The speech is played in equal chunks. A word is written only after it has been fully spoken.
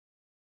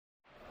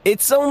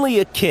It's only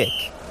a kick,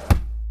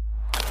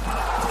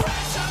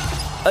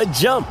 a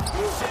jump,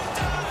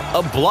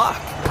 a block.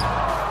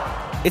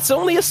 It's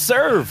only a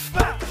serve.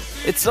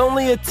 It's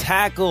only a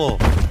tackle,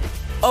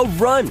 a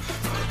run.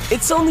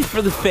 It's only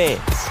for the fans.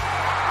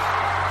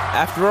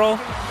 After all,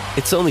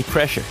 it's only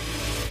pressure.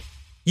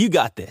 You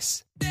got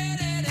this.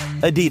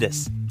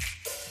 Adidas.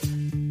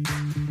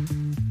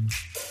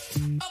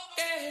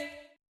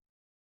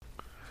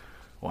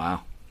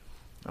 Wow.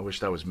 I wish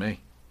that was me.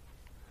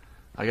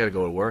 I got to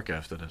go to work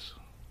after this.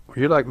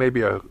 You're like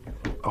maybe a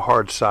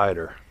hard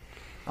cider.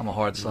 I'm a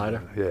hard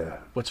cider. Yeah.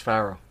 What's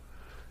Faro?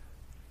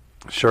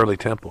 Shirley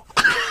Temple.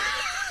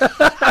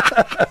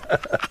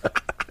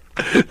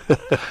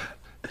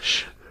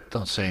 Shh.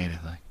 Don't say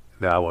anything.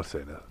 No, I won't say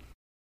nothing.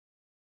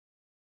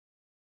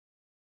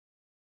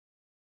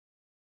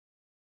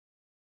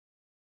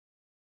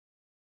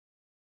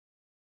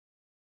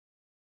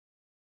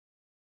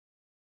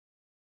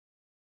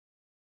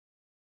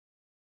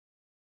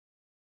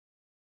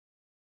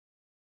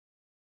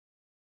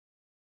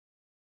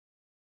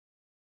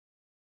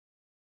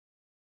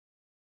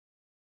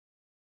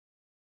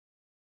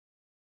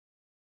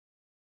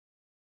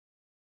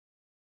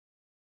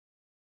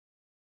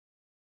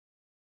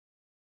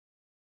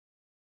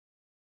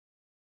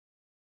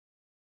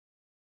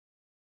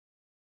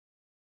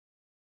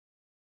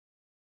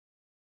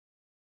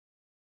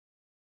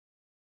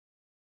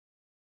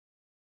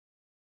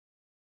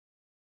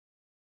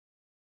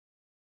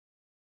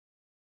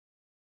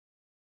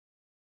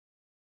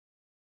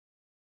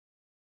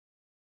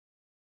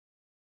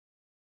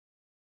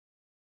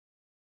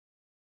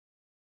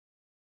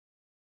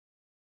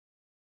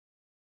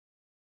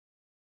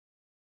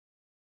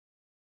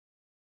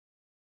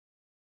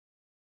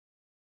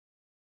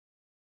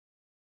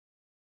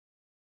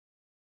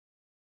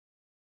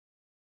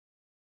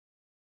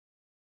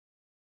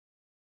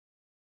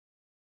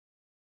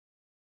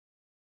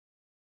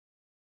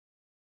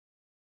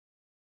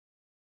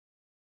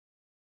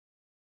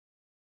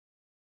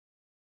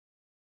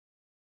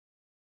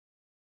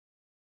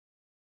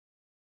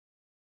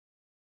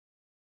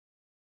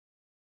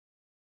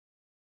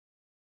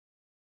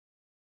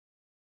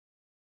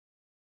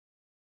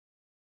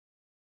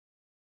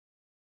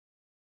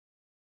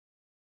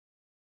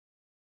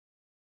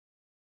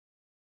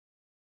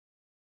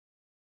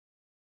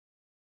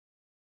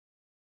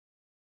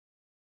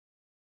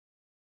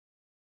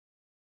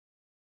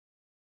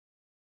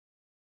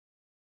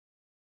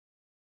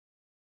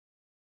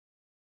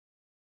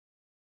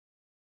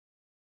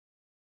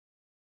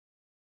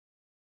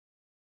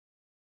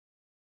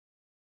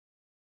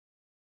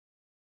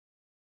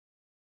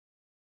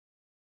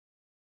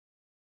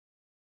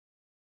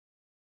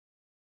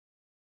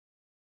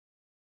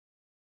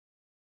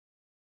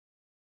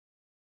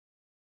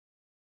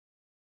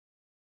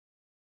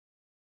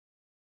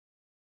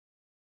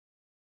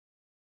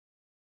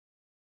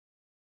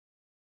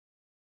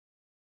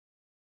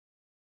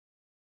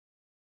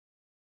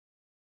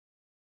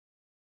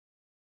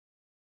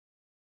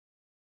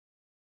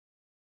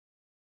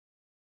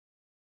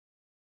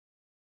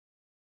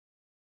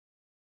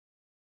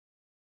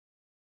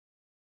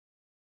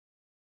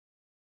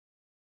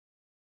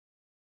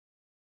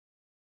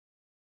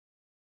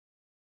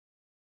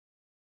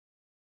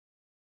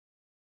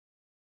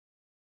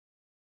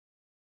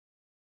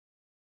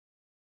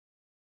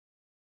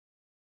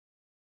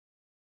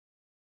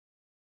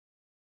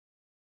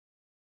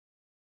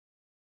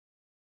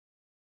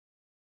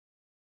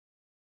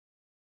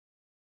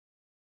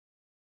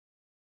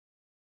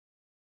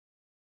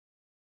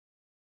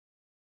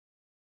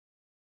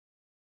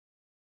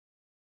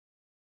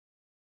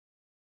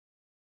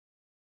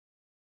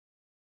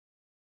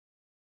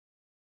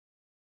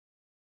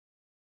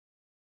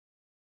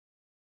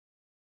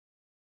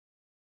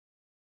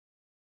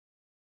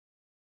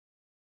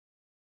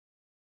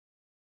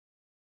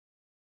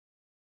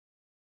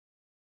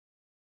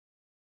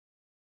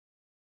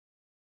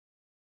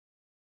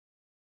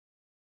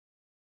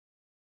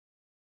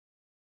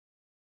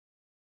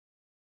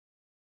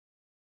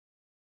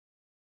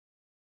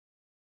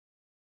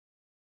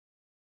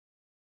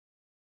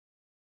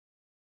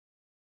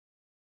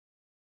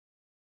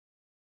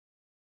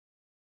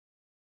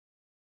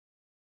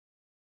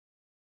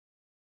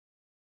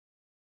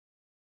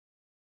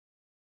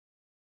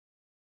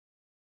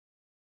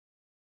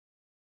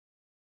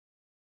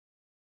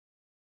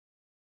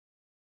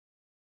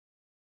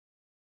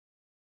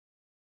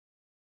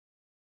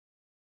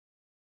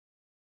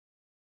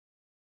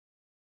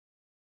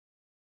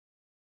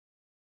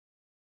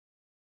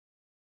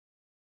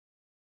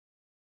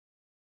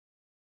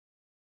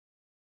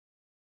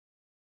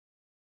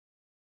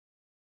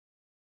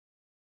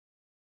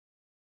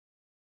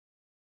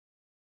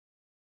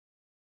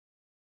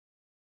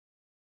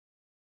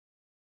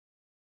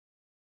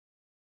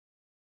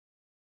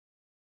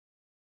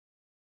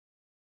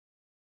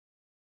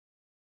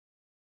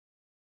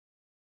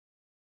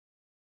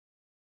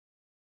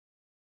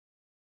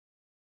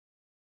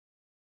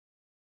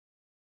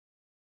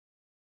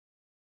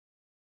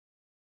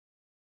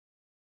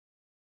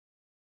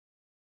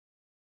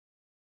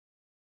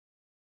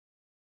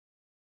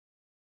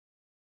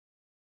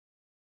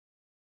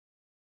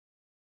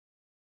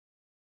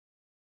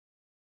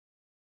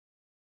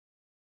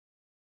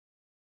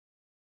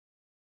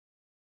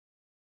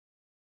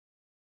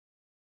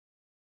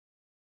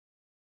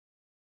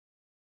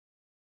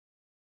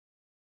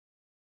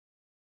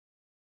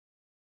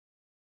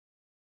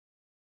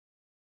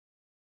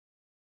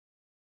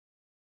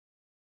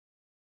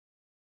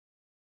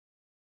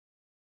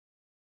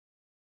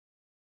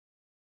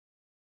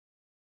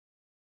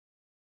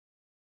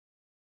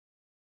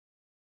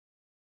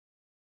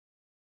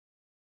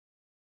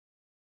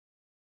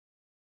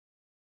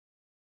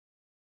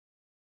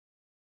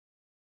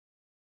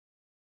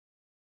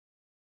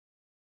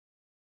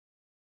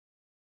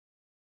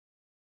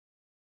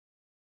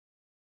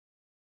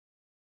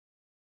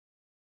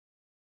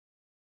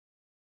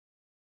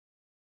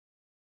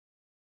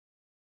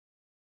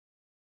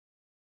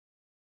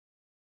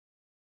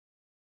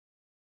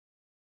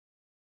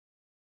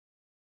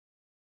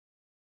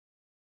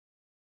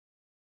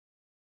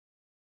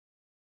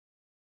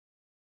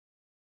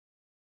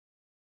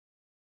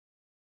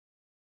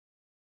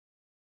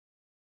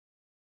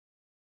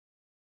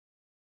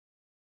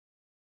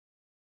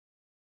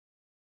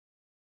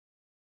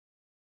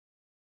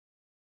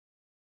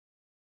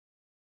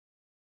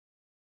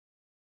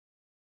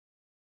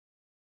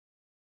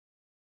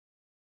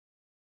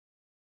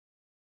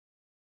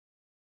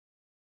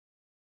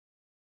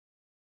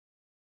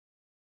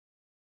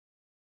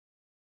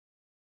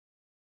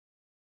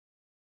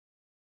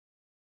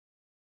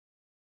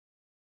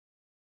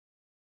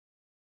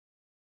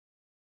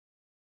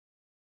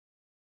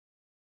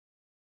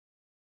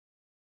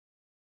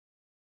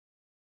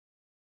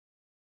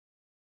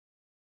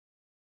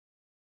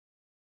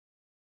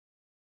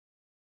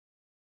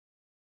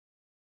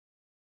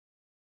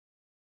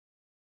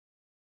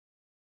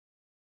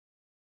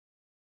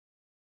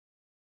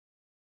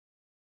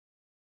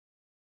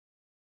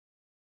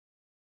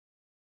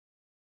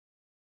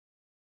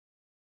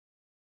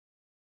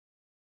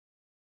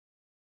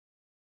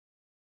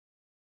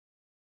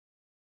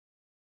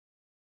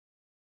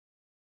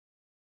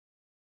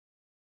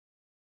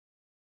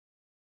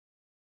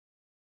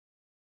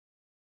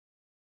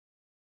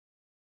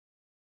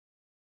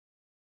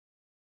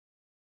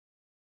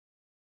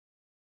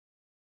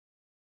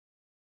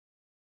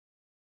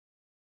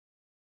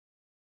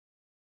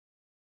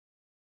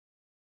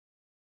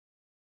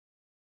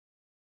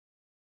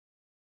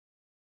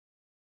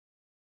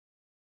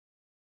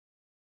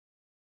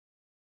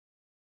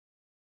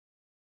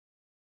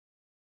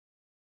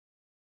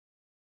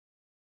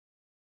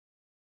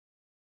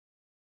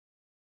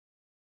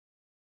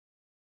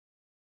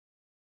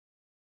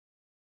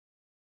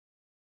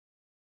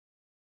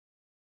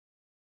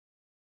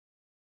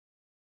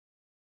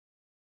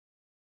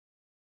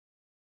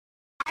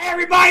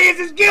 Everybody,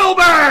 this is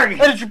Gilbert!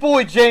 And it's your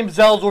boy James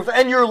Ellsworth,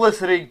 and you're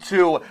listening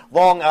to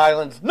Long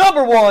Island's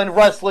 #1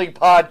 wrestling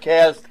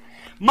podcast,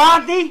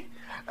 Monty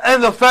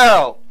and the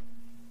Pharaoh.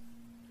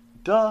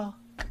 Duh.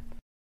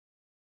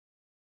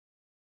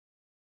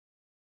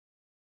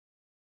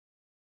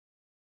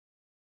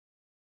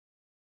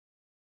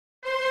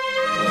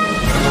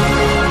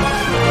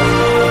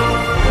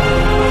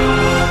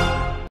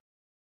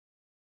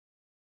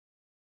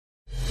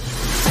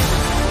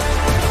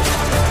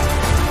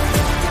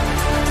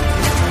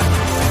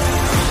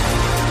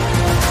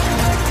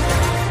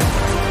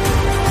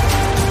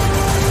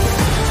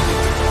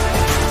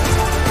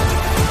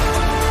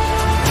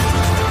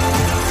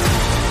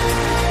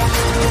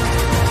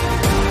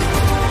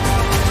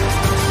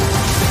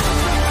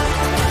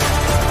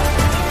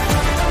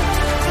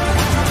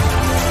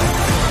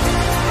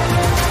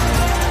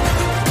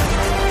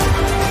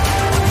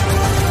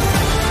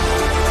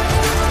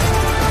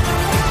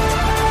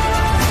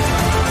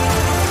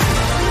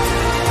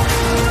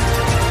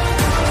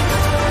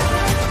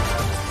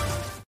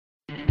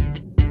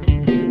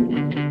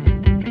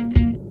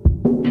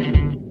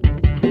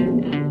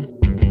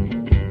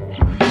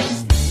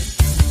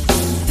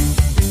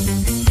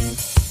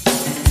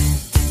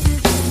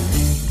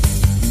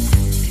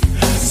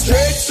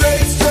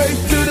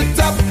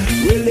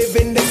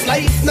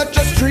 Not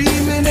just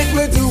dreaming it,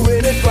 we're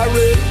doing it for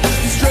real.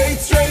 Straight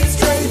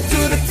to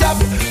the top.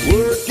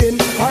 Working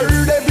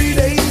hard every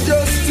day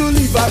just to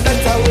leave a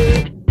better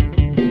way.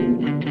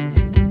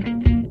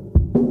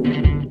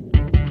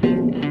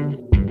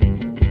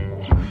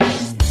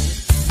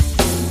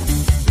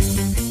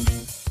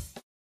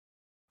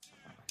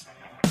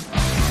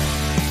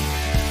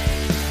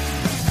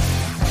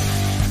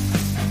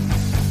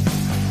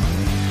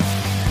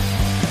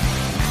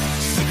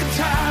 Sick and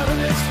tired of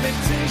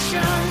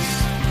expectations.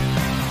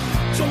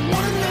 Don't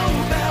wanna know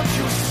about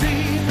your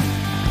scene.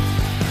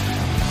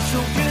 So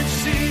can't you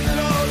see that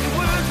all your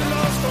words are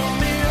lost on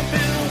me? I've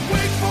been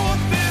awake for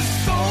this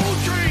soul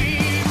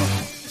dream.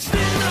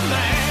 Still a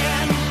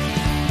man,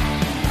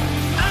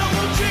 I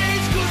won't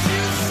change 'cause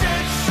you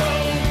said so.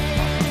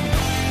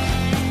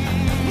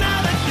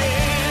 Not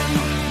again,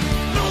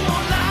 no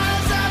more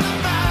lies,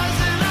 alibis,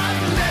 and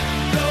I've let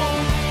go.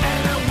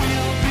 And I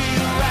will be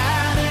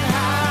riding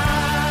high.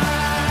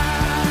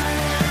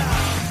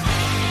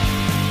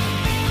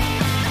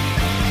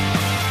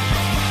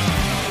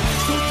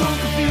 So don't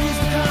confuse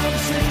the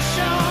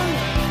conversation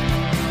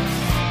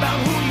about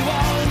who you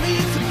are and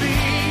need to be.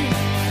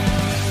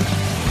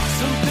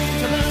 Some things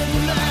I learned to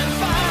light a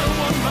fire,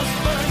 one must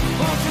burn.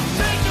 Won't you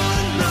take a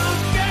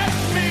look at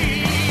me?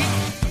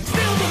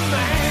 Still the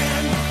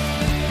man,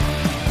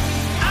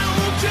 I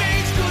won't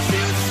change 'cause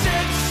you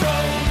said so.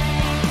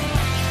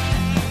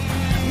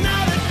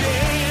 Not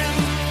again,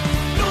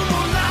 no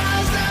more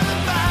lies,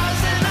 alibis,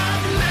 and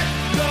I've let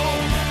go.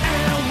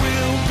 And I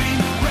will be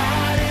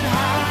riding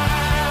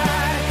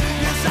high.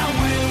 Yes, I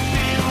will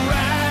be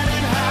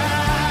riding high.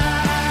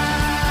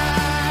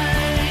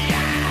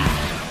 Yeah.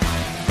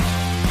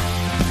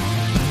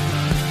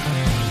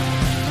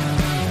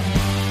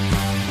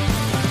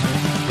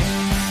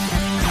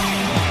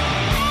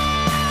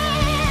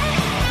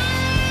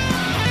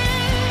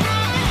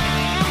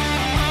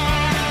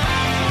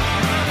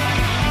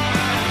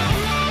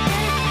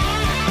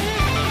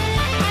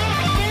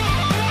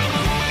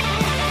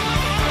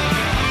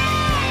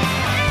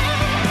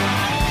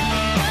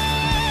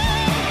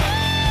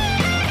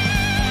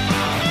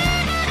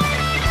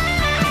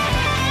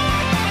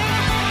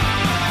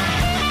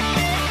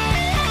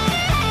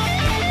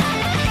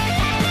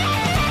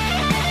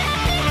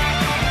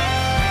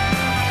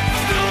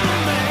 Still the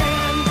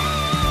man,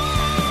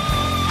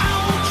 I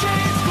won't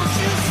change 'cause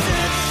you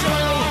said so.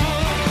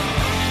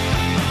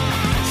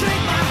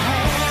 Take my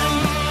hand,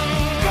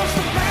 'cause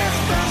the past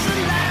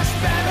doesn't last.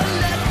 Better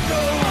let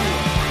go,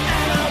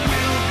 and I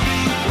will be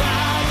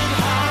riding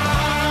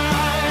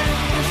high.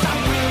 Yes, I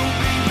will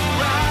be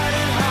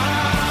riding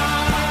high.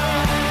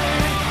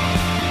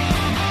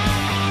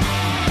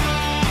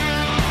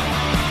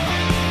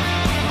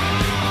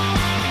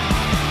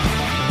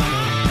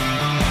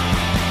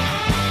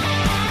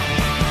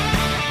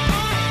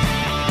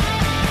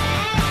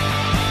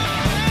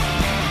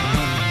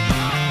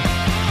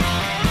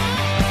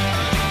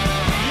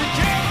 You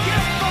can't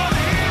get for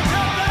each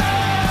other.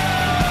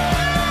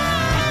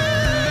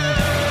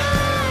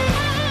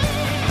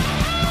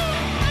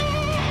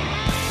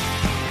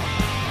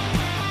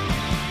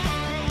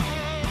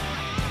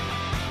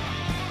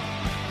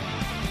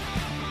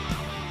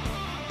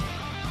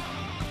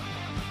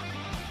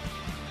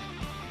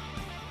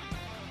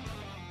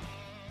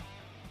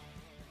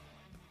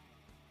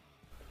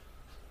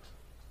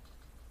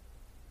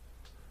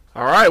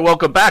 All right,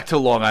 welcome back to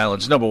Long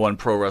Island's #1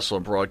 pro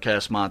wrestling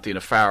broadcast, Monty and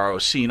the Pharaoh,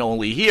 seen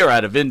only here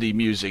out of Indie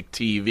Music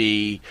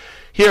TV.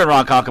 Here in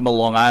Ronkonkoma,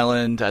 Long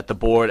Island, at the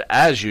board,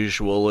 as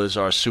usual, is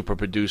our super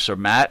producer,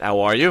 Matt. How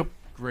are you?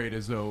 Great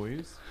as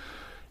always.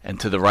 And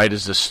to the right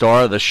is the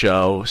star of the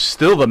show,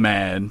 still the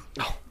man,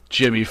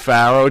 Jimmy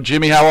Farrow.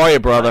 Jimmy, how are you,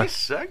 brother?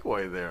 Nice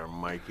segue there,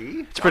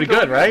 Mikey. It's pretty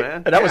good, right?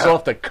 Man. And that was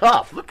off the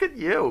cuff. Look at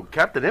you,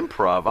 Captain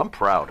Improv. I'm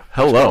proud.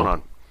 Hello. What's going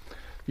on?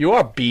 You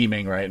are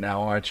beaming right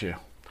now, aren't you?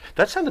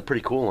 That sounded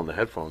pretty cool on the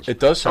headphones. It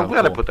does sound I'm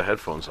glad cool. I put the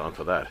headphones on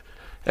for that.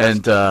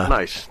 And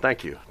Nice.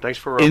 Thank you. Thanks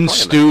for in playing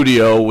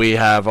studio, we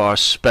have our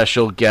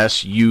special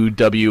guest,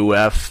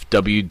 UWF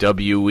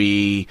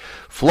WWE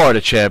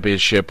Florida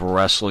Championship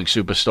Wrestling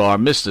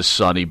Superstar, Mr.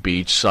 Sonny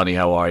Beach. Sonny,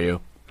 how are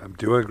you? I'm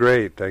doing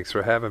great. Thanks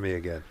for having me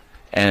again.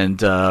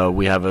 And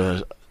we have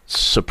a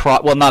surprise,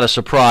 well, not a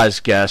surprise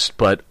guest,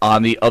 but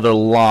on the other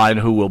line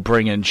who we'll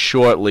bring in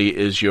shortly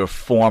is your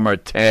former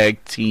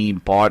tag team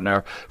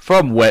partner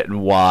from Wet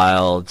and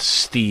Wild,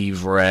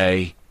 Steve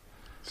Ray.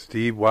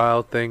 Steve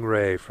Wild Thing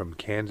Ray from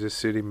Kansas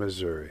City,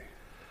 Missouri.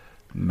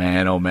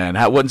 Man, oh man.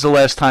 When's the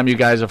last time you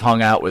guys have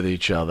hung out with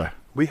each other?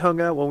 We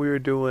hung out when we were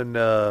doing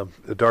The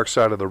Dark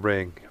Side of the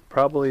Ring.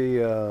 Probably,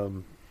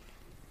 when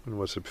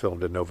was it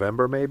filmed? In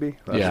November, maybe?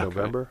 Last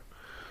November.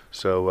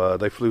 So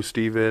they flew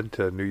Steve in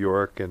to New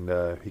York,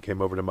 and he came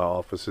over to my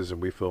offices,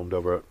 and we filmed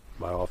over at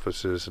my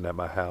offices and at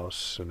my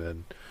house, and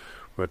then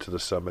went to the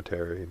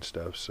cemetery and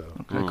stuff. So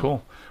Okay,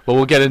 cool. Well,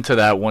 we'll get into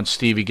that once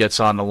Stevie gets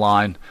on the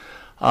line.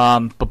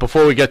 But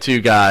before we get to you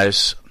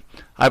guys,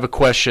 I have a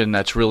question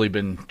that's really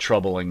been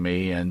troubling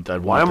me, and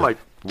I'd want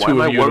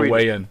two of you to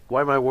weigh in. Why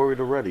am I worried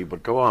already?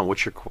 But go on.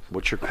 What's your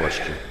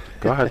question?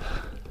 Go ahead.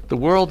 The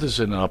world is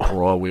in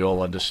uproar. We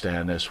all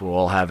understand this. We're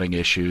all having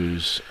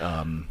issues.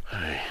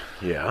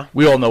 Yeah.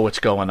 We all know what's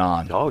going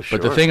on. Oh, sure.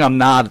 But the thing I'm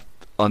not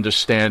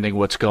understanding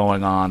what's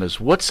going on is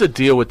what's the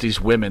deal with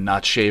these women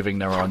not shaving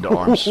their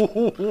underarms?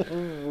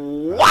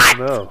 What?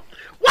 no.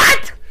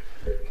 What?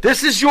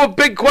 This is your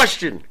big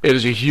question. It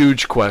is a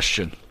huge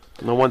question.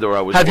 No wonder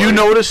I was. Have you worried.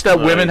 noticed that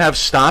women have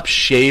stopped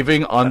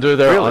shaving under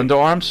their Really?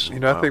 underarms? You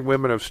know, I think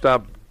women have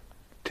stopped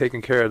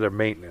taking care of their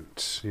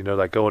maintenance. You know,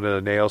 like going to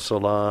the nail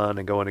salon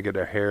and going to get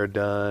their hair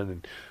done.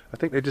 And I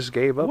think they just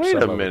gave up. Wait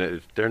some a of minute.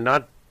 it. They're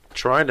not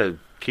trying to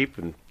keep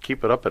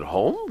it up at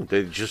home?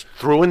 They just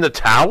threw in the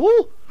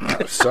towel?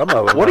 Some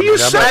of them. What are you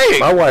now, saying?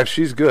 My wife,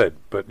 she's good,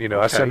 but you know,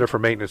 I Okay. send her for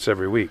maintenance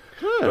every week.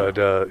 But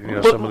you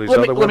know, But some of these let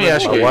me- other let me women,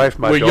 ask my you, wife,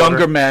 my we're daughter,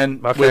 younger men,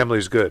 my we're-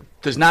 family's good.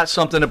 There's not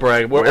something to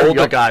brag. We're We're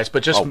older young- guys,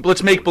 but just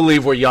let's make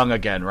believe we're young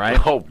again, right?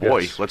 Oh,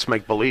 boy. Yes. Let's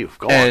make believe.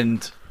 Go on.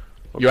 And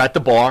you're at the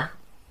bar.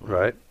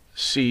 Right.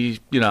 See,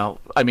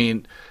 I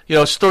mean,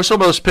 throw some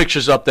of those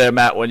pictures up there,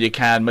 Matt, when you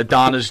can.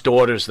 Madonna's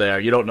daughter's there.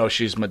 You don't know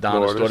she's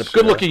Madonna's Daughters, daughter.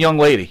 Good-looking young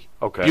lady.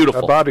 Okay. I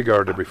Beautiful.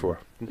 bodyguarded her before.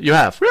 You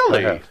have.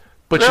 Really? I have.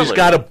 But she's Really?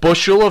 got a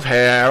bushel of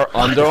hair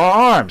under her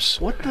arms.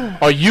 What the?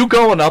 Are you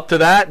going up to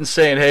that and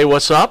saying, hey,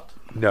 what's up?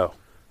 No.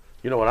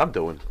 You know what I'm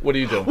doing? What are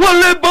you doing?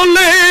 Wooly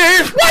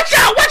Bully! Watch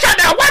out! Watch out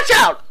now! Watch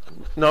out!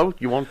 No,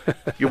 you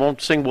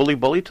won't sing Wooly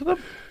Bully to them?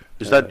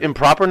 Is that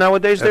improper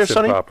nowadays there, That's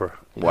Sonny? improper.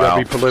 You Wow.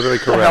 gotta be politically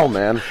What the hell, correct.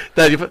 man?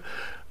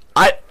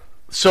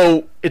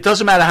 So it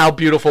doesn't matter how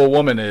beautiful a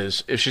woman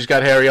is. If she's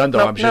got hairy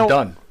underarms, you're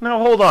done. No,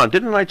 hold on.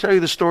 Didn't I tell you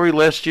the story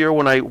last year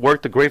when I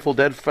worked the Grateful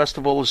Dead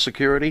Festival as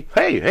security?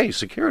 Hey,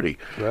 security.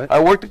 Right. I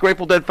worked the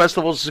Grateful Dead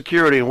Festival as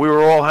security, and we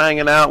were all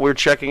hanging out. We were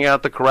checking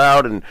out the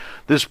crowd, and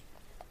this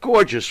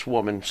gorgeous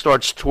woman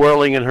starts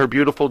twirling in her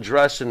beautiful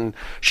dress, and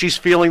she's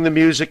feeling the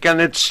music,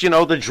 and it's,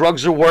 the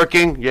drugs are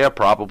working. Yeah,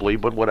 probably,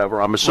 but whatever.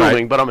 I'm assuming,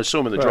 Right. but I'm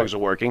assuming the drugs are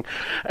working.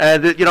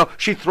 And,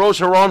 she throws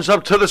her arms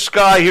up to the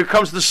sky. Here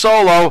comes the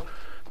solo.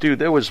 Dude,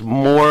 there was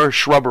more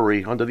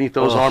shrubbery underneath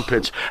those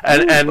armpits.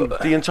 And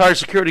the entire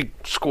security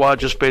squad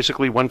just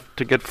basically went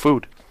to get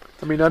food.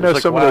 I mean, I know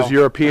like, some wow. of those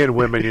European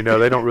women,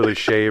 they don't really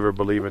shave or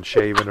believe in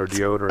shaving or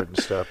deodorant and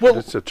stuff. Well,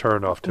 But it's a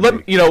turnoff to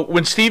me.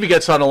 When Stevie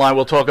gets on the line,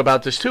 we'll talk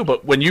about this too.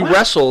 But when you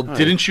wrestled,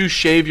 didn't you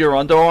shave your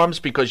underarms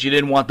because you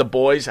didn't want the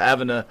boys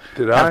having to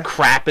Did have I?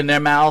 crap in their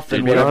mouth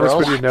and To be whatever honest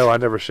else? with you, no, I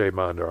never shaved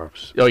my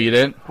underarms. Oh, you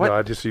didn't? No,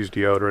 I just used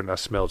deodorant and I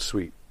smelled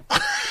sweet.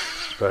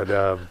 But,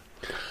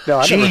 no,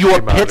 I Gee, never your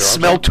shaved my pits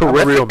underarms. smell I'm a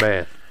real terrific.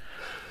 man.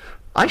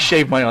 I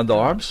shaved my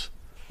underarms.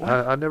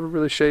 I never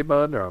really shaved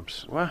my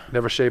underarms. What?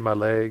 Never shaved my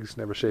legs.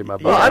 Never shaved my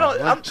body. Well, I don't.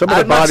 I'm, Some of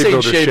I'm the not saying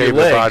bodybuilders shave your shave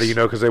their body, legs.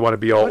 because they want to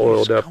be all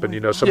oiled up,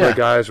 and some Yeah. of the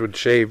guys would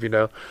shave.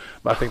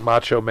 I think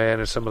Macho Man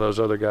and some of those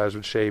other guys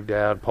would shave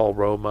down. Paul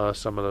Roma,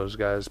 some of those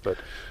guys, but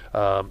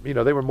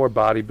they were more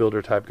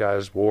bodybuilder type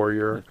guys,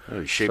 Warrior,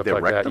 They shave stuff their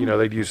like rectum? that.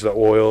 They'd use the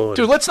oil. And,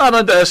 Dude, let's not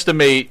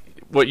underestimate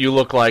what you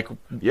look like.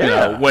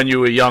 Yeah. When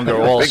you were younger.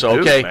 You're a big Also,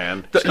 dude, okay.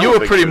 man. You Still a were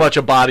big pretty dude. much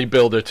a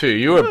bodybuilder too.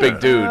 You were a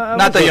big dude. I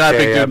Not was that you're not a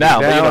big okay. dude now,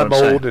 but you know I'm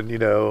what I'm old,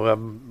 saying.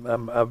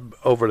 and I'm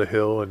over the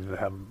hill, and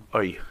I'm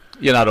Oy,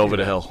 You're not over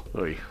the hill.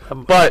 oy.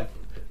 But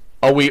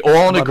are we all in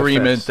on the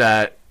agreement fence.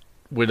 that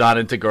we're not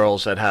into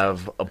girls that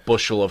have a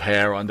bushel of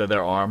hair under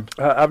their arm?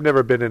 I've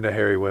never been into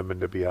hairy women,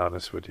 to be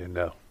honest with you.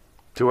 No.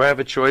 Do I have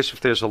a choice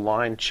if there's a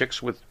line,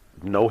 chicks with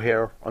no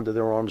hair under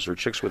their arms or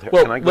chicks with hair?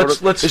 Well, Can I go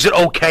let's- is it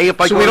okay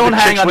if I so go we to don't the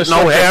hang chicks on with the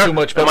no subject hair? too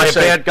much, but Am I I'm a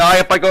saying- bad guy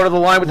if I go to the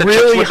line with the chicks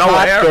Really with no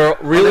hot hair? girl,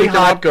 really underneath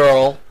their hot arm?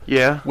 girl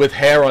Yeah. with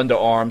hair under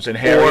arms and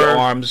hairy Or-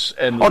 arms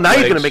and Oh, now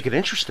you're going to legs. make it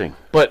interesting.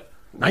 But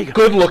Now you-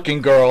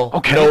 good-looking girl,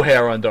 Okay. no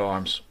hair under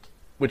arms.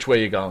 Which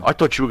way you going? I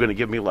thought you were going to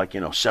give me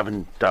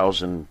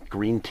 7,000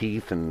 green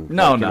teeth and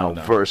No.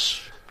 verse.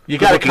 You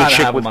got to good-looking kind of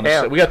chick have with them on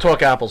hair. the. We got to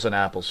talk apples and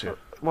apples here.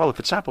 Well, if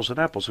it's apples and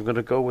apples, I'm going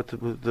to go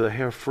with the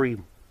hair-free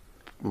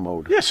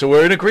mode. Yeah, so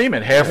we're in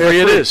agreement. Hair free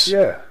it is.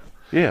 Yeah.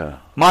 Yeah.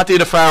 Monty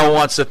DeFaro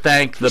wants to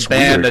thank the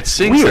band that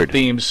sings the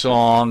theme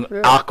song,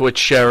 Aqua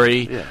Cherry.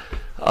 Yeah.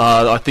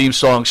 Our theme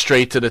song,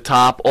 Straight to the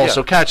Top.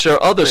 Also, Yeah. catch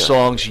our other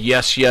songs,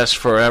 Yes, Yes,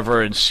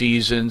 Forever, and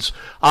Seasons.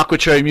 Aqua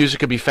Cherry music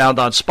can be found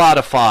on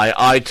Spotify,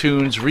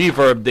 iTunes,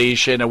 Reverb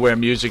Nation, and where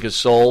music is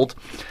sold.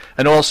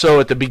 And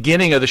also, at the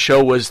beginning of the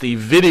show was the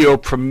video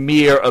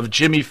premiere of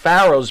Jimmy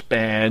Farrow's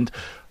band,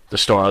 the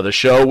star of the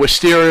show,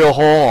 Wisteria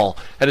Hall,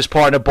 and his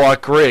partner,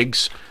 Bart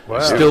Griggs. Wow.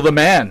 Still the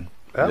man.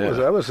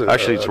 That was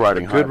Actually, it's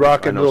riding high, good but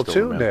rock I and know roll still,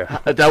 tune man.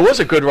 there. That was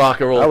a good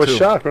rock and roll, I was too.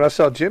 shocked when I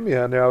saw Jimmy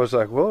on there. I was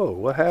like, "Whoa,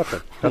 what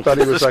happened?" I thought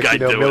he was This guy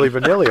doing? Milli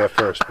Vanilli at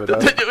first, but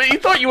You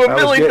thought you were I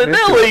was Milli getting into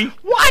Vanilli?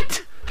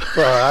 What?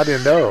 well, I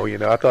didn't know.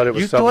 I thought it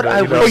was You something. thought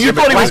I was- Oh, you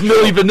thought he was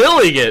Milli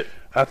Vanilli it.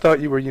 I thought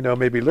you were,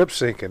 maybe lip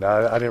syncing.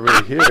 I didn't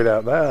really hear it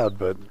out loud,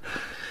 but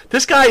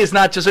This guy is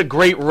not just a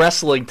great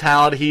wrestling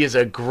talent; he is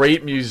a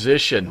great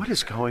musician. What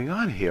is going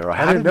on here?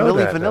 I didn't know Milli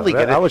that. Vanilli though.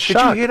 get it? I was Did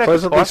shocked, you hear that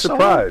pleasantly guitar solo?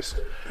 surprised.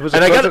 It was a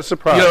And I pleasant got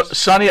surprise.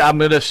 Sonny, I'm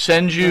going to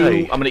send you.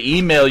 Hey. I'm going to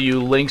email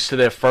you links to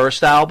their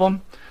first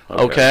album.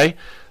 Okay.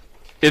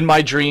 In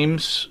My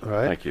Dreams,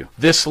 Right. Thank you.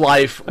 This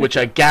Life, which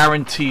I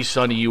guarantee,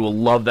 Sonny, you will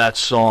love that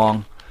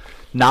song.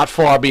 Not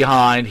Far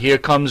Behind. Here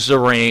Comes the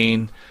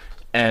Rain.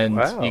 And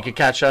Wow. you can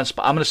catch that.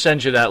 I'm going to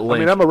send you that link. I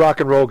mean, I'm a rock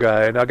and roll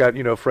guy, and I got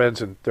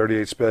friends in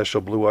 38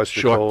 Special, Blue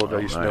Oyster Sure. Cult. I Oh,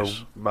 used to nice.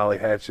 know Molly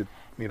Hatchet,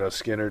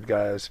 Skinner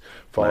guys,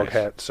 Fog Nice.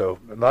 Hat. So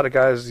a lot of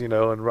guys, in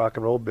rock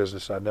and roll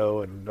business I know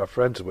and are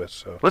friends with.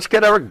 So Let's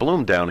get Eric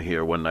Bloom down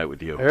here one night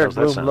with you. Eric How's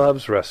that Bloom sound?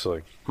 loves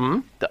wrestling.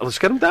 Let's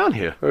get him down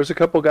here. There's a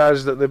couple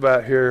guys that live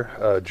out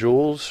here.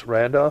 Jules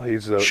Randolph,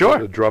 he's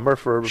the drummer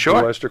for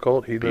Sure. Blue Oyster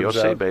Cult. He lives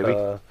BOC, out, baby.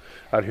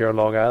 out here on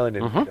Long Island.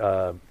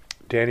 And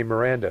Danny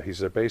Miranda, he's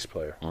their bass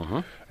player.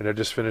 And they're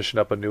just finishing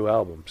up a new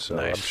album. So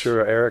I'm Nice.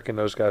 sure Eric and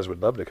those guys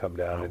would love to come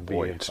down and be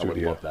in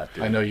studio.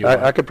 I know you.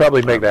 I could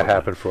probably make that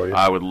happen for you.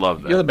 I would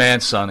love that. You're the man,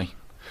 Sonny.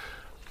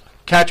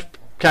 Catch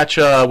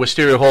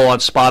Wisteria Hall on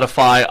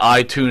Spotify,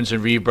 iTunes,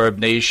 and Reverb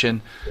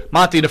Nation.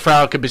 Monty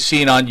DeFaro can be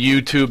seen on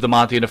YouTube, the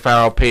Monty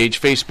DeFaro page,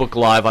 Facebook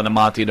Live on the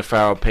Monty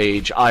DeFaro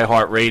page,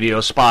 iHeartRadio,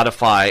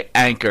 Spotify,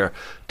 Anchor,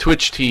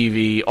 Twitch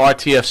TV,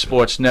 RTF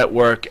Sports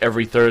Network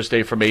every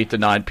Thursday from 8 to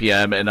 9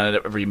 p.m. and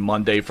every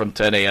Monday from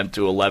 10 a.m.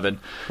 to 11.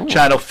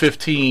 Channel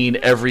 15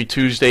 every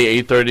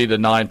Tuesday, 8:30 to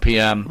 9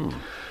 p.m.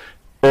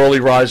 Early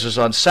risers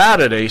on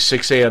Saturday,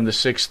 6 a.m. to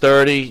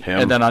 6:30.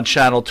 And then on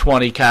Channel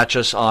 20, catch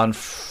us on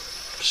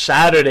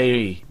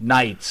Saturday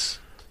mornings,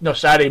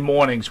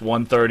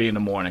 1:30 in the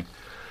morning.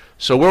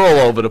 So we're all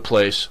over the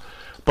place.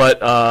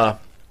 But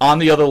on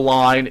the other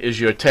line is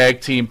your tag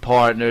team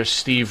partner,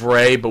 Steve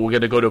Ray. But we're going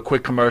to go to a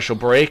quick commercial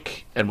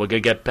break, and we're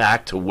going to get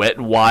back to Wet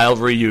and Wild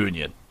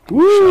Reunion.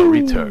 We shall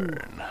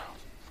return.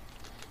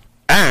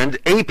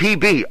 And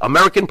APB,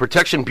 American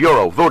Protection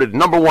Bureau, voted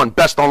 #1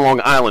 best on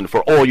Long Island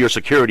for all your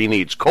security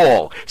needs.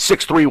 Call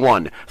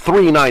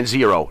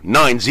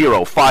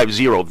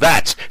 631-390-9050.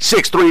 That's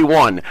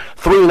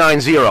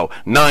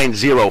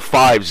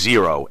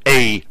 631-390-9050.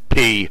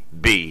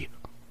 APB.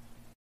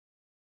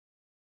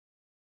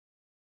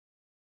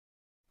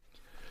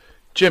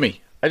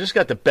 Jimmy, I just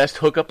got the best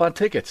hookup on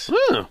tickets.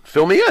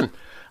 Fill me in.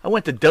 I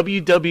went to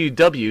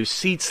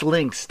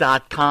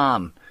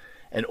www.seatslinks.com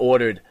and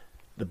ordered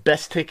the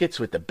best tickets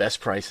with the best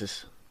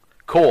prices.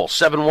 Call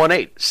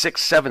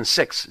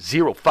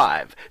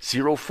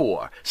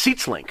 718-676-0504.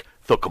 SeatsLink,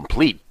 the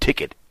complete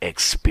ticket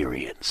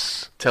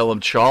experience. Tell them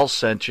Charles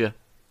sent you.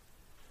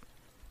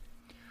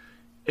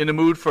 In the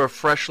mood for a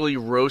freshly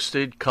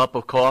roasted cup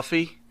of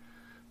coffee?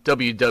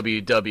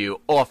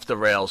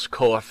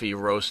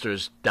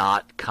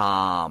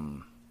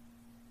 www.offtherailscoffeeroasters.com.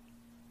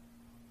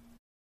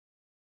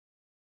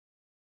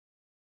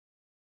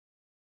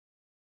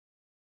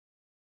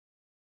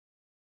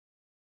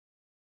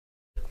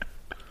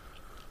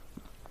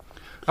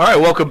 All right,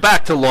 welcome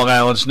back to Long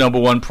Island's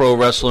 #1 pro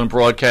wrestling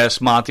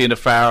broadcast. Monty and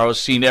DeFaro,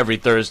 seen every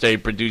Thursday,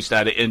 produced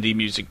out of Indie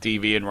Music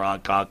TV and Ron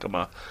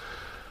Konkama.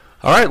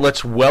 All right,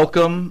 let's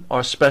welcome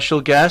our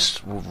special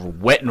guest,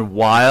 Wet and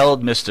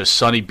Wild, Mr.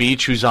 Sonny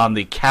Beach, who's on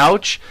the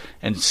couch,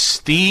 and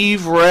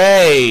Steve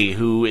Ray,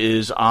 who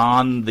is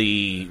on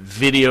the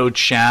video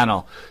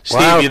channel. Steve,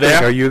 Wow, you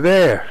there? Are you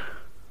there?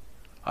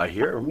 I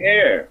hear him.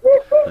 Here.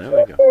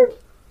 There we go.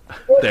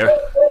 There.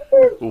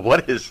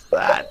 What is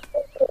that?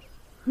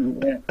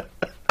 You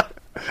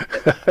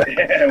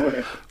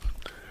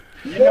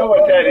know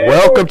what that is.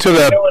 Welcome to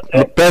You know what the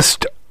that-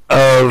 best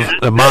of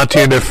the Monty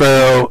and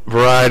DeFaro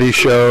variety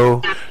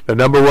show, the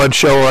 #1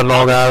 show on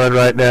Long Island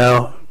right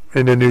now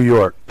in New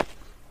York.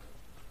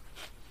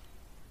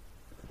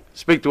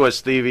 Speak to us,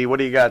 Stevie. What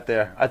do you got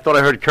there? I thought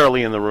I heard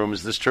Curly in the room.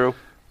 Is this true?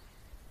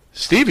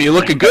 Stevie, you're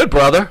looking good,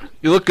 brother.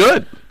 You look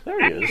good. There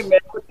he Hey, is. man,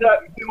 what's up?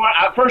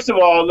 First of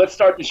all, let's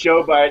start the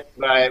show by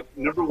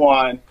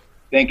 #1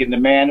 thanking the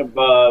man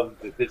above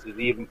that this is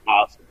even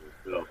possible.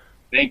 So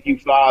Thank you,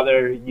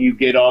 Father. You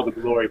get all the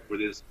glory for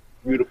this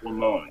beautiful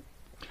moment.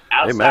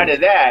 Outside Amen. of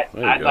that,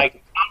 There you I'd go. like to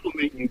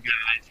compliment you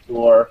guys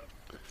for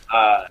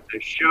a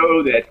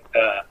show that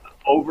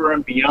over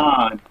and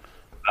beyond.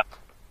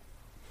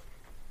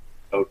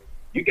 So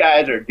you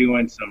guys are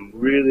doing some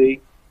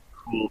really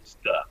cool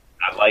stuff.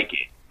 I like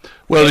it.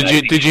 Well, And I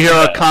think did you hear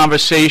a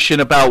conversation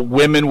about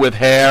women with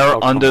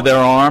hair under their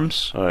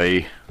arms?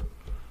 Aye.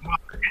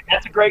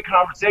 That's a great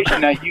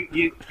conversation. Now,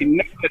 you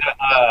know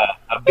that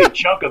a big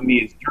chunk of me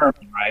is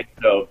German, right?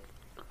 So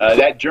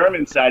that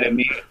German side of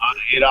me,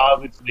 it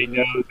obviously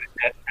knows that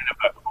that's kind of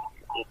a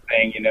cultural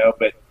thing, you know.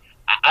 But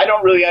I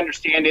don't really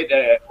understand it.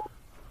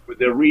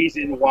 The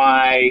reason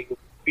why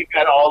we've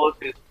got all of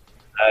this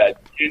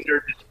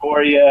gender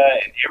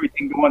dysphoria and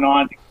everything going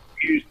on to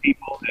confuse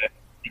people,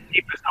 to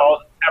keep us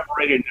all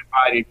separated and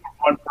divided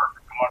for one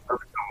purpose and one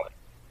purpose only.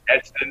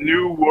 That's the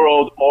new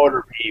world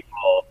order,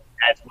 people.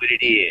 That's what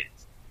it is.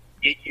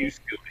 Get used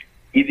to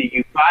it. Either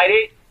you fight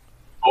it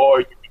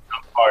or you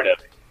become part of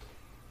it.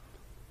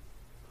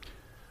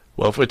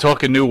 Well, if we're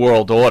talking New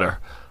World Order,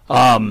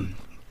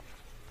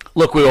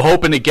 look, we were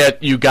hoping to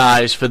get you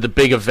guys for the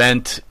big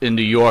event in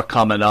New York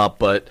coming up,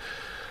 but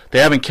they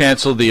haven't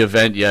canceled the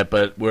event yet,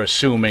 but we're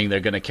assuming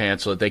they're going to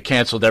cancel it. They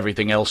canceled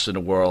everything else in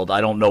the world.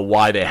 I don't know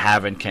why they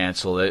haven't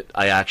canceled it.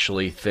 I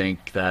actually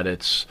think that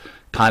it's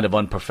kind of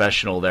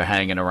unprofessional. They're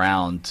hanging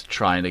around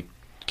trying to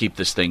keep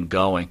this thing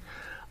going.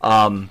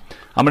 I'm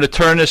going to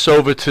turn this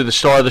over to the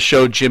star of the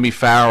show, Jimmy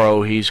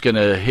Farrow. He's going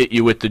to hit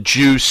you with the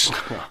juice,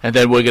 and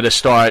then we're going to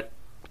start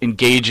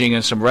engaging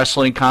in some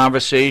wrestling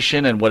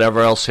conversation and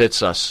whatever else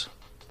hits us.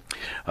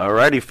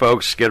 Alrighty,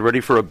 folks, get ready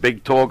for a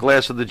big tall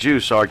glass of the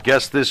juice. Our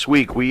guest this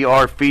week, we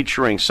are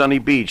featuring Sonny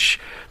Beach,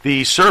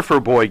 the surfer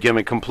boy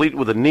gimmick, complete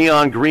with a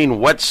neon green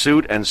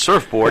wetsuit and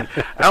surfboard.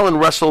 Alan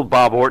wrestled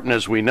Bob Orton,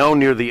 as we know.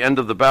 Near the end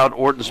of the bout,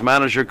 Orton's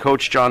manager,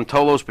 Coach John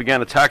Tolos,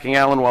 began attacking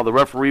Alan while the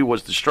referee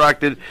was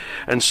distracted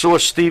and saw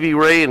Stevie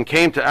Ray and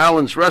came to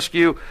Alan's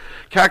rescue.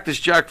 Cactus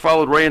Jack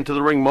followed Ray into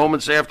the ring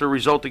moments after,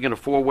 resulting in a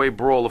four-way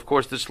brawl. Of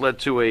course, this led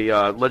to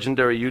a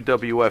legendary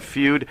UWF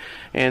feud.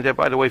 And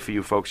by the way, for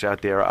you folks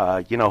out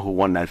there, you know who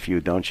won that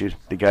feud, don't you?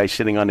 The guy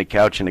sitting on the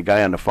couch and the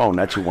guy on the phone.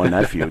 That's who won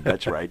that feud.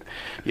 That's right.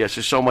 Yes,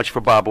 there's so much for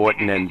Bob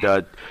Orton and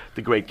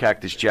the great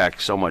Cactus Jack.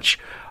 So much.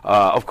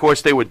 Of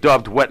course, they were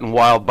dubbed Wet and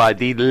Wild by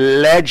the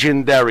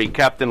legendary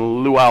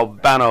Captain Lou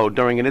Albano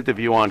during an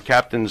interview on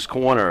Captain's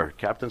Corner.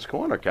 Captain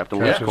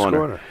Lou's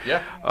Corner.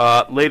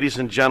 Yeah. Ladies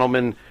and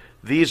gentlemen,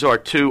 these are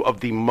two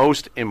of the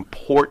most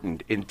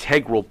important,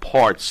 integral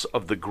parts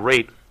of the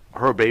great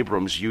Herb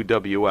Abrams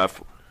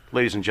UWF.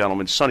 Ladies and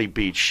gentlemen, Sonny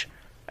Beach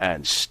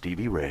and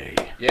Stevie Ray.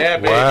 Yeah,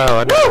 baby.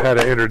 Wow, I never had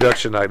an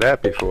introduction like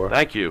that before.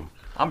 Thank you.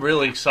 I'm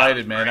really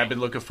excited, man. I've been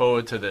looking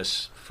forward to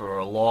this for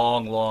a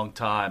long, long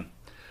time.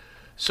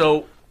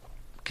 So,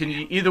 can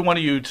you, either one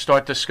of you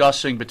start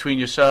discussing between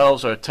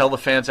yourselves or tell the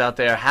fans out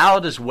there, how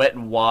does Wet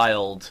and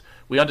Wild,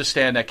 we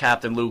understand that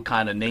Captain Lou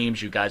kind of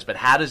names you guys, but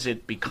how does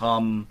it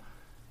become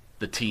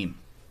the team?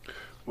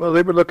 Well,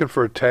 they were looking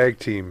for tag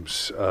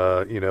teams, with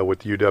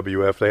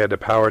UWF. They had the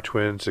Power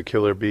Twins, the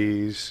Killer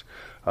Bees.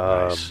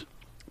 Nice.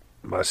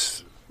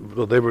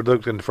 They were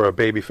looking for a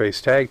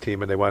babyface tag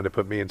team, and they wanted to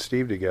put me and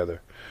Steve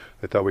together.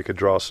 They thought we could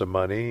draw some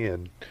money,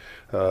 and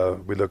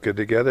we looked good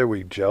together.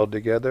 We gelled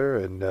together,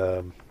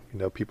 and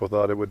people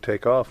thought it would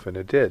take off, and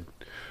it did.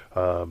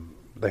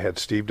 They had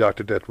Steve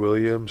Dr. Death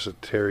Williams,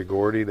 Terry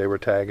Gordy. They were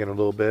tagging a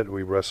little bit.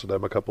 We wrestled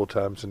them a couple of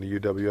times in the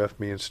UWF,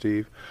 me and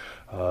Steve.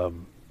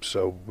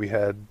 So we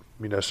had,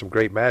 some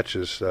great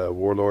matches.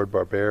 Warlord,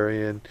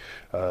 Barbarian,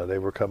 they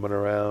were coming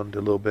around a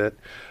little bit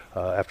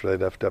after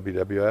they left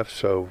WWF.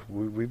 So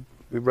we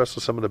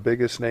wrestled some of the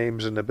biggest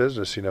names in the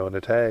business, in the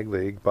tag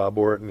league. Bob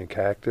Orton and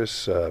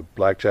Cactus,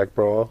 Beach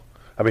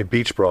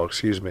Brawl,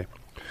 excuse me.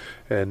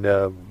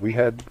 And we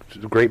had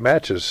great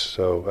matches.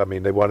 So,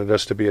 they wanted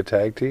us to be a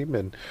tag team,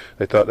 and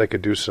they thought they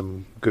could do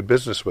some good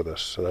business with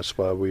us. So that's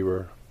why we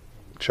were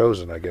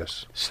chosen, I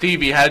guess.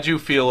 Stevie, how'd you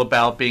feel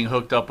about being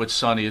hooked up with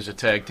Sonny as a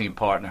tag team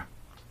partner?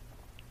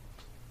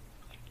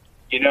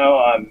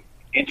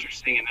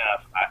 Interesting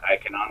enough, I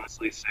can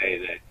honestly say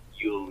that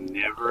you'll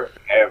never,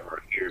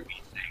 ever hear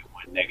me say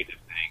one negative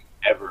thing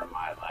ever in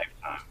my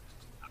lifetime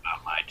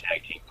about my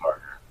tag team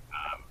partner.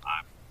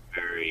 I'm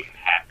very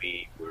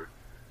happy. We're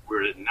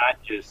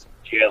not just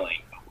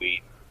gelling, but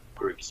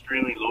we're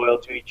extremely loyal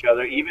to each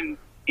other. Even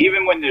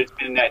when there's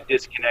been that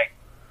disconnect,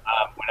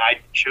 when I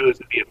chose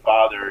to be a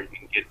father and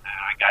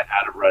I got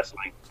out of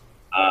wrestling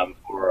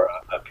for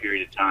a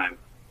period of time,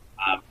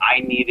 I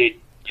needed,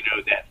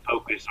 that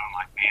focus on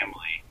my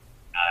family,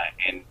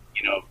 and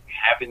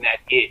having that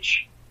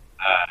itch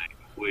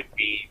would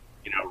be,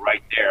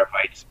 right there if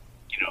I,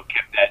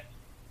 kept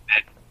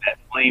that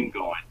flame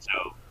going.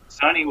 So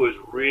Sonny was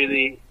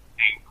really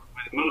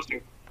the most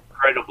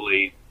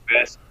incredibly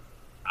best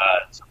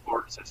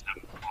support system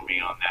for me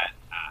on that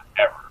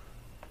ever.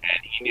 And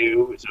he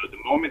knew, so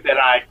the moment that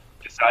I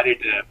decided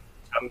to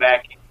come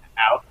back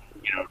out,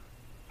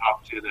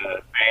 talk to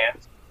the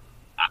fans,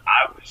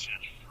 I was just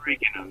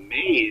freaking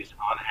amazed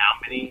on how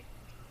many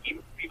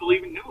people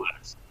even knew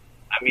us.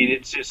 I mean,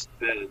 it's just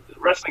the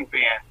wrestling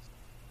fans.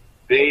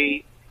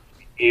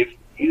 If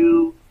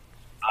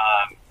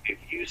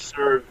you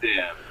serve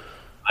them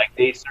like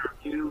they serve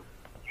you,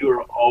 you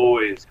are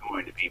always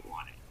going to be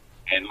wanted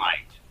and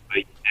liked.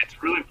 But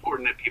it's really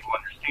important that people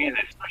understand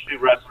that, especially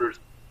wrestlers,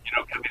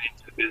 coming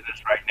into the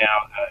business right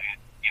now,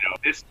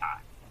 this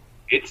time.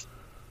 It's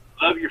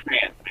love your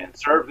fans, man.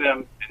 Serve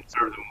them and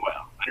serve them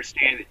well.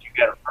 Understand that you've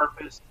got a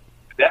purpose,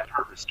 but that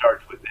purpose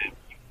starts with them.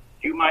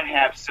 You might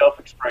have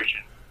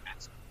self-expression.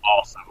 That's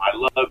awesome. I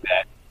love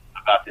that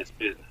about this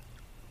business.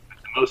 But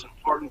the most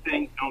important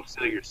thing, don't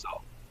sell your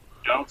soul.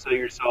 Don't sell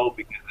your soul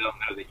because they'll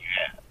know that you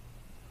have.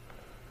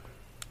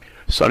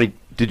 Sonny,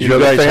 did you the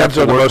guys have fans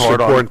to are the work most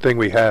hard important thing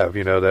we have,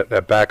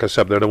 that back us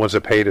up. They're the ones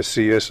that pay to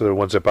see us. They're the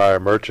ones that buy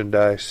our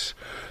merchandise.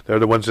 They're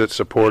the ones that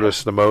support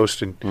us the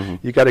most. And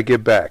you got to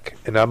give back.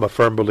 And I'm a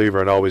firm believer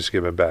in always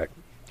giving back.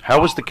 How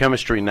was the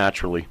chemistry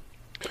naturally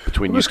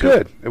between you two? It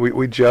was good.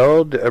 We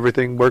gelled.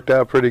 Everything worked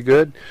out pretty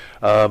good.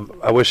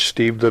 I wish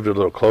Steve lived a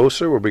little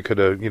closer where we could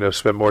have,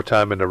 spent more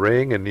time in the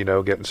ring and,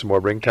 getting some more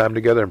ring time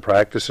together and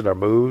practicing our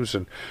moves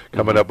and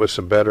coming up with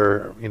some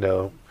better,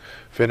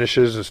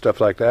 finishes and stuff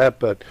like that,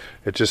 but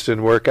it just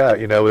didn't work out.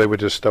 They would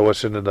just throw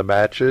us into the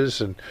matches,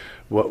 and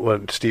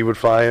when Steve would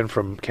fly in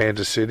from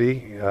Kansas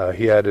City,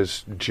 he had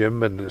his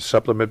gym and the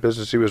supplement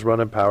business he was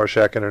running, Power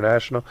Shack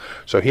International,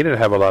 so he didn't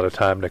have a lot of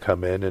time to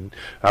come in, and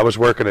I was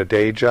working a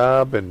day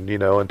job, and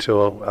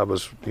until I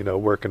was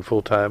working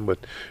full time with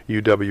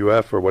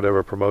UWF or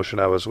whatever promotion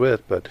I was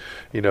with, but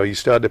you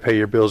still had to pay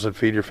your bills and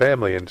feed your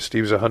family, and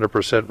Steve's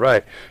 100%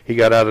 right. He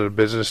got out of the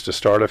business to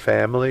start a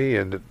family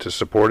and to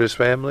support his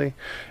family,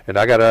 and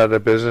I got out of the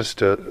business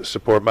to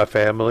support my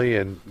family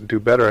and do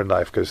better in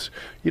life, because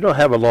you don't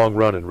have a long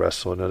run in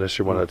wrestling unless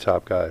you're one of the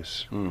top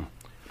guys.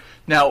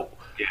 Now,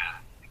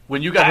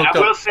 when you got hooked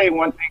up, I will say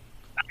one thing.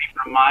 I mean,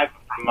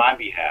 from my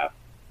behalf,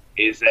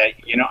 is that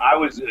I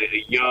was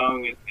a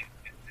young,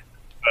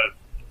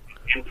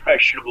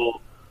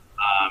 impressionable,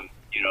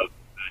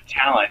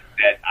 talent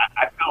that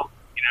I felt.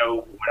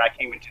 When I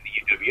came into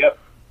the UWF,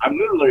 I'm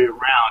literally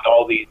around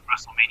all these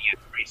WrestleMania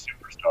 3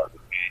 superstars.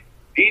 Okay?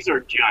 These are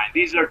giants.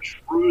 These are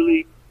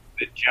truly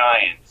the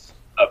giants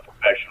of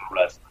professional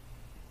wrestling.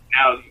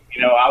 Now,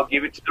 I'll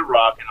give it to The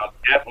Rock, and I'll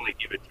definitely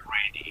give it to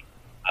Randy,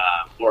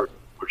 for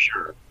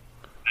sure.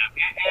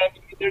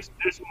 And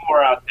there's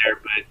more out there,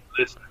 but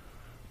listen,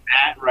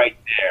 that right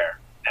there,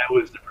 that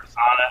was the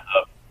persona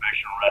of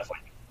professional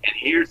wrestling. And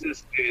here's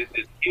this kid,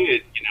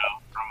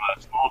 from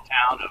a small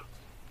town of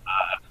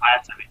a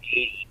class of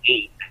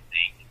 '88, I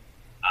think,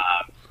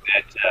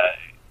 that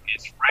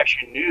is fresh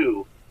and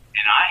new,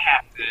 and I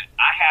have to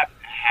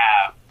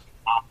have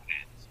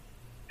confidence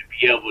to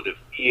be able to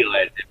feel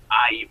as if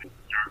I even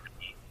deserve to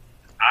be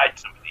beside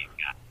some of these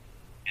guys.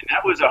 And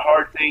that was a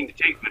hard thing to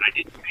take, but I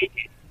didn't make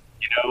it.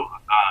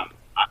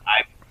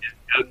 I just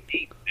dug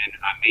deep and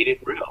I made it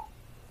real.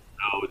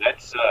 So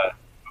that's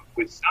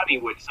with Sonny.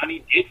 What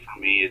Sonny did for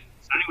me is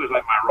Sonny was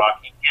like my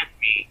rock. He kept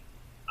me.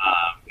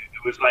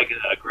 It was like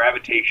a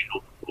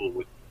gravitational pull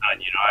with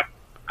Son.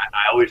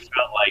 I always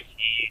felt like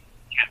he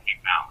kept me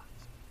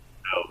balanced.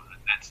 So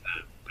that's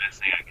the best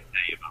thing I can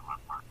tell you about my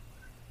partner.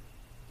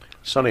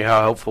 Sonny,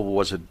 how helpful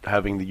was it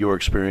having your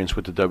experience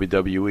with the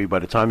WWE by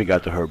the time you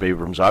got to Herb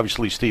Abrams?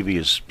 Obviously, Stevie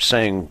is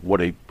saying what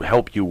a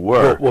help you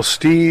were. Well,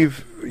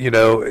 Steve,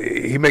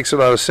 he makes a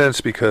lot of sense,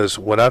 because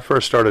when I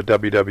first started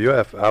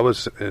WWF, I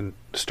was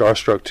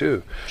starstruck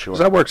too. Sure.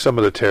 'Cause I worked some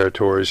of the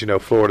territories,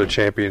 Florida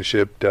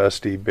Championship,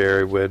 Dusty,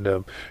 Barry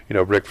Windham,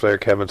 Ric Flair,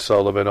 Kevin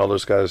Sullivan, all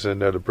those guys in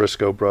there, the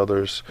Briscoe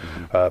brothers,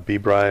 B.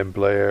 Brian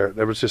Blair.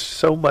 There was just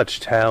so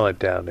much talent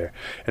down there.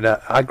 And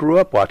I grew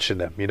up watching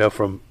them,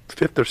 from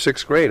 5th or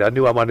 6th grade. I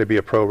knew I wanted to be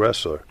a pro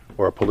wrestler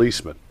or a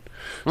policeman.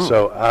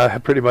 So I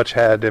pretty much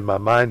had in my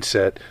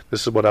mindset,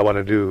 this is what I want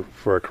to do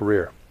for a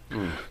career.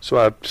 So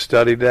I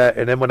studied that,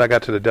 and then when I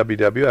got to the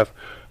WWF,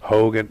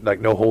 Hogan, like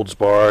No Holds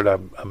Barred,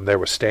 I'm there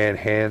with Stan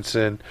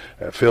Hansen,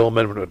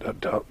 Philman,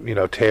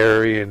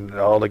 Terry, and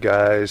all the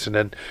guys, and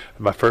then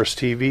my first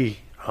TV,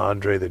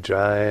 Andre the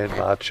Giant,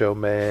 Macho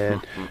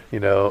Man,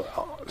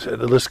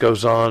 the list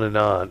goes on and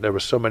on. There were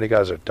so many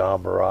guys, like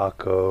Don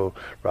Morocco,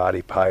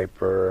 Roddy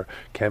Piper,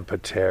 Ken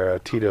Patera,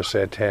 Tito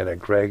Santana,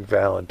 Greg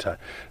Valentine.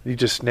 You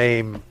just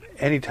name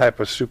any type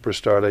of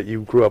superstar that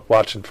you grew up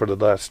watching for the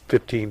last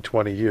 15,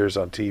 20 years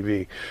on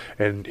TV.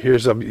 And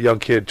here's a young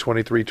kid,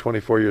 23,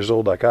 24 years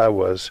old like I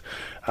was.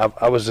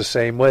 I was the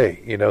same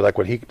way. Like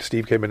when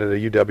Steve came into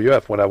the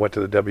UWF, when I went to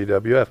the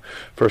WWF,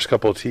 first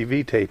couple of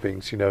TV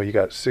tapings, you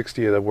got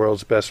 60 of the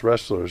world's best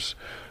wrestlers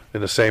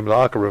in the same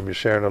locker room. You're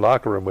sharing a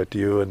locker room with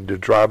you, and you're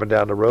driving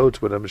down the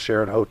roads with them,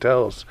 sharing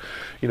hotels.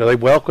 They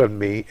welcomed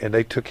me, and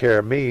they took care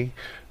of me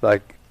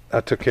like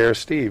I took care of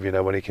Steve,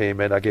 when he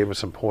came in. I gave him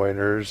some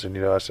pointers, and,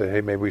 I said,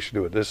 hey, maybe we should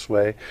do it this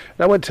way. And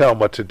I wouldn't tell him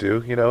what to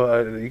do. You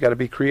got to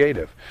be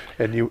creative.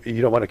 And you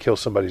don't want to kill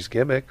somebody's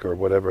gimmick or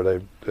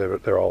whatever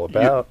they're all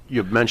about.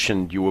 You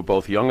mentioned you were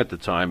both young at the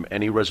time.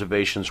 Any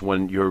reservations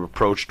when you're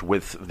approached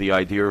with the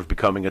idea of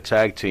becoming a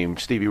tag team?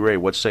 Stevie Ray,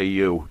 what say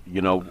you?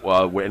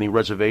 Were any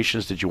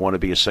reservations? Did you want to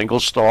be a single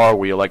star?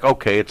 Were you like,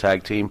 okay, a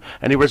tag team?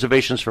 Any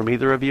reservations from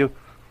either of you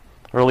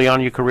early on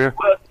in your career?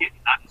 Well,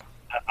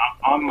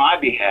 on my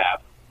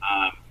behalf,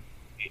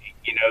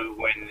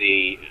 when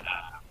the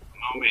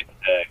moment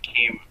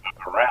came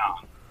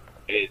around,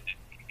 it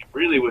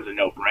really was a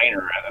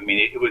no-brainer. I mean,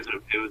 it was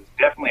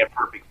definitely a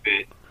perfect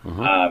fit.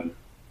 Mm-hmm.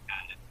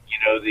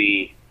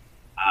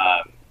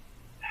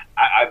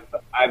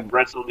 I've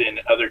wrestled in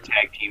other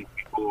tag teams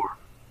before,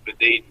 but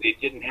they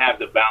didn't have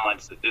the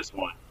balance that this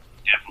one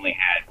definitely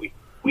had. We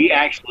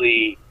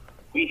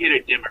hit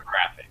a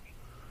demographic,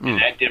 and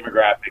that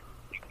demographic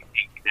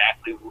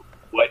exactly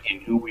what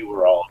and who we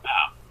were all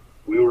about.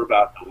 We were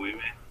about the women.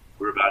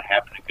 We were about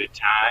having a good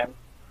time,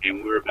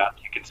 and we were about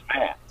kicking some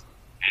ass.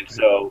 And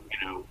so,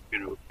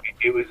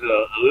 it was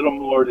a little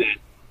more than,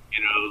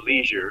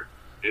 leisure.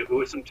 It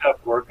was some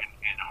tough work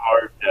and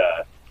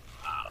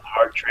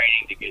hard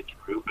training to get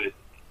through. But,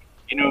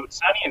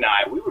 Sonny and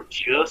I, we were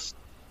just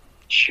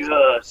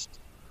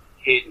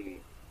hitting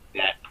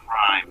that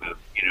prime of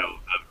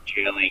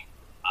jailing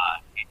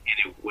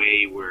in a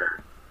way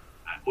where,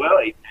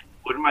 what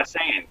am I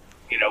saying?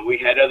 We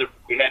had other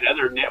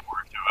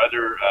networks or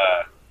other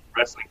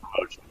wrestling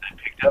promotions that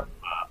picked up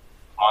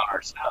on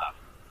our stuff.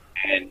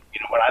 And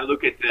when I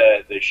look at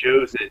the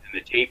shows and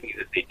the tapings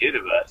that they did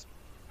of us,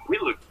 we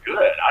looked good.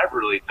 I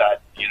really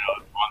thought,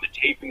 on the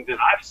tapings that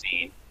I've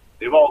seen,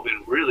 they've all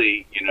been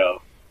really,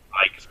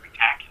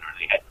 spectacular.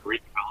 They had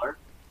great color,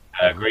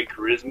 great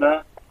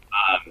charisma.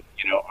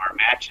 Our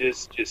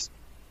matches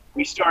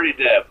we started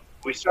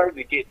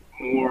to get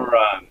more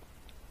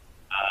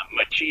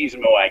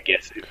machismo, I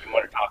guess, if you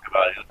want to talk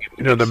about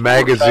it. The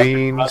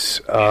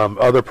magazines,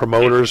 other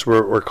promoters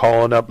were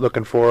calling up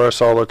looking for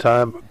us all the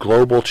time.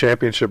 Global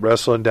Championship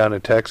Wrestling down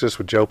in Texas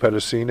with Joe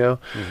Pedicino.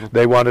 Mm-hmm.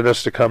 They wanted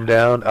us to come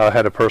down. I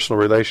had a personal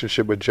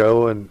relationship with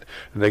Joe, and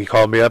they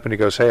called me up, and he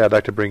goes, hey, I'd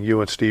like to bring you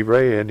and Steve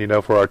Ray in,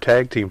 for our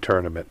tag team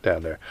tournament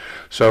down there.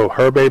 So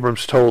Herb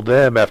Abrams told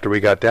them after we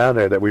got down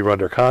there that we were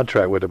under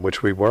contract with him,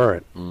 which we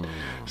weren't. Mm.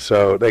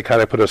 So they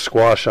kind of put a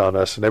squash on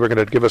us, and they were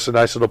going to give us a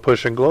nice little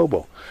push in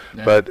Global.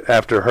 Yeah. But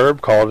after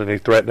Herb called and he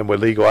threatened them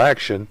with legal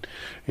action,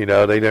 they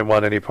didn't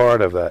want any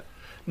part of that.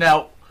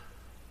 Now,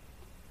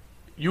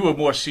 you were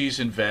more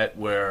seasoned vet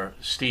where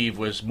Steve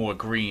was more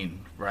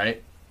green,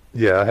 right?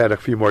 Yeah, I had a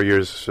few more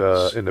years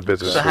in the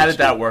business. So how did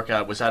that work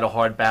out? Was that a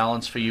hard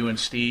balance for you and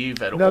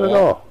Steve at all? Not at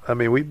all. I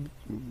mean,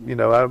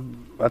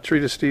 I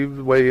treated Steve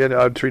the way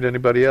I'd treat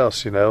anybody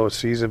else, a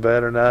seasoned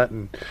vet or not.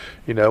 And,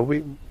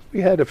 we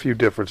had a few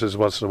differences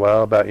once in a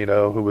while about,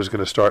 who was going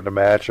to start in a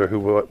match or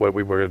what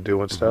we were going to do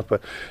and stuff.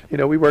 But,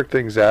 we worked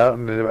things out,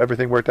 and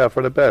everything worked out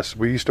for the best.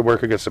 We used to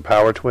work against the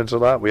Power Twins a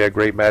lot. We had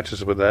great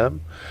matches with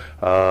them.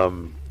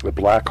 The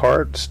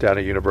Blackhearts down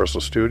at Universal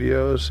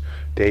Studios,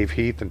 Dave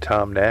Heath and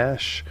Tom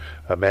Nash,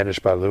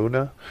 managed by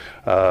Luna.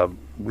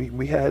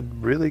 We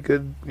had really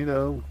good,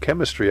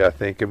 chemistry, I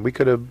think, and we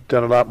could have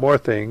done a lot more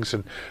things.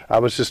 And I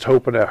was just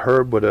hoping that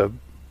Herb would have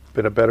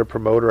been a better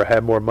promoter or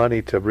had more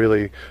money to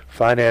really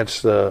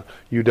finance the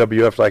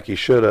UWF like he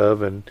should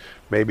have, and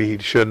maybe he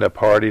shouldn't have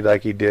partied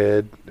like he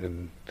did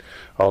and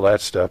all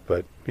that stuff.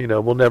 But,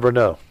 we'll never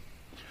know.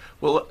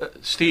 Well,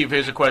 Steve,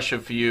 here's a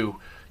question for you.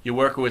 You're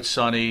working with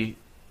Sonny,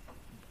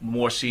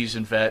 more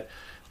seasoned vet.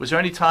 Was there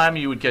any time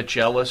you would get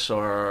jealous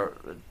or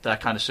that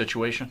kind of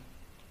situation?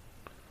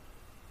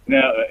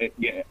 No,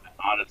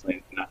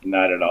 honestly,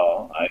 not at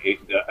all.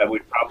 I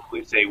would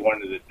probably say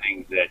one of the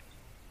things that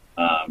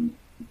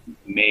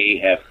may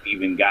have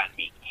even gotten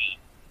me heat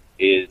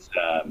is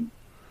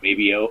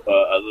maybe a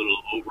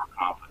little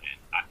overconfident.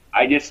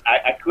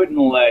 I couldn't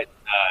let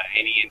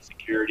any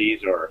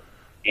insecurities or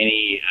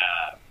any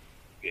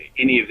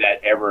of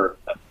that ever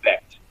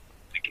affect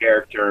the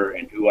character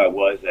and who I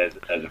was as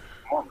a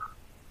performer,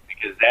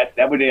 because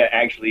that would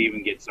actually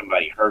even get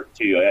somebody hurt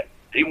too. I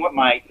didn't want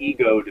my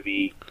ego to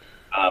be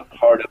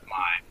part of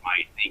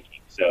my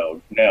thinking.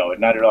 So no,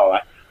 not at all.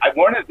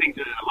 One of the things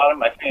that a lot of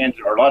my fans,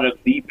 or a lot of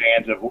the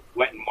fans of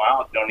Wet and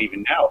Wild, don't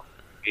even know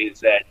is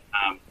that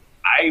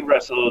I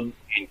wrestled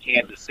in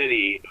Kansas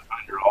City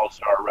under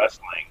All-Star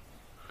Wrestling.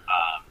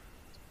 I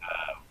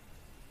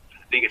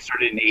think it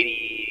started in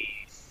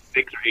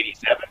 86 or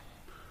 87.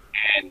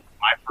 And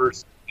my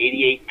first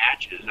 88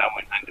 matches, I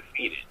went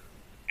undefeated.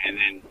 And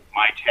then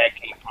my tag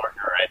team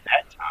partner at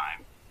that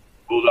time,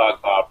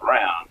 Bulldog Bob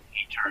Brown,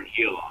 he turned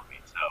heel on me.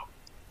 So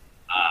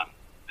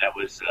that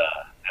was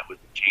the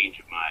change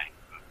of my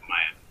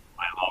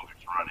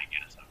longest run, I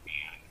guess, of being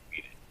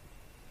undefeated.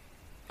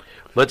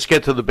 Let's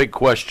get to the big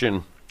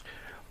question.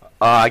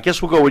 I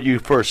guess we'll go with you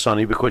first,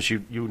 Sonny, because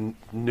you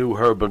knew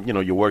Herb, but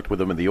you worked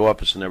with him in the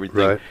office and everything.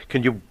 Right.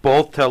 Can you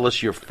both tell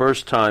us your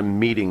first time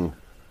meeting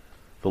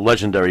the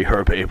legendary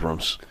Herb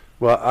Abrams?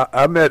 Well,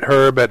 I met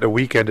Herb at the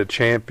Weekend of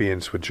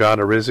Champions with John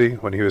Arizzi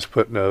when he was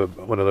putting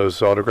one of those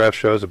autograph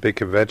shows, a big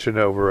convention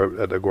over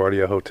at the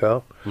Guardia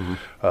Hotel.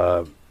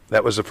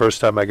 That was the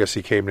first time I guess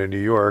he came to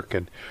New York,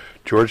 and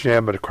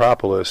Georgianne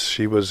Acropolis,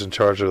 she was in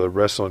charge of the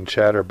Wrestling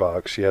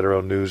Chatterbox. She had her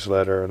own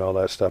newsletter and all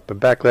that stuff. And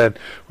back then,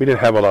 we didn't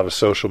have a lot of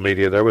social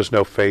media. There was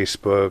no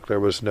Facebook. There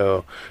was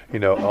no,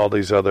 all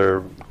these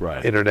other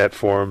internet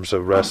forums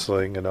of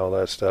wrestling and all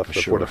that stuff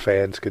before the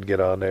fans could get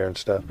on there and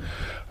stuff.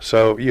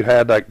 So you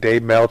had like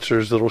Dave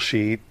Meltzer's little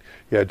sheet.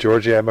 You had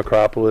Georgianne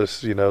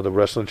Acropolis, the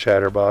Wrestling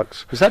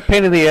Chatterbox. Has that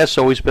pain in the ass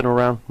always been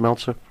around,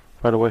 Meltzer,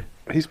 by the way?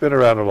 He's been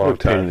around a long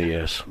time. Pain in the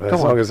ass.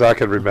 As long as I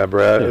can remember.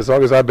 As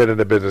long as I've been in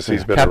the business,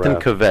 he's been Captain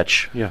around.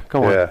 Kvetch. Yeah,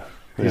 go on. Yeah,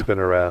 he's been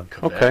around.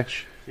 Okay.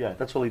 Yeah,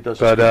 that's all he does.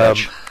 But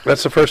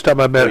that's the first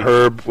time I met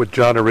Herb with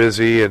John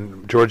Arizzi,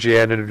 and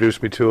Georgianne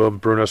introduced me to him.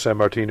 Bruno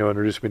Sammartino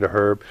introduced me to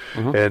Herb,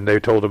 and they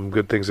told him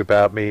good things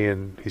about me,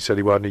 and he said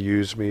he wanted to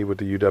use me with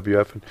the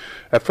UWF. And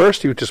at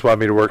first, he just wanted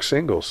me to work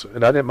singles,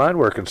 and I didn't mind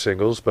working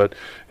singles, but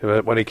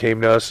when he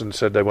came to us and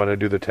said they wanted to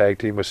do the tag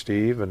team with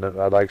Steve, and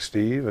I liked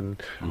Steve,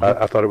 and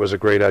I thought it was a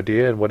great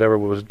idea, and whatever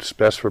was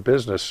best for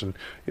business, and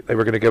they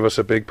were going to give us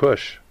a big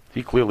push.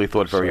 He clearly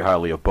thought very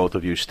highly of both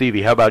of you.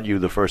 Stevie, how about you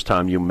the first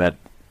time you met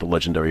the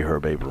legendary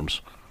Herb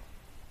Abrams?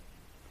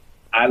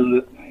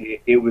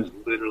 It was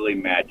literally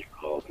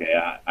magical. Okay,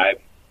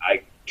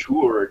 I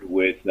toured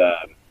with the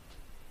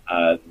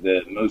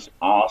most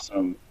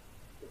awesome,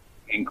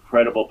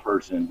 incredible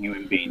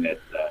human being that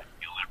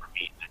you'll ever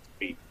meet. That's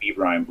B.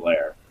 Brian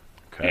Blair.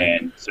 Okay.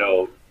 And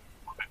so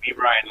with B.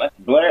 Brian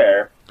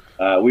Blair,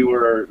 we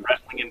were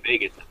wrestling in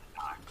Vegas at the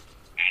time,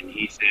 and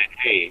he said,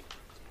 "Hey,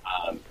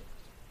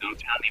 don't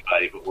tell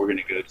anybody, but we're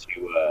gonna go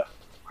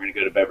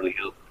to Beverly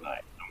Hills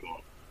tonight."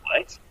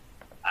 What?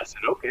 I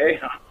said, okay,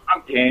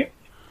 I'm game.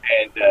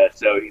 And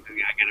so he said,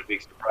 I got a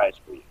big surprise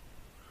for you.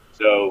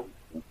 So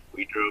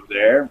we drove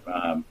there.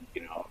 I'm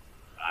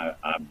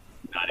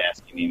not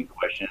asking any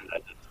questions. I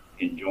just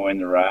enjoying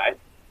the ride.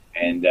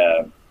 And,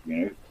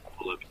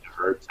 pull up to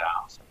Herb's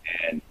house.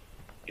 And,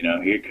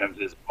 here comes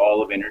this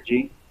ball of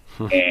energy.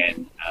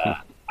 And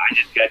I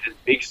just got this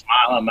big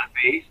smile on my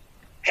face.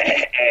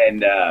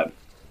 And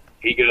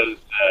he goes,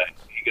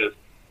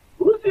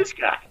 who's this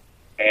guy?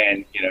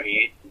 And,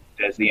 he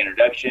does the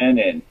introduction,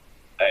 and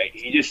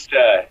he just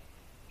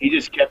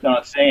kept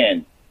on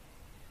saying,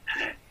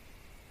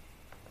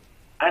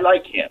 I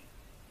like him.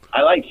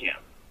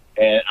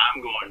 And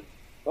I'm going,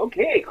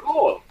 okay,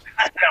 cool.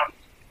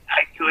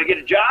 Do I get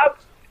a job?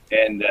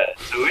 And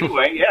so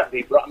anyway,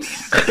 he brought me.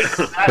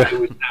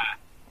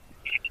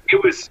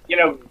 It was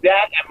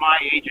that at my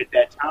age at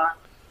that time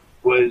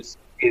was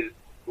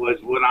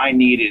what I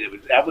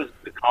needed. That was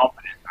the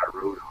confidence I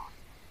rode on.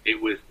 It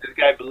was, this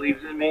guy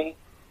believes in me.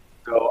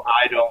 So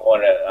I don't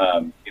want to,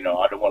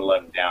 I don't want to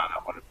let him down. I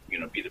want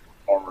to, be the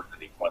performer that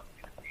he wants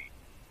me to be.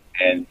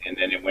 And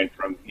then it went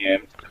from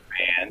him to the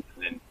fans,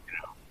 and then,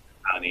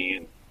 Sonny,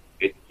 and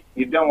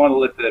you don't want to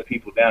let the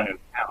people down who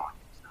count.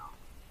 So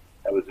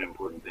that was an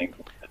important thing.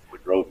 That's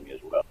what drove me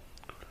as well.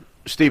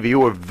 Stevie,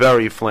 you were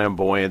very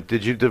flamboyant.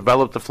 Did you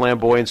develop the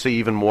flamboyancy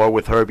even more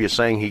with Herb? You're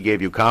saying he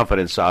gave you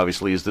confidence,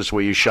 obviously. Is this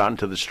where you shot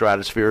into the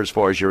stratosphere as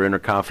far as your inner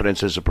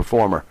confidence as a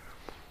performer?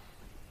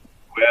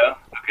 Well,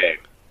 okay,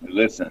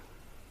 listen.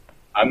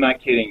 I'm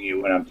not kidding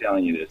you when I'm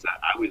telling you this.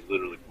 I was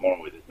literally born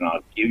with this, and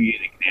I'll give you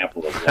an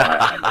example of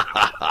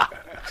why.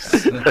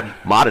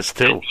 Modest,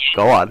 too.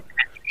 Go on.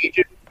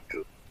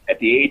 At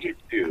the age of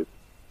 2,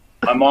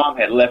 my mom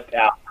had left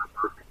out her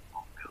birth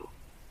control pills,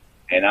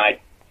 and I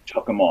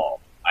took them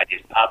all. I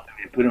just popped them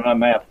and put them in my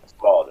mouth and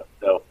swallowed them.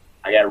 So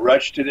I got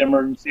rushed to the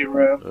emergency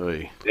room.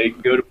 Oy. They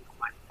could go to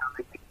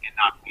they could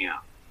knock me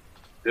out.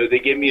 So they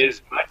give me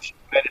as much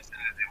medicine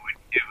as they would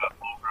give a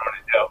full-grown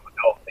adult.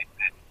 They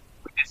said,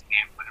 we just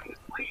can't put him to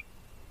sleep.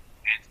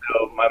 And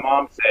so my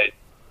mom said,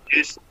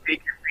 just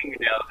take your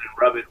fingernails and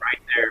rub it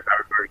right there,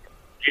 or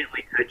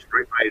gently touch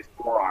right by his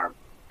forearm.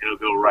 It'll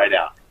go right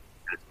out.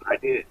 That's what I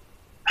did.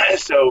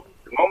 So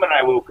the moment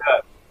I woke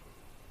up,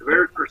 the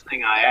very first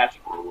thing I asked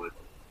for was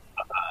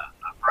a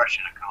brush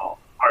and a comb,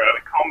 or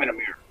a comb and a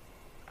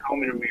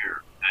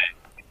mirror.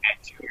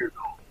 At 2 years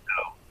old. So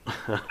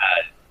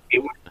it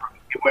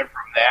went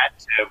from that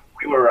to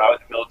I was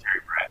a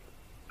military brat,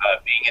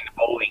 being in the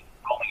bowling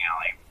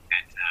alley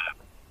at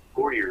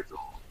 4 years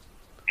old,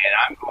 and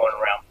I'm going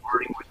around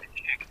flirting with the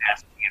chicks,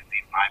 asking if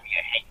they'd buy me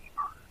a hanky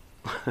burger,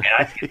 and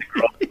I get the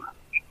girl.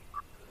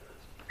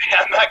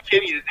 I'm not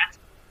kidding you.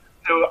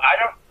 So I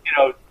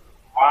don't,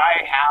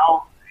 why,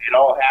 how it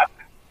all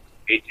happened.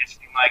 It just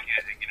seemed like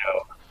a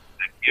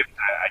gift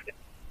I just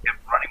kept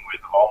running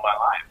with all my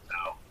life. So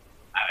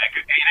I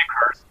could gain a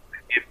curse,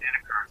 a gift and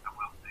a curse. I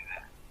will say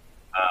that.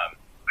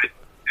 But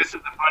this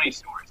is the funny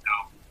story. So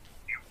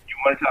you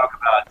want to talk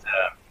about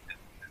this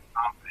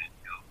confidence?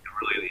 You'll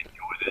really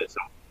enjoy this.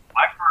 So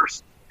my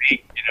first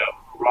big,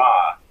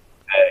 hurrah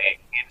in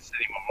Kansas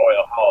City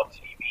Memorial Hall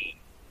TV.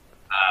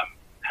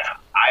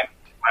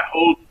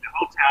 The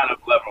whole town of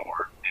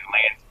Leavenworth and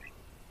Lansing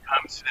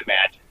comes to the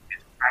match.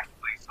 It's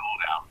practically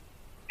sold out.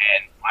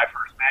 And my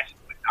first match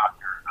is with Dr.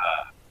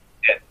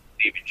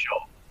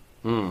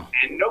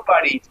 and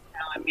nobody's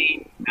telling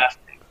me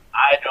nothing.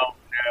 I don't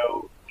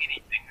know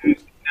anything.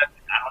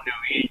 Nothing. I don't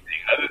know anything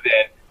other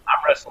than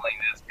I'm wrestling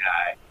this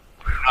guy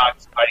who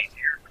knocked somebody's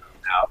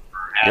eardrums out for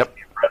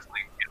asking if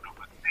wrestling getting up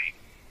with me.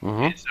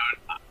 And so,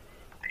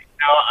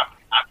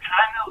 I'm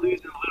kind of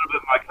losing a little bit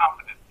of my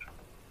confidence.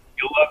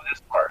 You'll love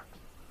this part.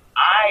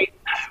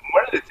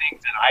 One of the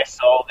things that I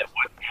saw that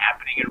wasn't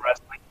happening in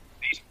wrestling,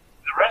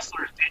 the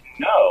wrestlers didn't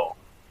know.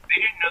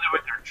 They didn't know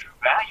what their true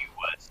value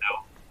was. So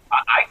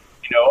I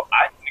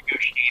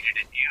negotiated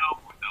a deal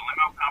with the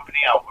limo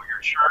company. I'll wear your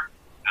shirt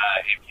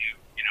if you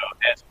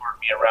escort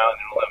me around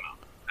in a limo.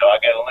 So I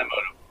got a limo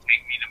to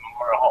take me to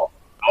Memorial Hall.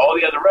 All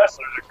the other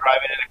wrestlers are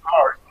driving in the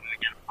cars to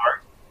get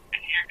parked,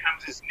 and here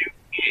comes this new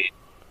kid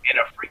in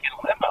a freaking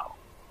limo,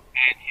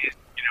 and his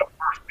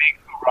first big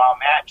hoorah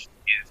match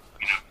is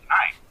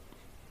tonight.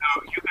 So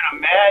you can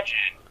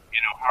imagine,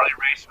 Harley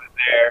Race was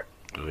there.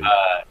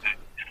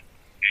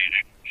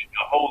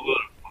 A whole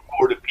little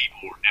horde of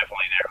people were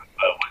definitely there.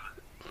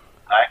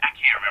 I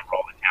can't remember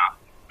all the talent,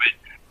 but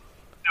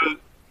so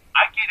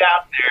I get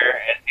out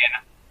there and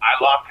I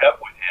lock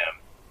up with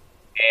him,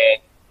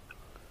 and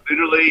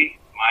literally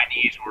my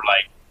knees were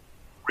like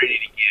ready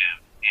to give.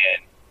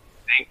 And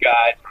thank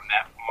God from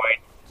that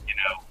point,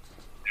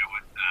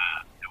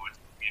 there was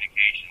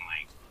communication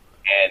link,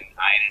 and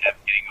I ended up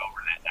getting over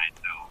that night.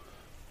 So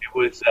it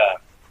was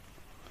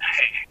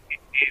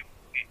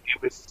it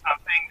was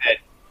something that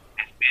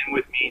has been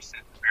with me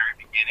since the very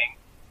beginning.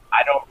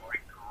 I don't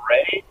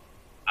regret it. To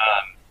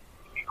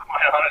be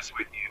quite honest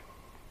with you,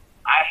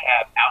 I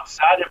have,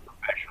 outside of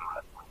professional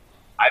wrestling,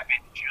 I've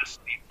been just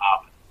the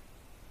opposite.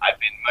 I've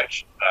been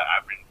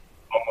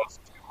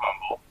almost too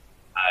humble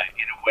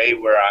in a way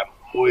where I'm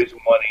always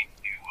wanting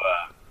to,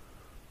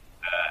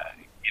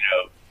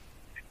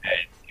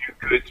 do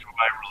good through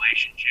my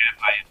relationship.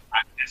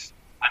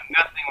 I'm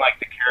nothing like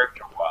the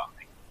character Wild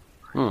Thing.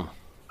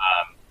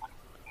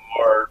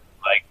 More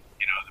like,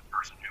 the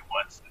person who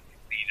wants to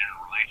succeed in a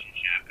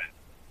relationship and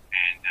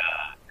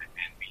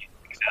be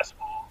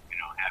successful,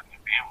 having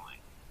a family.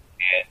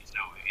 And so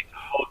it's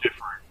a whole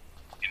different,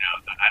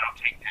 I don't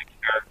take that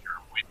character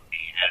with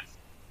me as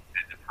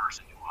the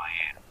person who I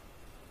am.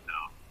 So,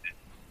 it's a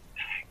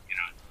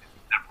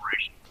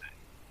separation thing.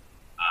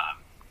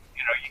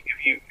 If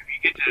you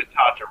get to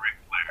talk to Ric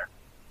Flair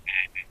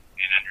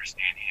and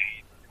understand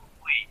he's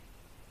complete,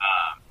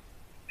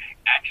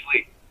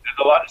 actually, there's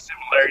a lot of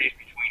similarities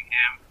between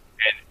him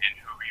and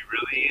who he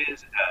really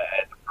is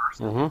as a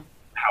person.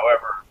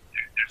 However,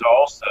 there's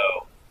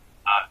also,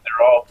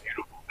 they're all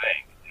beautiful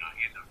things.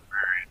 He's a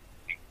very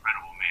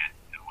incredible man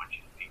to watch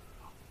his feet.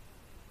 So,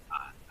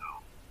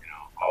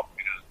 all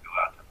kudos go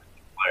out to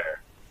Mr. Flair.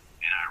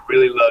 And I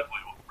really loved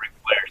what Ric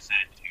Flair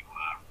said to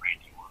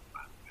Randy Orton.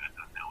 I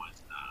thought that was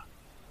a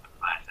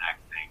class act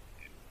thing.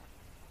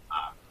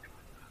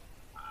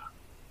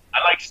 I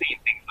like seeing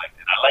things like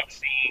that. I like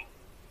seeing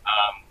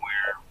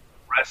where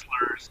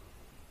wrestlers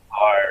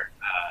are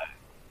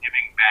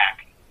giving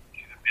back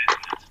to the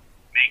business,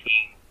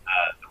 making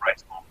the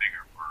rights bowl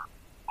bigger for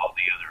all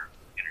the other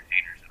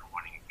entertainers that are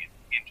wanting to get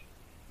into it.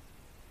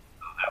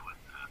 So that was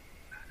an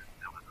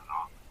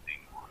awesome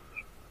thing to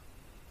watch.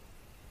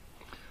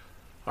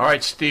 All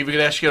right, Steve, we're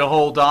going to ask you to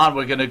hold on.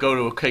 We're going to go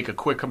to take a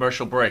quick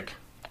commercial break.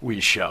 We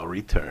shall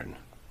return.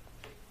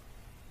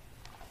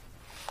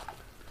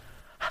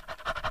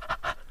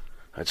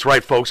 That's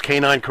right, folks.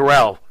 Canine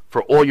Corral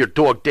for all your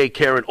dog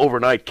daycare and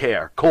overnight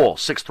care. Call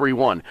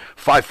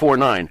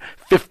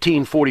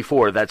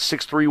 631-549-1544. That's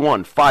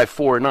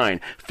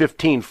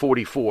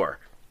 631-549-1544.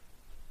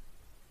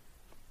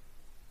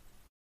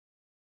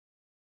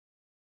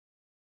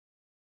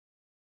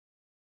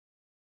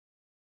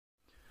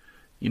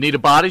 You need a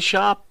body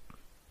shop?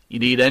 You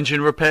need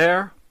engine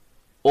repair?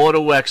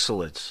 Auto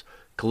Excellence.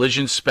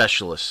 Collision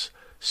Specialists.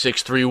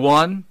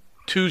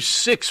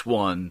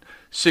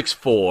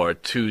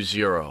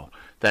 631-261-6420.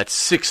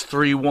 That's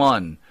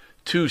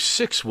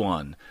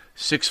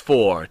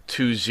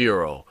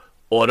 631-261-6420.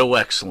 Auto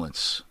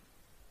Excellence.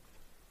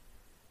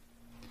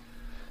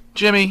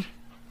 Jimmy,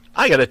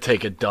 I gotta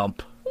take a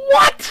dump.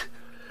 What?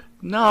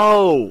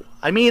 No,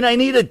 I mean I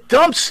need a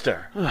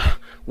dumpster.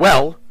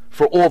 Well,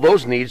 for all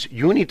those needs,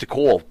 you need to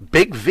call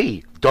Big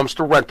V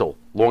Dumpster Rental,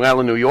 Long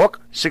Island, New York,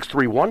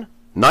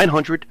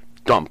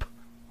 631-900-DUMP.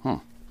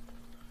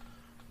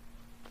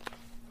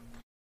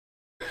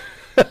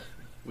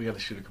 We got to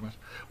shoot a commercial.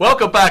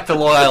 Welcome back to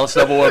Long Island's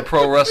 #1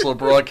 pro wrestler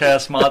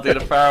broadcast. Monty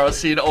DeFaro,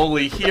 seen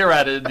only here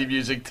at Indie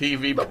Music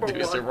TV.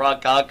 Producer Ron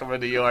Conklin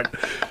in New York.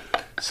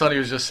 Sonny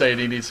was just saying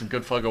he needs some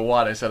good fucking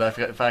water. I said,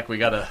 in fact, we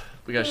gotta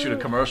shoot a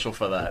commercial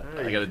for that.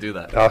 I gotta do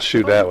that. I'll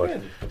shoot that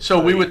one. So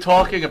we were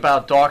talking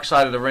about Dark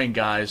Side of the Ring,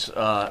 guys.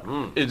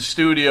 In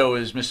studio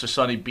is Mr.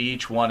 Sonny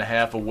Beach, one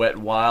half of Wet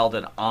n Wild,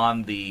 and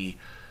on the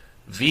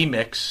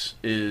V-Mix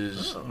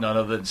is none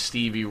other than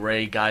Stevie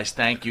Ray. Guys,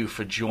 thank you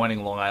for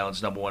joining Long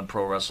Island's #1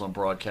 pro wrestling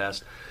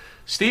broadcast.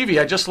 Stevie,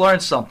 I just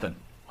learned something.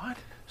 What?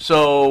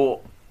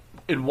 So,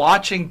 in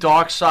watching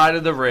Dark Side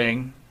of the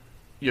Ring,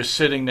 you're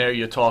sitting there,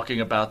 you're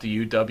talking about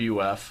the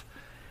UWF,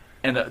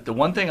 and the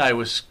one thing I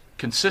was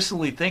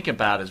consistently thinking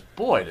about is,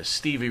 boy, does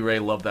Stevie Ray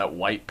love that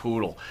white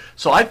poodle.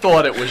 So I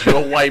thought it was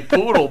your white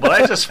poodle, but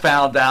I just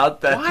found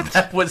out that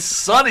that was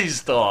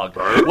Sonny's dog.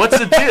 What's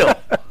the deal?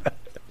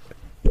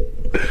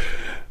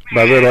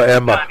 My little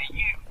Emma.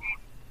 Sonny,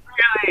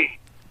 really,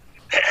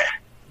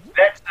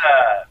 that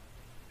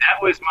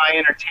was my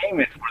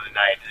entertainment for the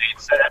night.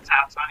 That's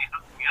how Sonny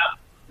hooked me up.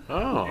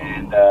 Oh.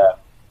 And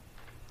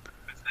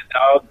it's the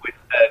dog with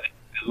the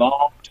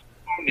long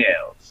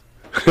toenails.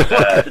 With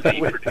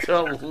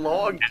the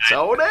long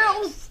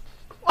toenails?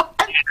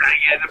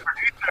 Yeah, the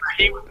producer,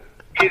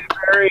 he's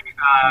very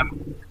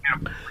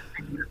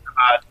particular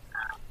about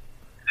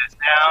the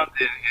sounds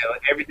and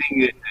everything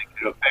that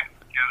could affect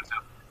the show. So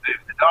if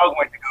the dog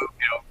went to go,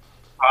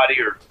 potty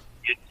or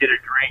get a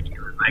drink, he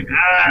was like,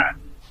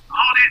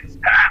 hold it,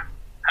 stop.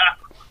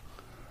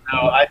 So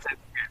I said,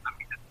 let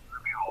me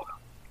hold him,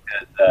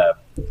 because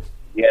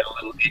he had a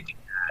little itchy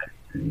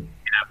to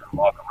get up and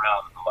walk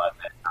around a lot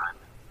that time.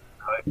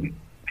 So it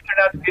turned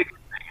out to be a good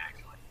thing,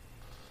 actually.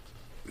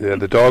 Yeah,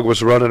 the dog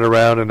was running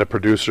around, and the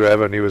producer,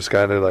 Evan, he was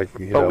kind of like,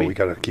 we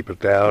got to keep it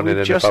down. And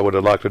then if I would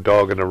have locked the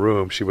dog in the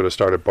room, she would have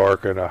started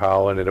barking or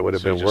howling, and it would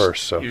have been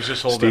worse. So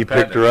Steve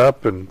picked her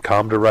up and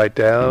calmed her right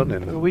down.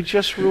 And we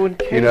just ruined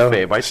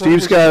kayfabe.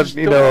 Steve's got,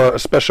 a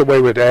special way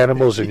with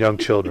animals and young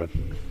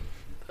children.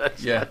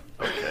 Yeah.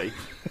 Okay.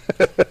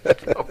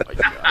 Oh, my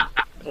God.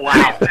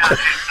 Wow.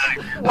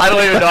 I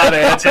don't even know how to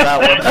answer that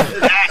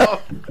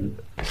one.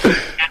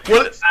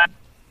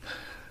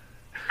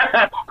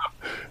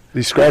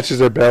 He scratches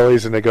their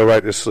bellies and they go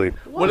right to sleep.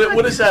 What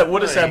is that?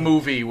 What is that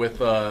movie with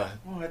the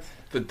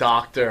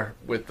doctor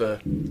with the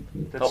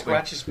that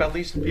scratches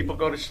bellies and people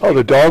go to sleep? Oh,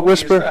 the dog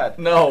whisperer?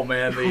 No,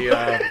 man.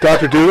 The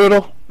Dr.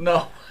 Doolittle?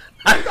 No,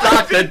 not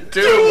Dr.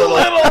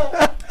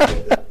 Doolittle.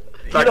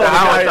 Dr.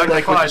 Howard,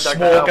 like the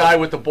small guy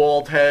with the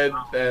bald head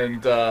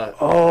and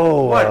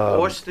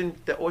Austin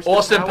Powers.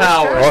 Austin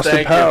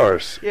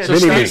Powers. Yeah, so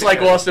Steve's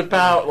like Austin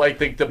Powers, like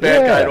the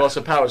bad guy at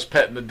Austin Powers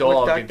petting the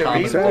dog and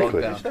calming the dog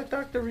down. Is that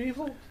Dr.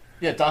 Evil?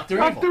 Yeah, Dr.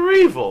 Evil. Dr.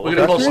 Evil. We're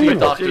gonna call Steve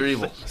Dr.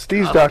 Evil.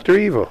 Steve's Dr.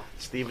 Evil.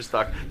 Steve is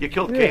Dr. You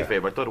killed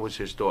kayfabe. I thought it was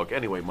his dog.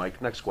 Anyway,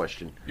 Mike, next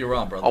question. You're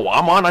on, brother. Oh,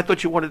 I'm on. I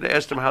thought you wanted to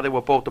ask them how they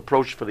were both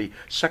approached for the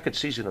second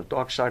season of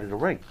Dark Side of the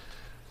Ring.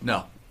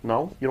 No.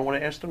 No? You don't want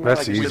to ask them?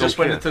 That's easy. We just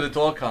went into the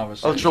dog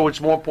conversation. Oh, so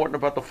it's more important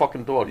about the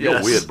fucking dog. Yes.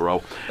 You're weird,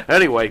 bro.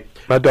 Anyway.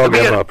 My dog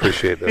Emma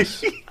appreciate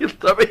this.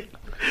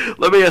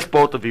 Let me ask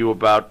both of you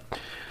about,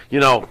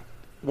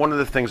 one of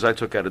the things I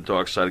took out of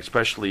Dark Side,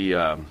 especially,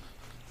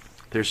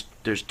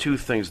 there's two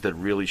things that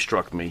really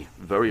struck me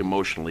very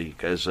emotionally,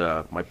 as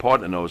my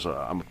partner knows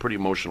I'm a pretty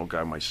emotional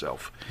guy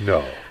myself.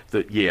 No.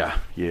 Yeah,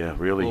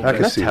 really. I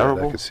can That's see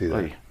terrible. that. I can see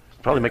that. Hey,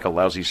 probably make a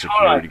lousy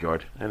security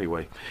guard.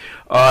 Anyway.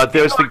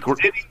 There's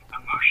the...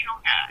 Emotional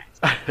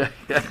guys.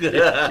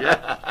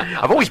 yeah.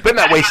 I've always been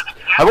that way.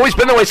 I've always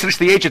been that way since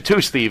the age of 2,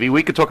 Stevie.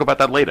 We could talk about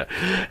that later.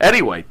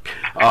 Anyway,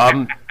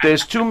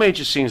 there's two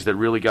major scenes that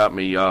really got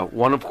me.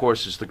 One, of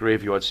course, is the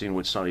graveyard scene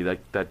with Sonny.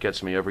 That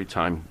gets me every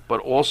time. But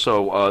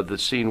also the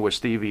scene where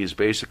Stevie is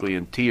basically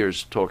in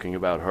tears talking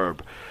about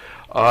Herb.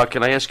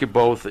 Can I ask you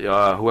both,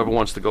 whoever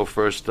wants to go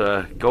first,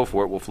 go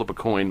for it. We'll flip a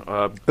coin.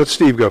 Let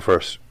Steve go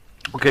first.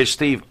 Okay,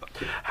 Steve,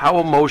 how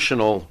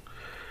emotional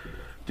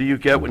do you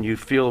get when you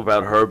feel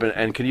about Herb,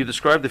 and can you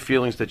describe the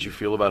feelings that you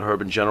feel about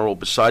Herb in general,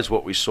 besides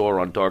what we saw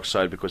on Dark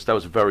Side, because that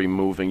was very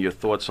moving? Your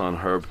thoughts on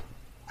Herb?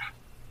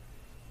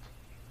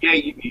 Yeah,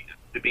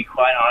 to be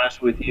quite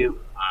honest with you,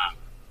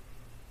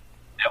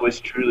 that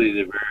was truly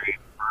the very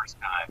first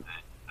time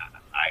that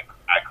I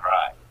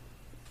cried.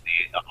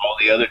 All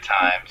the other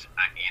times,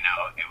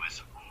 it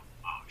was,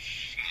 oh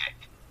shit.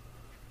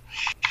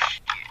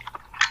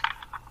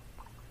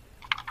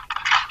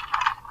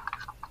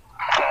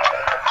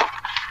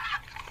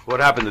 What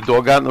happened? The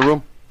dog got in the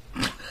room?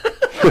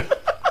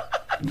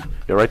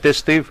 You right there,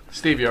 Steve?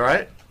 Steve, you all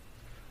right?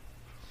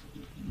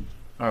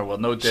 All right, well,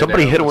 no dead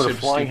Somebody air. hit him with Let's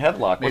a see flying if Steve-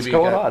 headlock. What's maybe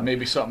going on?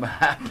 Maybe something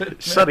happened.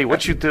 Sonny,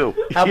 what you do?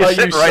 How You're about you,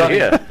 sitting right Sonny?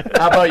 here.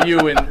 How about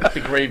you in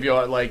the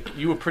graveyard? Like,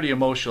 you were pretty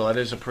emotional. That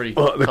is a pretty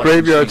Well, the touching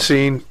graveyard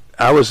scene. scene,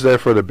 I was there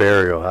for the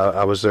burial.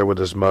 I was there with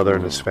his mother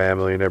and his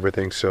family and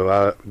everything. So,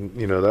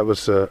 that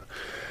was,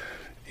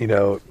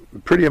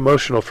 pretty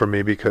emotional for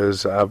me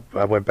because I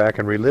went back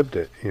and relived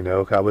it.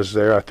 I was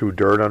there. I threw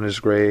dirt on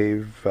his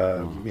grave.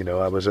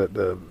 I was at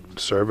the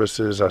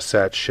services. I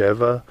sat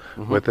Sheva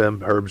with him.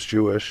 Herb's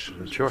Jewish.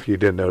 Sure. If you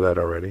didn't know that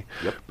already.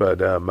 Yep.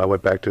 But I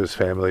went back to his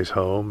family's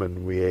home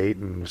and we ate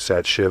and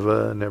sat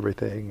Shiva and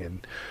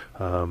everything.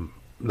 And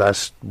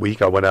last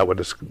week I went out with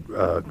his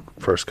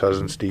first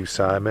cousin, Steve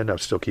Simon. I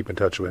still keep in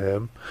touch with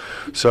him.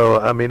 So,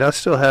 I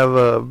still have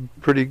a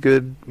pretty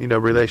good,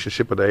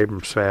 relationship with the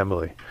Abrams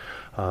family.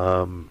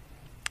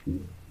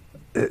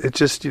 It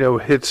just,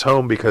 hits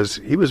home because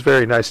he was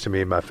very nice to me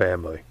and my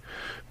family.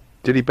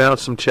 Did he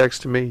bounce some checks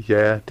to me?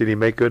 Yeah. Did he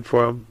make good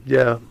for them?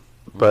 Yeah.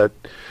 But,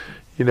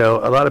 a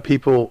lot of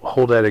people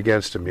hold that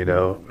against him,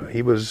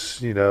 He was,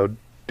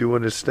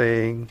 doing his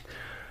thing.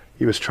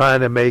 He was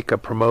trying to make a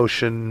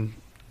promotion,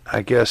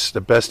 I guess,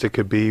 the best it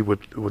could be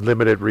with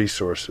limited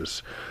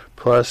resources.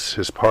 Plus,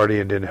 his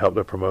partying didn't help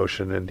the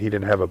promotion, and he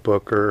didn't have a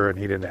booker, and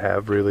he didn't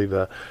have really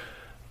the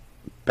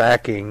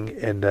backing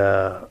and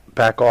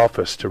back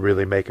office to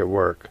really make it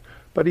work.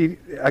 But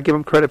I give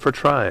him credit for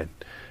trying.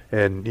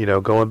 And,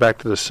 going back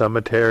to the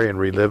cemetery and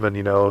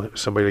reliving,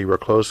 somebody you were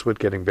close with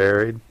getting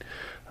buried,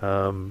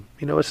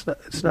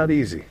 it's not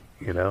easy,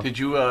 Did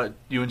you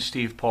and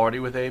Steve party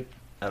with Abe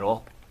at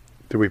all?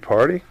 Did we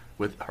party?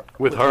 With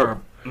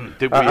Herb.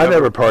 Did we I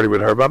never partied with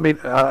Herb. I mean,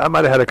 I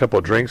might have had a couple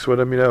of drinks with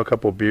him, a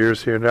couple of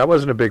beers here and there. I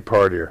wasn't a big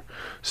partier.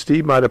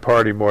 Steve might have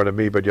partied more than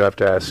me, but you have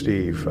to ask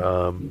Steve.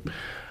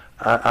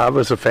 I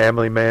was a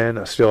family man.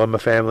 I still am a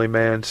family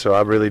man, so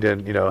I really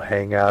didn't,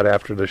 hang out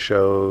after the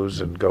shows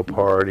and go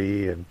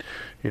party. And,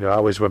 I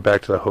always went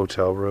back to the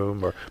hotel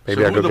room, or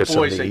maybe I'd go get something to eat. So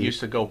who were the boys that used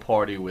to go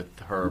party with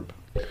Herb?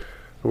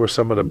 Who were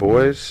some of the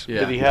boys? Yeah.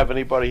 Did he have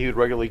anybody he'd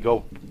regularly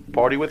go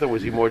party with, or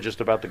was he more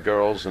just about the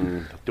girls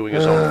and doing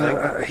his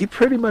own thing? He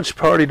pretty much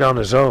partied on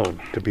his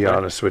own, to be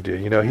honest with you.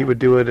 He would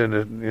do it in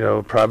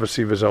the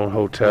privacy of his own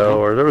hotel,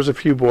 or there was a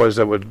few boys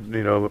that would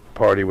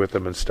party with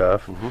him and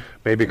stuff.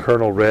 Maybe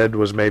Colonel Red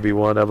was maybe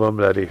one of them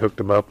that he hooked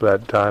him up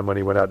that time when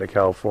he went out to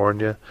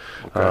California.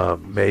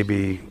 Okay.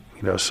 Maybe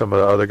some of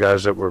the other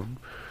guys that were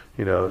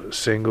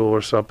single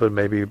or something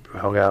maybe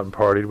hung out and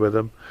partied with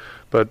him.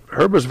 But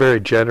Herb was very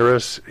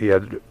generous. He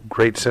had a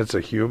great sense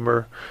of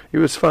humor. He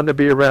was fun to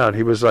be around.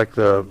 He was like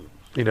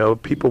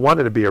people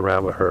wanted to be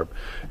around with Herb.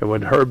 And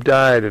when Herb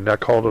died and I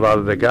called a lot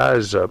of the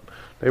guys up,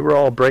 they were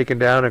all breaking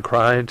down and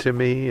crying to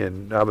me,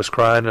 and I was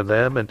crying to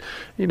them. And,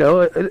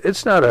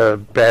 it's not a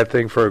bad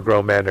thing for a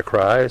grown man to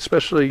cry,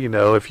 especially,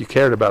 if you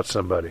cared about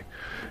somebody.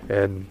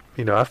 And,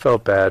 I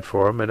felt bad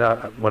for him. And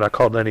when I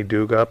called Lenny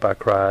Duke up, I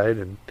cried.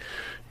 And,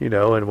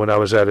 and when I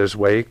was at his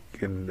wake,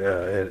 in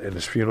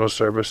his funeral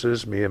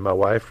services, me and my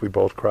wife, we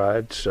both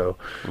cried. So,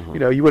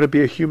 you wouldn't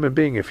be a human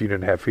being if you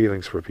didn't have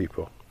feelings for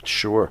people.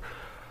 Sure.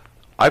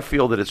 I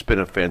feel that it's been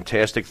a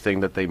fantastic thing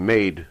that they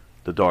made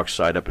the Dark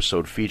Side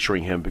episode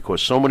featuring him,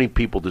 because so many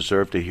people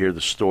deserve to hear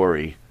the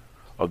story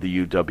of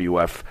the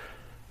UWF.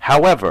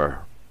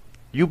 However,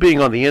 you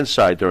being on the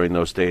inside during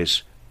those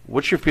days,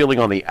 what's your feeling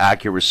on the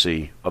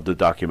accuracy of the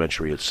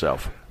documentary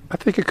itself? I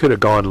think it could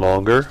have gone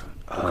longer.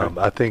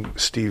 I think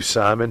Steve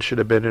Simon should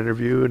have been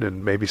interviewed,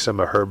 and maybe some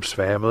of Herb's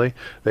family.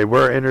 They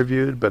were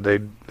interviewed, but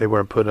they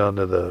weren't put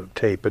onto the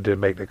tape. It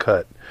didn't make the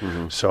cut.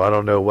 So I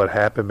don't know what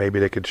happened. Maybe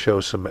they could show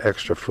some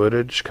extra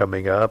footage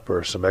coming up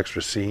or some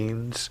extra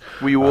scenes.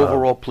 Were you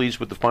overall pleased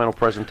with the final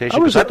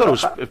presentation? I thought it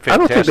was fantastic. I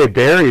don't think they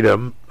buried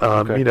him.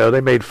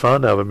 They made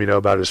fun of him,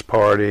 about his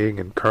partying,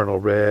 and Colonel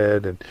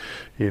Red, and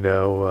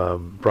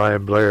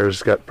Brian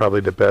Blair's got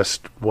probably the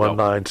best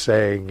one-line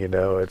saying.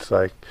 It's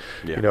like,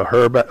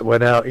 Herb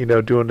went out,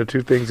 doing the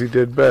two things he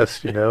did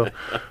best,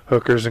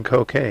 hookers and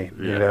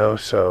cocaine,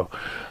 So,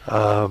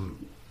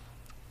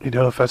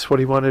 if that's what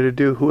he wanted to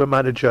do, who am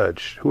I to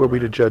judge? Who are we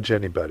to judge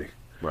anybody?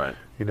 Right.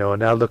 And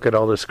now look at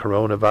all this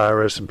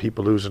coronavirus and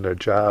people losing their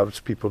jobs,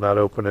 people not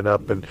opening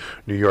up in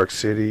New York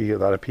City. A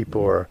lot of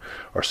people are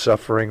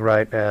suffering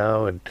right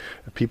now, and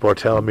people are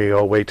telling me,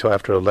 wait till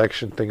after the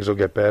election, things will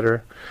get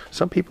better.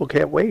 Some people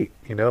can't wait.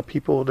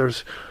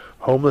 There's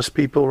homeless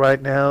people right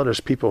now.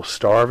 There's people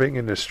starving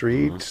in the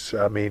streets.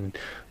 I mean,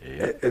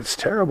 it's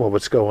terrible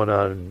what's going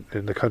on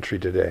in the country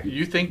today. Do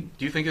you think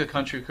the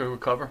country could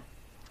recover?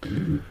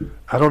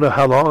 I don't know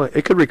how long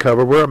it could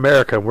recover. We're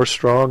America, and we're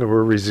strong, and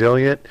we're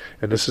resilient,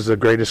 and this is the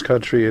greatest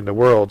country in the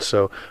world.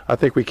 So I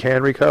think we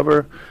can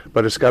recover,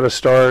 but it's got to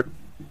start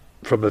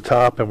from the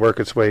top and work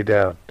its way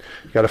down.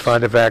 You got to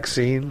find a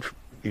vaccine.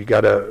 You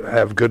got to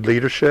have good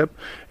leadership,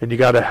 and you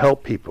got to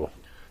help people.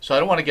 So I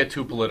don't want to get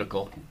too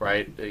political,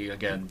 right?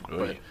 Again,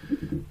 but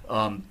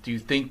do you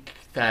think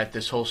that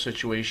this whole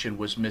situation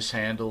was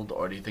mishandled,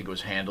 or do you think it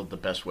was handled the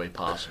best way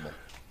possible?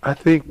 I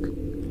think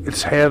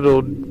it's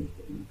handled.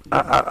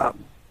 I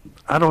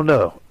don't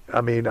know. I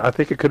mean, I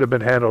think it could have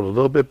been handled a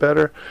little bit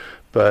better,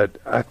 but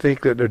I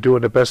think that they're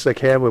doing the best they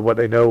can with what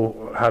they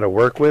know how to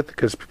work with,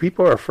 because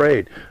people are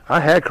afraid. I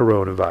had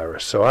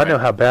coronavirus, so I know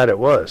how bad it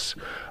was.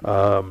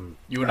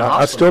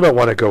 I still don't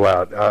want to go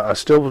out. I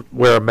still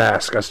wear a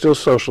mask. I still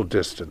social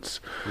distance.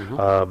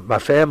 My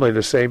family,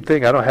 the same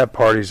thing. I don't have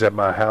parties at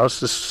my house.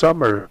 This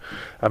summer,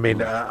 I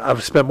mean,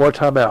 I've spent more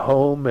time at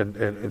home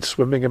and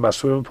swimming in my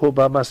swimming pool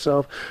by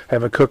myself,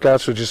 having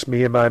cookouts with just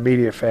me and my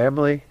immediate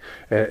family,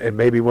 and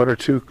maybe one or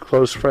two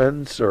close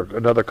friends or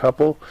another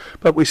couple.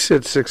 But we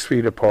sit 6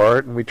 feet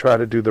apart, and we try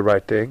to do the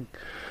right thing.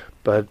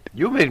 But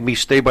you made me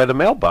stay by the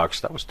mailbox.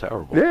 That was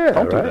terrible. Yeah,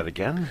 don't do right? that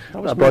again.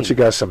 I brought you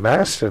guys some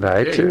masks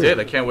tonight, Yeah, too. you did.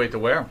 I can't wait to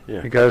wear them.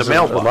 Yeah. You guys the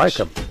mailbox. will like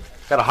them.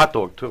 Got a hot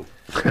dog, too.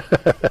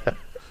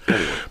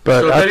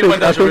 But So if anyone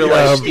doesn't think,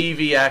 realize,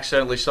 Stevie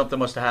accidentally, something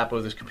must have happened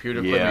with his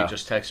computer equipment. Yeah. He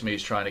just texted me.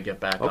 He's trying to get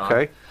back on.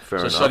 Okay, fair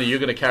so, enough. Sonny, you're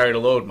going to carry the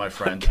load, my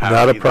friend.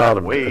 not a that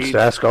problem. weight. Just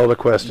ask all the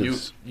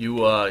questions.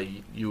 You're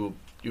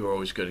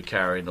always good at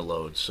carrying the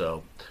load.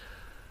 So,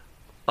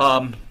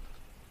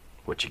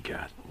 What you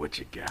got? What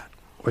you got?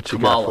 What you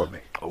Kamala got for me?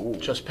 Oh,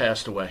 just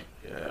passed away.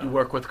 yeah. You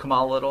work with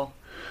Kamala at all?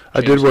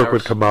 I did James work Harris?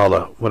 with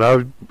Kamala. When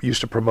I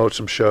used to promote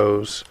some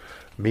shows,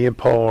 Me and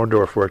Paul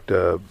Orndorff worked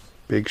a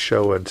big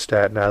show in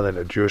Staten Island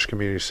at Jewish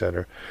Community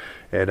Center,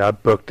 and I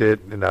booked it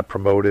and I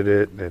promoted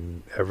it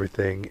and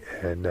everything.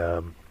 And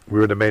we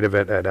were the main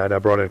event that night. I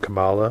brought in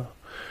Kamala,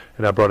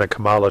 and I brought in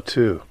Kamala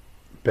too,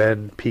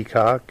 Ben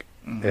Peacock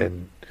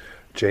and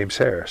James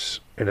Harris,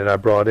 and then I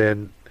brought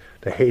in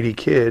the Haiti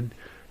Kid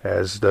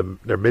as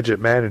their midget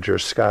manager,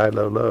 Sky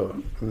Low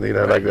Low. You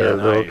know, like a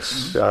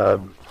nice.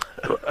 little.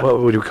 What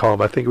would we call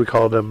him? I think we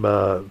called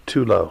him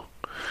Too Low,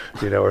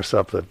 you know, or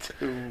something.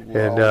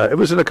 And it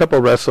was in a couple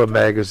of wrestling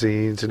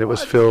magazines, and it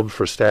was filmed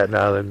for Staten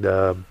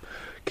Island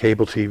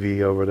cable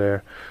TV over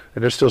there.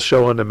 And they're still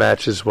showing the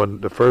matches.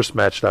 When the first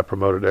match that I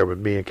promoted there with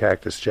me and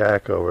Cactus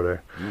Jack over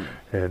there,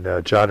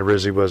 and John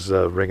Rizzi was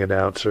the ring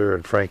announcer,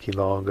 and Frankie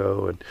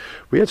Longo, and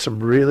we had some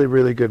really,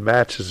 really good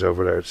matches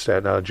over there at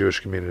Staten Island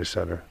Jewish Community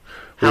Center.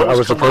 I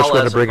was the first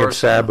one to bring in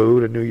Sabu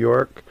to New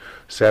York.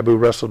 Sabu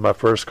wrestled my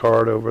first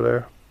card over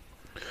there.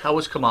 How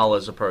was Kamala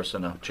as a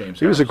person, James?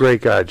 He was a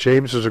great guy.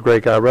 James was a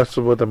great guy. I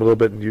wrestled with him a little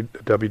bit in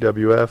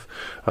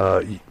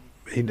WWF.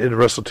 He didn't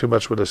wrestle too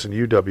much with us in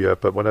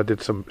UWF, but when I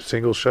did some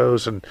single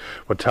shows and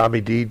when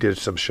Tommy D did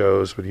some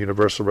shows with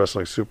Universal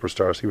Wrestling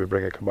Superstars, he would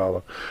bring in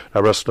Kamala. I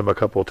wrestled him a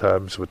couple of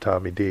times with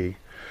Tommy D.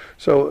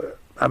 So,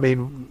 I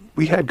mean,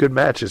 we had good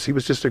matches. He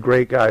was just a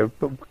great guy,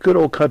 good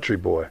old country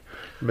boy,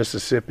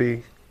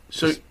 Mississippi.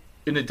 So,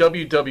 in the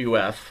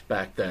WWF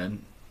back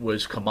then,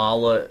 was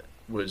Kamala,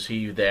 was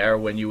he there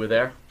when you were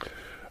there?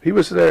 He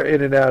was there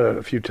in and out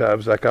a few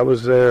times. Like, I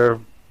was there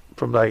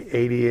from like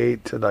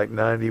 88 to like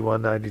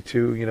 91,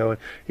 92, you know.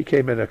 He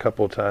came in a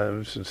couple of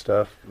times and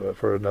stuff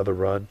for another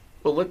run.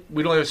 Well,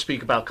 we don't have to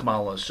speak about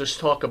Kamala. Let's just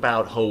talk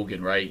about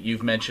Hogan, right?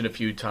 You've mentioned a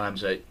few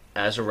times that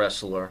as a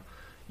wrestler,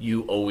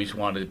 you always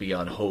wanted to be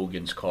on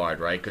Hogan's card,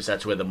 right? Because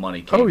that's where the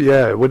money came from.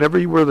 Yeah. Whenever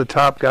you were the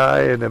top guy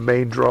and the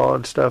main draw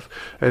and stuff,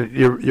 and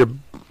your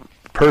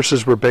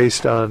purses were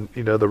based on,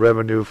 you know, the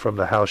revenue from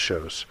the house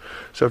shows.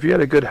 So if you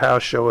had a good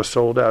house show, a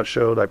sold-out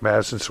show like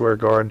Madison Square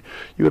Garden,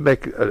 you would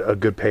make a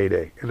good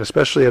payday. And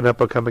especially an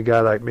up-and-coming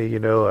guy like me, you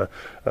know,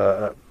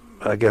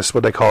 I guess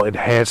what they call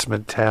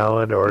enhancement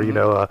talent, or, you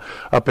know, a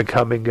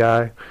up-and-coming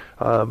guy.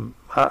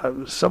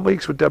 Some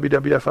weeks with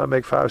WWF, I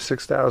make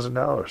 $5,000,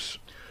 $6,000.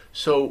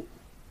 So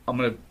I'm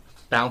going to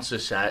bounce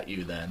this at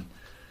you then.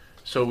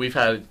 So we've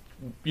had,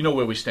 you know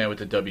where we stand with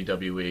the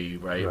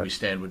WWE, right? We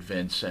stand with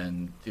Vince,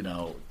 and, you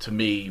know, to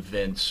me,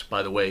 Vince,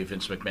 by the way,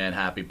 Vince McMahon,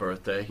 happy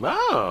birthday.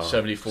 Wow.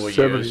 74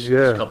 years,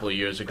 a couple of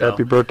years ago.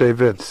 Happy birthday,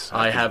 Vince.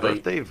 I have a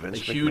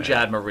Vince huge McMahon.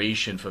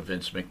 admiration for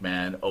Vince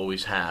McMahon,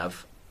 always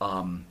have.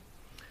 I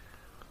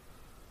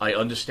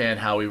understand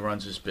how he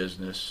runs his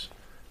business.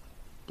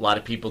 A lot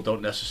of people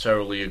don't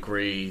necessarily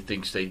agree. They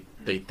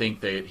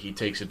think that he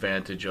takes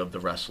advantage of the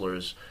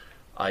wrestlers.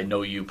 I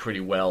know you pretty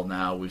well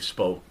now. We've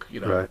spoke, you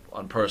know,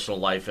 on personal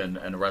life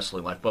and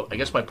wrestling life. But I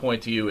guess my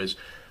point to you is,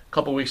 a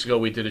couple of weeks ago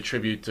we did a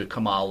tribute to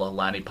Kamala.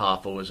 Lanny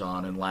Poffo was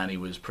on, and Lanny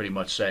was pretty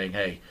much saying,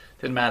 hey,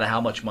 didn't matter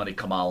how much money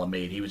Kamala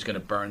made, he was going to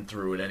burn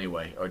through it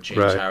anyway, or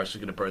James Harris was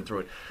going to burn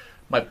through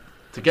it.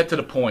 To get to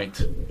the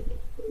point,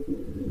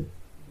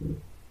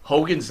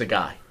 Hogan's the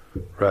guy.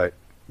 Right.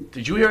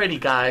 Did you hear any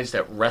guys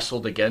that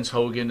wrestled against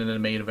Hogan in the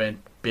main event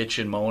bitch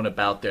and moan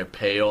about their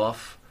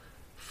payoff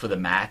for the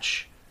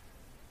match?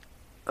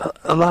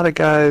 A lot of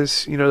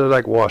guys, you know, they're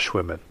like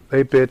washwomen.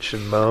 They bitch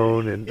and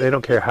moan, and they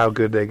don't care how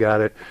good they got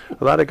it.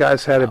 A lot of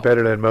guys had it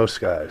better than most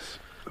guys.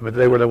 I mean,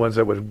 they were the ones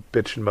that would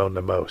bitch and moan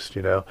the most,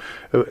 you know.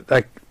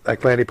 Like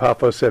Lanny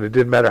Poffo said, it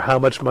didn't matter how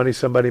much money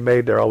somebody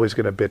made, they're always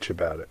going to bitch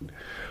about it.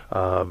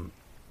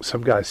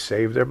 Some guys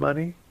saved their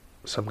money.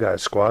 Some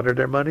guys squandered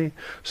their money.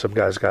 Some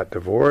guys got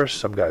divorced.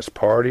 Some guys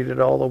partied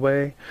it all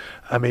away.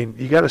 I mean,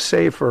 you got to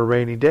save for a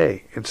rainy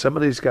day, and some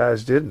of these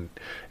guys didn't.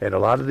 And a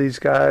lot of these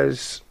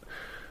guys,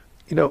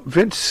 you know,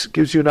 Vince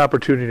gives you an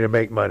opportunity to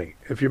make money.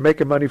 If you're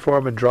making money for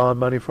him and drawing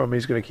money for him,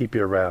 he's going to keep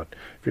you around.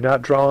 If you're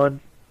not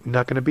drawing, you're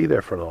not going to be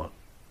there for long.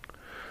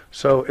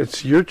 So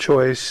it's your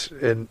choice,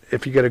 and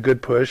if you get a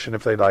good push, and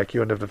if they like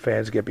you, and if the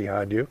fans get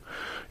behind you,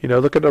 you know,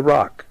 look at The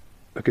Rock,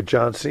 look at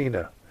John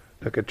Cena,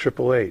 look at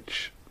Triple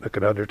H, look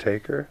at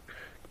Undertaker,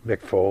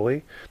 Mick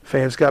Foley.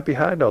 Fans got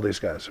behind all these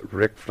guys.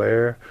 Ric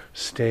Flair,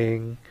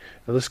 Sting,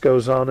 the list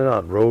goes on and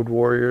on. Road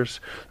Warriors.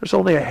 There's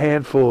only a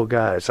handful of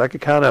guys. I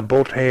could count on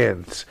both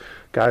hands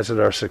guys that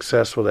are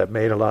successful that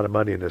made a lot of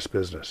money in this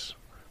business.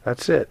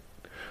 That's it.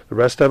 The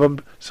rest of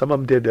them, some of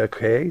them did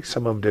okay,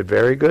 some of them did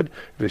very good.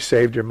 If you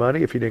saved your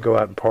money, if you didn't go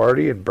out and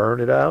party and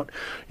burn it out,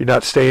 you're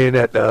not staying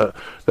at the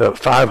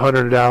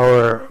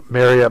 $500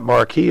 Marriott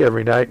Marquis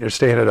every night, and you're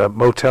staying at a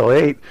Motel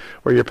 8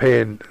 where you're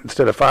paying,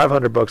 instead of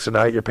 $500 a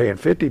night, you're paying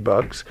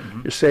 $50.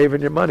 You're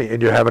saving your money,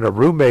 and you're having a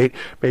roommate.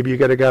 Maybe you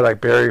got a guy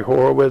like Barry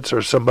Horowitz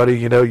or somebody,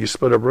 you know, you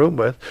split a room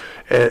with,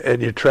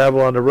 and you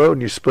travel on the road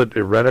and you split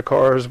your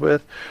rent-a-cars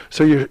with.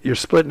 So you're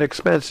splitting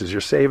expenses.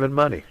 You're saving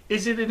money.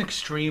 Is it an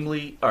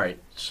extremely, all right,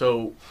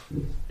 so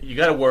you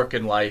got to work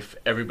in life.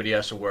 Everybody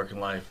has to work in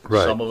life.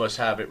 Right. Some of us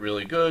have it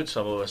really good.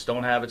 Some of us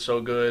don't have it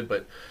so good,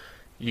 but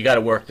you got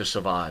to work to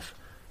survive.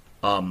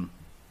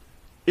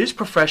 Is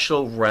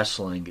professional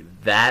wrestling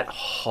that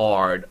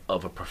hard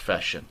of a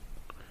profession?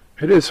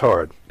 It is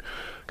hard.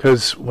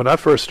 Because when I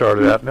first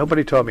started out,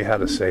 nobody taught me how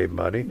to save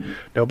money.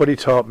 Nobody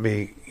taught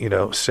me,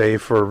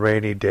 save for a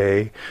rainy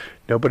day.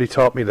 Nobody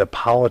taught me the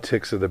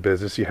politics of the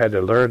business. You had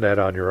to learn that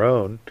on your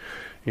own.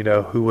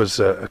 Who was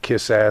a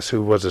kiss ass,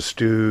 who was a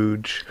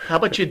stooge. How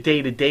about your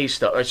day-to-day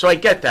stuff? So I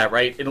get that,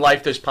 right? In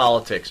life, there's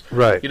politics.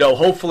 Right.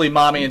 Hopefully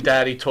mommy and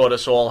daddy taught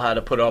us all how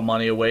to put our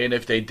money away, and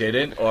if they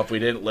didn't, or if we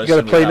didn't listen,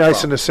 you got to play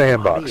nice in the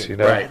sandbox,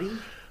 Right.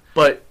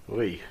 But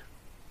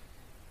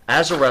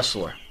as a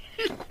wrestler,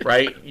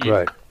 right?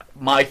 Right.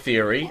 My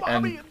theory,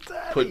 and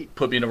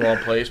put me in the wrong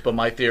place, but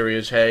my theory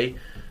is, hey,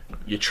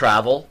 you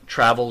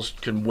travels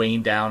can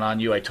wane down on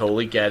you. I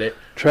totally get it.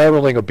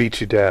 Traveling will beat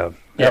you down.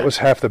 That was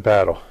half the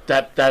battle.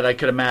 That I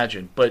could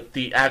imagine. But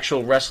the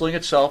actual wrestling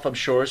itself, I'm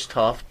sure, is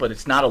tough. But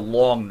it's not a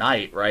long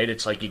night, right?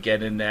 It's like you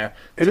get in there.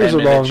 It is a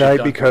long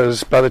night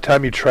because by the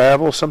time you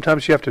travel,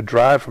 sometimes you have to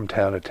drive from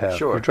town to town.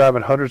 Sure. You're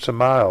driving hundreds of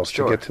miles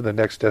to get to the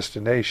next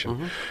destination.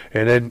 Mm-hmm.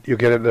 And then you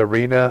get at the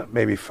arena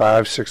maybe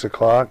 5, 6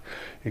 o'clock.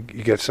 You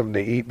get something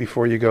to eat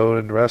before you go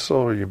and wrestle,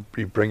 or you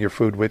bring your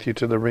food with you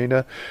to the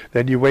arena.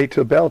 Then you wait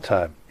till bell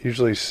time.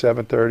 Usually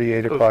 7:30,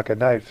 8 o'clock at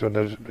night when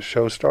the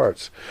show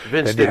starts.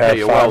 Vince then you did have pay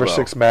you 5 well, or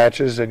 6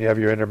 matches, and you have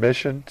your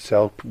intermission,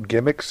 sell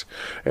gimmicks,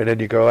 and then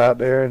you go out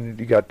there and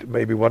you got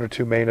maybe 1 or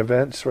 2 main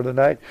events for the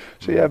night.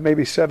 So you have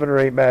maybe 7 or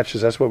 8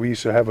 matches. That's what we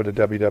used to have with the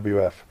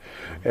WWF.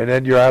 And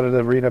then you're out of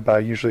the arena by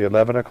usually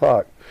 11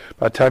 o'clock.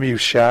 By the time you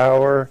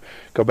shower,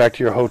 go back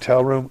to your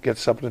hotel room, get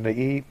something to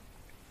eat,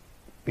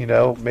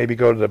 maybe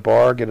go to the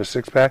bar, get a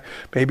 6-pack.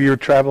 Maybe you're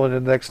traveling to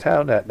the next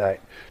town that night,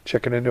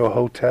 checking into a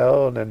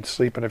hotel and then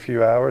sleeping a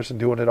few hours and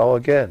doing it all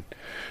again.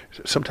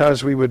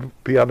 Sometimes we would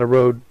be on the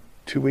road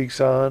 2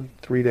 weeks on,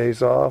 3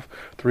 days off,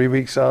 3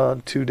 weeks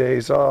on, 2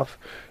 days off.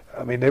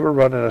 I mean, they were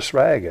running us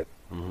ragged,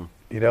 and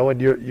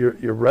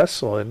you're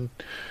wrestling.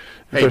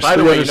 Hey, by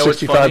the way, you know what's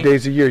 365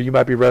 days a year, you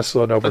might be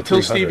wrestling over until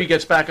 300. Stevie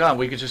gets back on,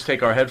 we could just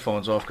take our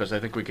headphones off because I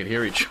think we could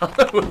hear each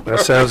other. That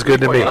sounds good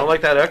to me. You don't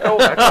like that echo?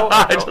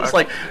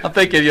 I'm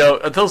thinking,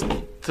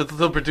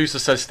 until producer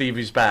says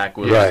Stevie's back,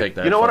 we'll just take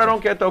that. You know what I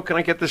don't get, though? Can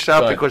I get this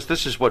out? Because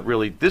this is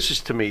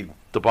to me,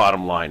 the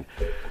bottom line.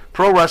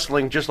 Pro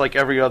wrestling, just like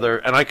every other,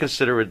 and I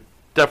consider it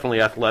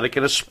definitely athletic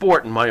and a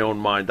sport in my own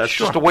mind. That's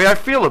just the way I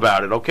feel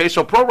about it, okay?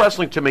 So pro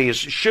wrestling to me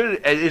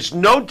is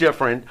no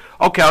different.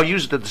 Okay, I'll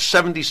use the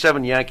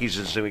 77 Yankees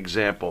as an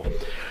example.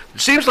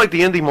 It seems like the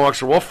indie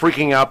marks are all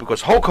freaking out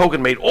because Hulk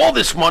Hogan made all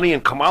this money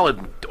and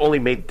Kamala only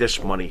made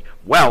this money.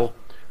 Well,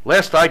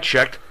 last I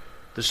checked,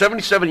 the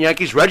 77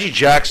 Yankees, Reggie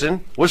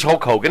Jackson was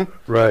Hulk Hogan.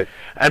 Right.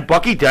 And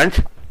Bucky Dent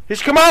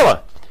is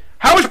Kamala.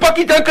 How is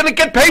Bucky Dent going to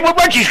get paid what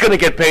Reggie's going to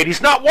get paid?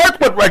 He's not worth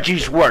what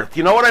Reggie's worth.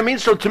 You know what I mean?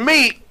 So to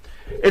me,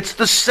 it's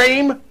the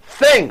same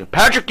thing.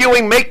 Patrick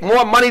Ewing make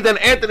more money than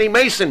Anthony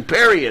Mason,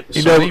 period.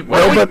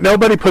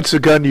 Nobody puts a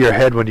gun to your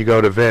head when you go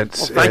to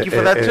Vince. Well, thank you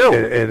for that, too.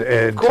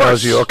 And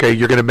tells you, okay,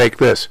 you're going to make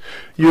this.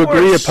 You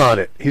agree upon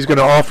it. He's going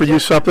to offer you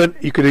something.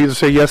 You could either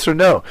say yes or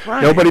no.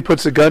 Right. Nobody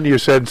puts a gun to your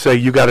head and say,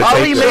 you got to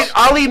take this.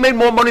 Ali made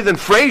more money than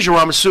Frazier,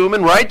 I'm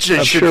assuming, right?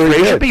 Should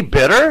Frazier be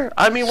bitter?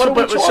 I mean,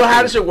 so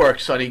how does it work,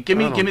 Sonny? Give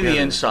me the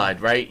inside,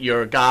 right?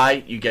 You're a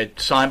guy, you get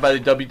signed by the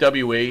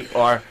WWE,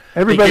 or...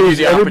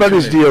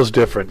 Everybody's deal is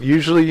different.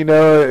 Usually,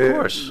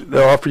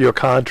 they'll offer you a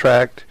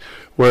contract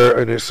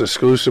and it's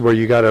exclusive, where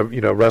you got to,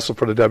 wrestle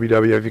for the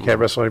WWF. You can't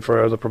wrestle any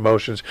for other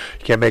promotions.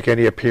 You can't make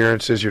any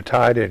appearances. You're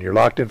tied in. You're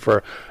locked in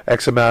for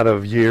X amount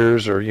of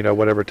years, or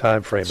whatever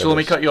time frame. So let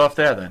me cut you off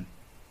there, then.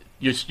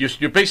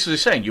 You're basically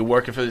saying you're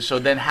working for this. So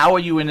then, how are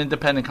you an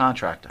independent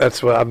contractor?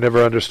 That's what I've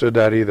never understood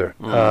that either.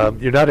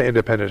 Mm-hmm. You're not an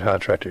independent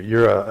contractor.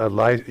 You're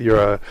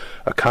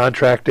a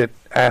contracted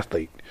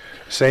athlete.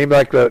 Same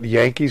like the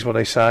Yankees when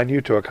they sign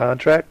you to a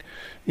contract.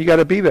 You got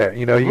to be there.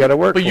 You got to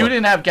work. But you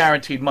didn't have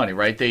guaranteed money,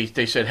 right?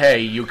 They said,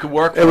 hey, you could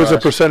work for us. It was a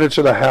percentage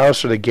of the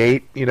house or the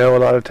gate. A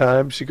lot of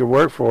times you could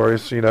work for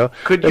us.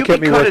 Could you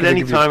be cut at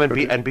any time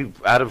and be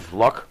out of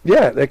luck?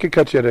 Yeah, they could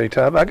cut you at any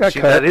time. I got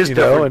cut. That is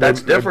different.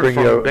 That's different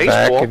from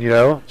baseball.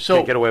 Back so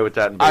can't get away with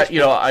that in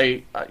baseball.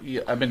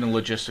 I've been in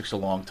logistics a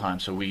long time,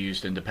 so we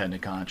used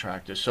independent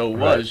contractors. So it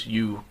was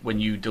when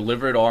you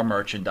delivered our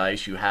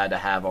merchandise, you had to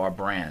have our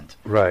brand,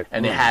 right?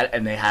 And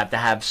they had to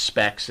have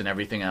specs and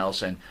everything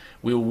else, and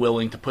we were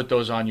willing to put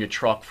those on your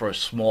truck for a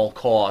small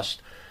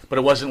cost, but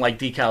it wasn't like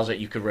decals that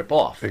you could rip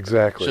off.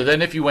 Exactly. So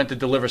then if you went to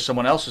deliver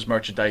someone else's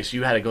merchandise,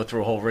 you had to go through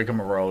a whole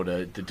rigmarole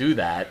to do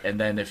that. And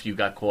then if you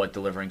got caught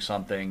delivering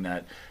something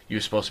that you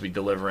were supposed to be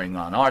delivering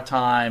on our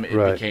time,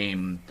 it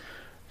became...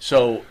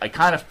 So I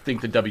kind of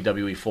think the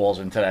WWE falls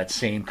into that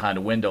same kind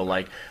of window.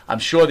 Like, I'm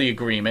sure the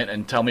agreement,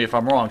 and tell me if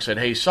I'm wrong, said,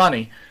 hey,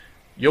 Sonny,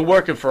 you're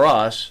working for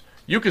us.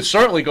 You could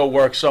certainly go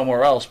work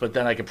somewhere else, but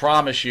then I can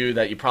promise you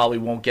that you probably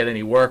won't get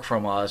any work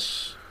from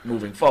us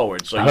moving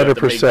forward. So you have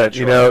to make 100%. that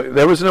You choice. know,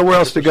 there was nowhere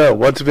else to go.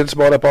 Once Vince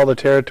bought up all the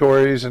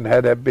territories and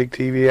had that big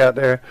TV out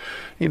there,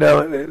 you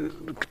know,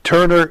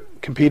 Turner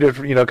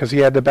competed, because he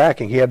had the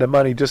backing. He had the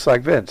money just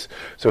like Vince.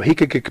 So he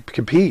could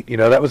compete. You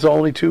know, that was the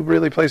only two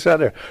really places out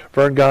there.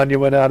 Vern Gagne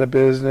went out of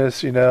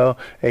business, AWA,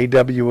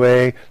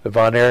 the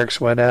Von Erichs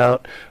went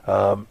out.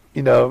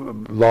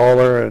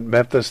 Lawler and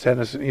Memphis,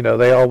 Tennessee,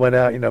 they all went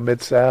out,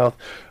 Mid-South.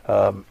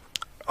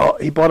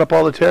 He bought up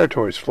all the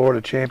territories,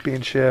 Florida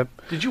Championship.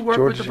 Did you work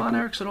with the Von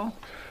Erichs at all?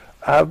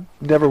 I've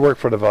never worked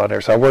for the Von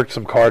Erichs. I worked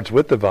some cards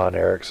with the Von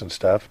Erichs and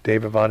stuff.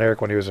 David Von Erich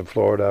when he was in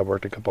Florida, I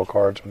worked a couple of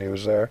cards when he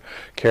was there.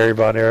 Kerry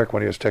Von Erich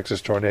when he was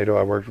Texas Tornado,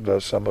 I worked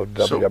with some of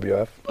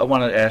WWF. I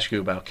want to ask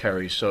you about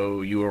Kerry.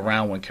 So you were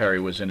around when Kerry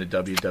was in the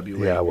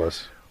WWE. Yeah, I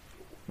was.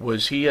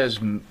 Was he as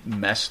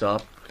messed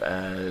up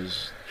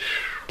as...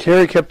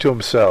 Kerry kept to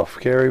himself.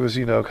 Kerry was,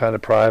 kind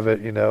of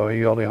private. He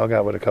only hung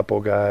out with a couple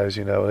of guys.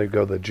 They'd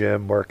go to the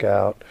gym, work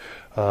out.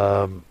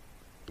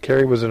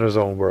 Kerry was in his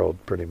own world,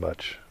 pretty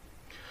much.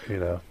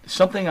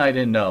 Something I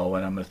didn't know,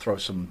 and I'm going to throw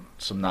some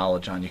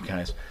knowledge on you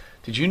guys.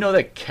 Did you know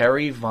that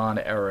Kerry Von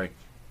Erich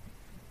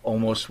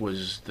almost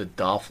was the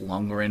Dolph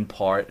Lundgren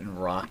part in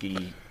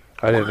Rocky?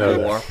 I didn't know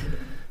that.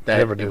 That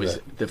never it knew was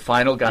that. The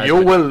final guy. You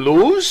will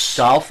lose?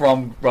 Dolph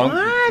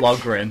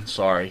Lundgren,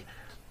 sorry.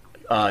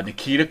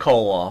 Nikita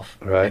Koloff,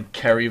 right. And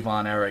Kerry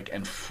Von Erich,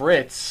 and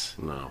Fritz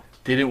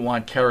didn't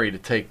want Kerry to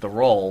take the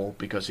role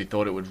because he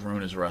thought it would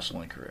ruin his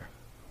wrestling career.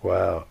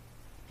 Wow.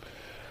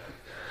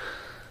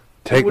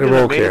 Take the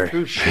role, Kerry.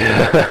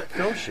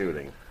 Film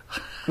shooting.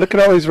 Look at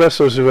all these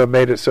wrestlers who have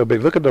made it so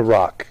big. Look at The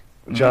Rock,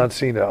 John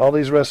Cena, all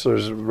these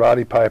wrestlers,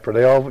 Roddy Piper.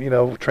 They all,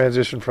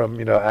 transitioned from,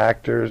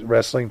 actors,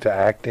 wrestling to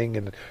acting,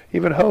 and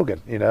even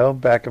Hogan,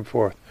 back and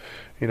forth.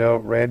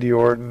 Randy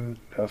Orton,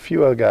 a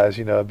few other guys,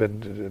 have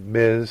been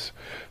Miz.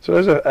 So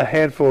there's a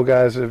handful of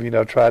guys that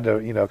have, tried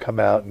to, come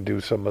out and do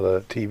some of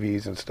the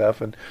TVs and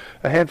stuff. And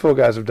a handful of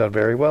guys have done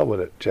very well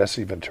with it.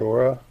 Jesse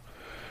Ventura,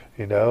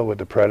 with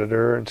the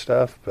Predator and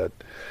stuff. But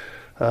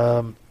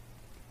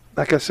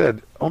like I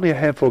said, only a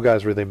handful of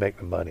guys really make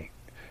the money.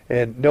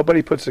 And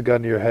nobody puts a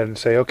gun to your head and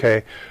say,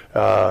 okay,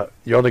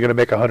 you're only going to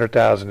make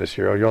 $100,000 this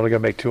year, or you're only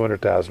going to make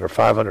 $200,000 or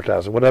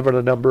 $500,000, whatever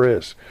the number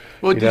is.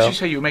 Well, did you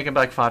say you were making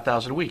like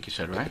 $5,000 a week? You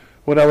said, right?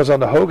 When I was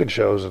on the Hogan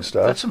shows and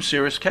stuff. That's some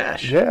serious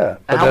cash. Yeah.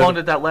 And how long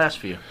did that last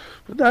for you?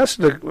 That's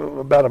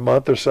about a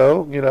month or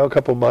so, a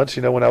couple months,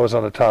 when I was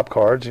on the top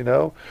cards,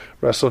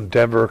 wrestling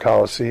Denver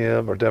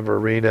Coliseum or Denver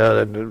Arena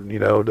and,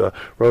 the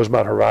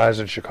Rosemont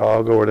Horizon,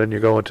 Chicago, or then you're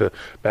going to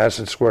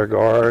Madison Square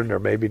Garden or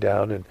maybe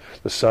down in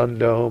the Sun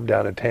Dome,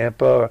 down in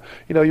Tampa. Or,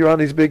 you're on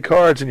these big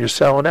cards and you're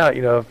selling out,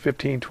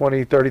 15,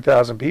 20,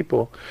 30,000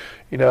 people.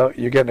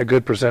 You're getting a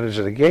good percentage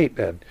of the gate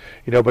then.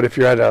 But if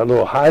you're at a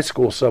little high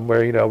school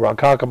somewhere,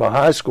 Ronkonkoma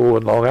High School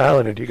in Long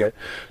Island, and you get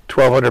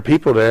 1,200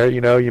 people there,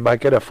 you might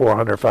get a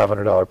 $400,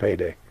 $500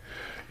 payday.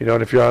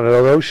 And if you're on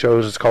those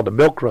shows, it's called the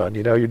milk run.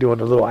 You're doing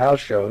the little house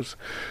shows,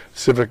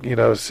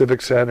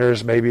 civic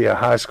centers, maybe a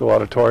high school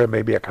auditorium,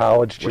 maybe a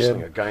college gym.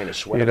 Whistling a guy in a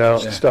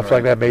sweater. Stuff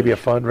like that, maybe a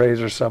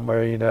fundraiser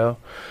somewhere,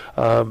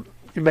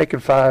 You're making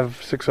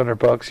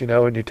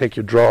 $500-$600, and you take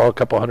your draw, a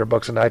couple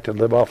 $100 a night to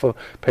live off of,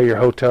 pay your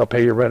hotel,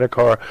 pay your rent a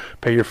car,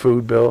 pay your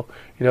food bill.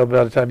 By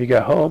the time you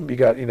get home, you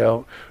got,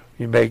 you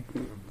make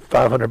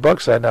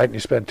 $500 that night, and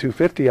you spend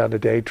 $250 on the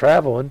day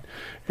traveling,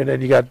 and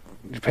then you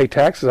pay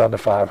taxes on the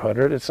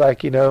 $500. It's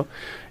like,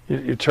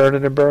 you're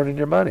turning and burning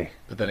your money.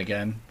 But then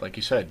again, like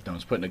you said, no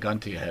one's putting a gun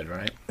to your head,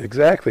 right?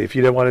 Exactly. If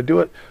you don't want to do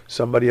it,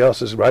 somebody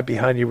else is right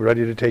behind you,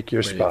 ready to take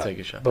your spot. Take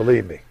a shot.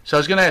 Believe me. So I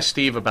was going to ask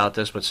Steve about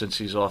this, but since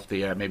he's off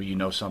the air, maybe you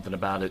know something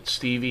about it.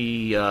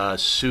 Stevie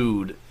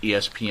sued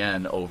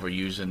ESPN over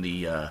using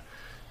the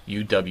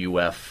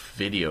UWF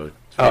video.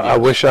 I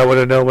wish I would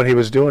have known when he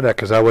was doing that,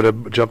 because I would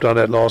have jumped on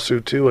that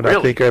lawsuit too, and Really?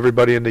 I think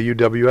everybody in the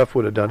UWF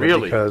would have done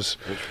it because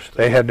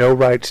they had no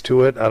rights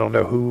to it. I don't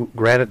know who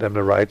granted them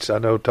the rights. I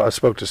know I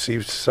spoke to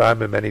Steve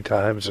Simon many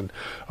times and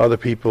other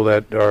people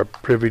that are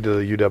privy to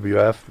the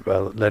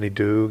UWF, Lenny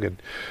Doog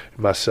and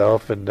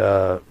myself, and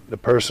the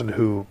person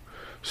who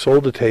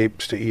sold the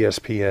tapes to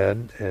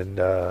ESPN,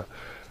 and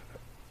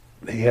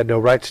he had no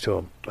rights to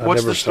them.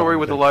 What's the story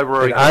with the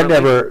library? I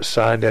never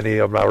signed any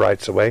of my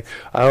rights away.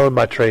 I own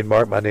my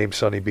trademark, my name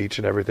Sonny Beach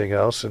and everything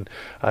else, and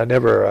I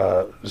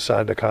never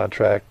signed a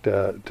contract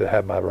to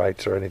have my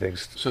rights or anything.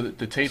 So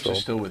the tapes are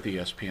still with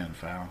ESPN,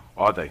 Farrell.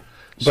 Are they?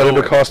 But it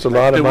would cost a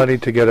lot of money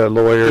to get a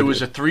lawyer. There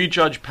was a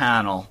 3-judge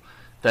panel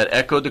that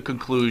echoed the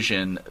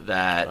conclusion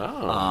that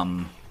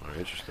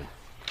interesting.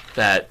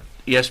 That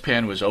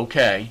ESPN was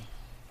okay.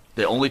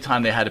 The only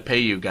time they had to pay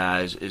you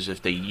guys is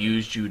if they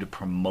used you to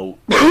promote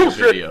the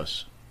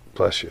videos.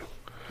 Bless you.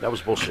 That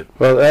was bullshit.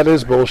 Well, that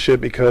is bullshit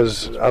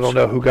because I don't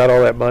know who got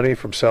all that money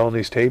from selling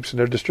these tapes, and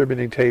they're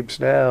distributing tapes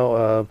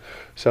now,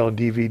 selling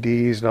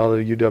DVDs and all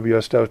the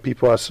UWF stuff.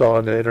 People I saw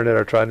on the internet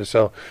are trying to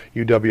sell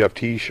UWF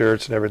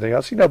T-shirts and everything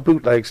else.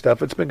 Bootleg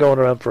stuff. It's been going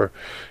around for,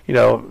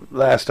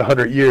 last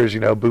 100 years.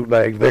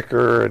 Bootleg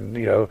Vicar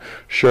and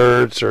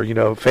shirts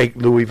or fake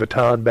Louis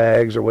Vuitton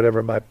bags or whatever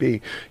it might be.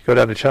 You go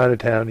down to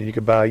Chinatown and you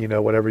can buy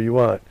whatever you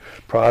want,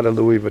 Prada,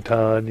 Louis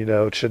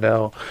Vuitton,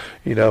 Chanel,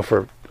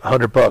 for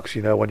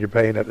 $100, when you're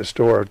paying at the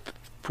store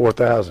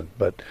 $4,000.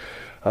 But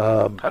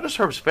how does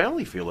Herb's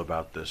family feel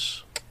about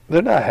this?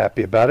 They're not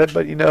happy about it,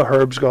 but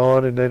Herb's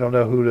gone, and they don't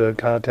know who to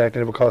contact,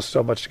 and it will cost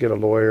so much to get a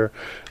lawyer.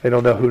 They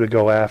don't know who to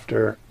go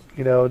after.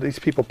 These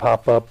people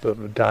pop up a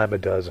dime a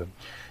dozen.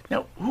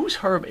 Now, who's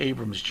Herb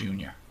Abrams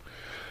Jr.?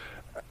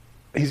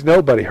 He's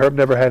nobody. Herb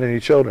never had any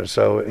children,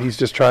 so he's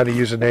just trying to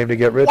use a name to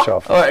get rich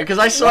off. All right, because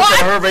I saw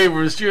that Herb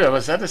Abrams Jr.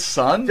 Was that his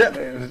son?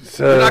 It's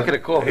You're not going to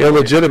call him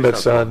illegitimate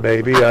son,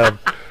 maybe.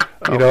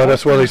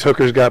 That's one of these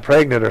hookers got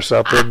pregnant or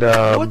something.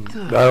 I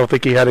don't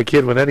think he had a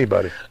kid with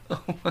anybody.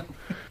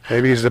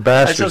 Maybe he's the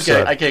bastard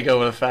son. I can't go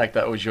with the fact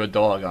that was your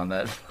dog on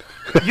that.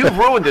 You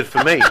ruined it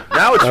for me.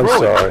 Now it's I'm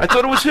ruined. sorry. I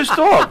thought it was his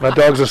dog. My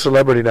dog's a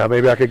celebrity now.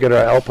 Maybe I could get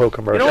an Alpo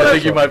commercial. I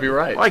think you might be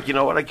right. Mike, you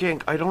know what?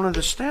 I don't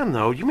understand,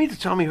 though. You mean to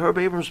tell me Herb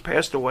Abrams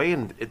passed away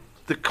and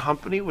the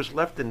company was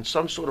left in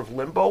some sort of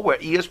limbo where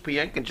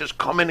ESPN can just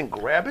come in and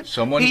grab it?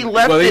 He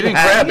didn't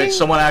grab it.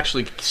 Someone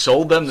actually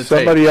sold them the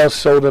Somebody tape. else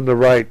sold them the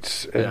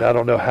rights, and I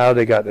don't know how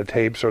they got the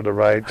tapes or the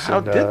rights. How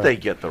did they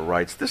get the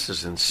rights? This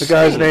is insane. The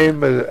guy's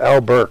name is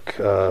Al Burke,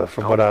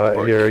 from what I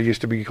hear. He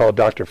used to be called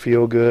Dr.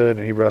 Feelgood, and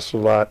he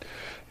wrestled a lot.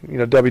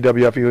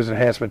 WWF, he was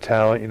enhancement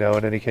talent,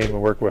 and then he came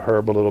and worked with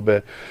Herb a little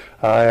bit.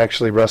 I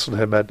actually wrestled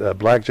him at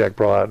Blackjack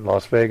Brawl out in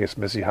Las Vegas.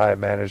 Missy Hyatt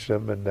managed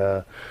him,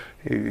 and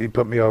he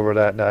put me over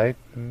that night.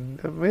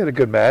 And we had a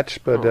good match,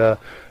 but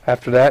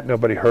after that,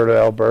 nobody heard of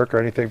Al Burke or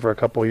anything for a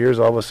couple of years.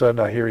 All of a sudden,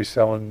 I hear he's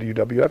selling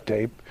UWF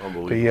tape to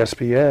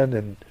ESPN,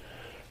 and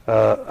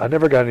I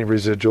never got any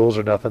residuals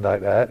or nothing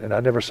like that, and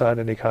I never signed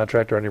any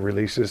contract or any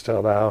releases to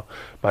allow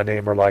my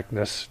name or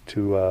likeness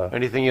to...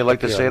 Anything you'd like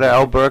to say to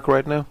Al Burke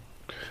right now?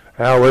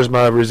 Al, where's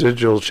my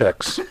residual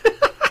checks?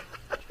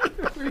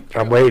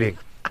 I'm waiting.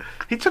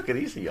 He took it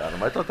easy on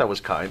him. I thought that was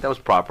kind. That was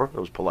proper. That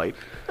was polite.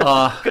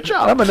 Good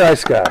job. I'm a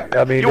nice guy.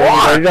 I mean,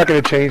 you're not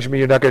going to change me.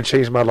 You're not going to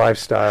change my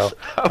lifestyle.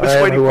 I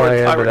am who I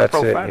am, and that's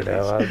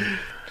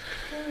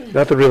it.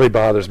 Nothing really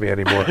bothers me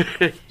anymore.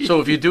 So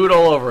if you do it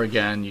all over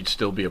again, you'd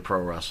still be a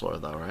pro wrestler,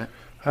 though, right?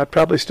 I'd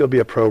probably still be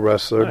a pro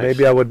wrestler. Nice.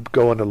 Maybe I would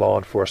go into law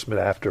enforcement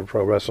after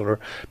pro wrestling, or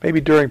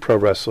maybe during pro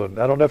wrestling.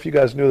 I don't know if you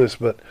guys knew this,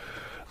 but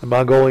the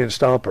Mongolian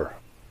Stomper,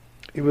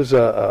 he was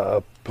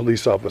a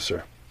police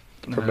officer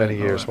for many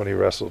years when he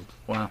wrestled.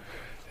 Wow.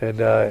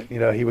 And,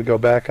 he would go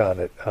back on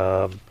it.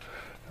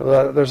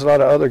 There's a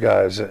lot of other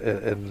guys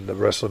in the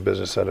wrestling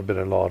business that have been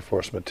in law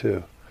enforcement,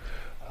 too.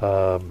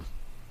 I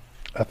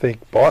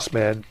think Boss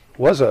Man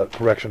was a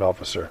correction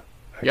officer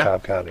at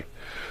Cobb County.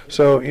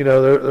 So,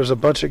 there's a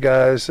bunch of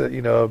guys that,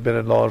 have been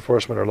in law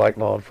enforcement or like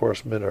law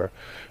enforcement or,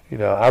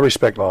 I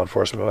respect law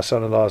enforcement. My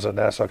son-in-law is a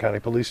Nassau County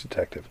police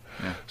detective.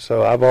 Yeah.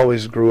 So I've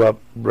always grew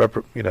up,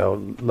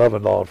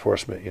 loving law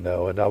enforcement,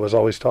 and I was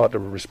always taught to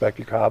respect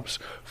your cops,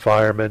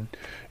 firemen,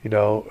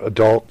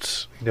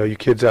 adults. You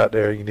kids out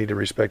there, you need to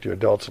respect your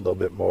adults a little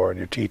bit more and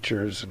your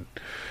teachers and,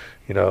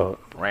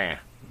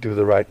 do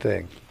the right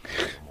thing.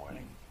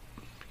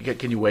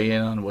 Can you weigh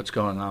in on what's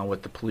going on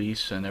with the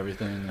police and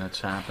everything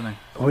that's happening?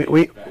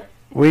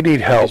 We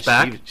need help.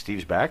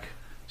 Steve's back?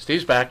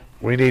 Steve's back.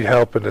 We need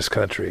help in this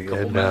country.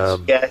 And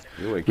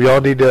we all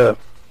need to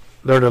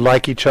learn to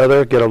like each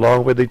other, get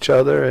along with each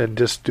other, and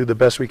just do the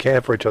best we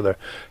can for each other.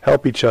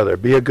 Help each other.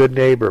 Be a good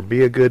neighbor.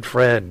 Be a good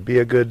friend. Be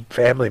a good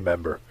family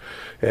member.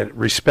 And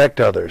respect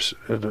others.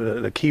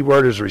 The key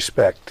word is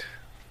respect.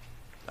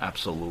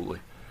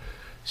 Absolutely.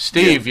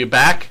 Steve, you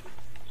back?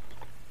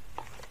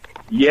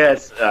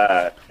 Yes.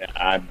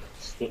 I'm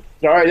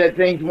sorry that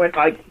things went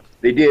like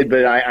they did,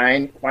 but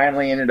I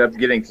finally ended up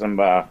getting some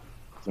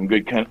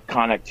good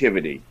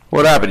connectivity.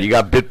 What happened? You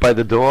got bit by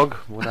the dog?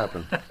 What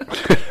happened?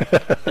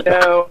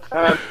 No,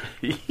 I'm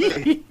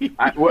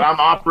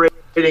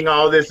operating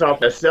all this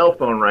off a cell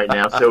phone right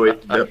now, so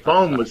the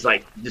phone was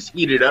like just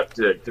heated up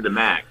to the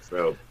max.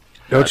 So,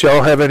 don't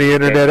y'all have any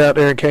internet out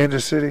there in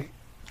Kansas City?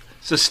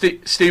 So,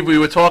 Steve, we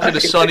were talking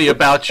to Sonny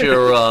about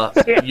your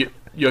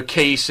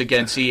case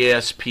against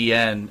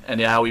ESPN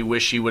and how he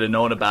wished he would have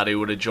known about it. He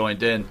would have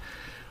joined in.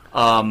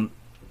 Can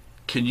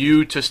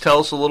you just tell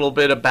us a little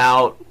bit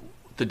about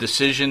the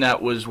decision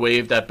that was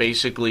waived, that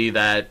basically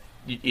that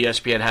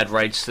ESPN had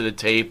rights to the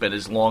tape, and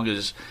as long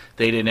as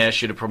they didn't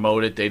ask you to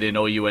promote it, they didn't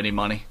owe you any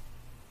money?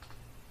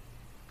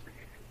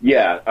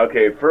 Yeah,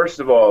 okay. First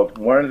of all,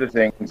 one of the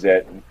things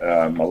that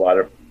a lot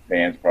of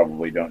fans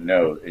probably don't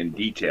know in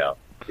detail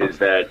is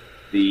that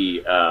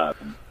the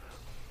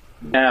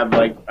have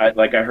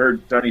like I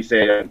heard Sonny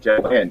say at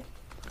the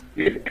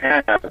end,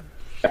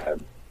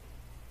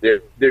 their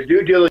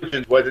due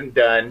diligence wasn't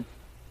done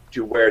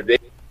to where they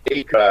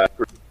could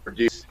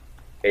produce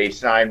a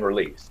signed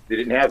release. They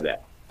didn't have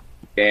that,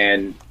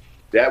 and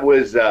that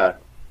was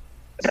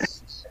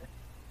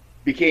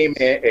became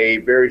a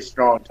very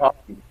strong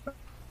talking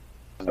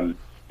point.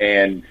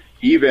 And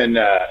even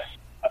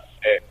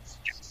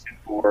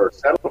for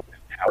settlement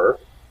power,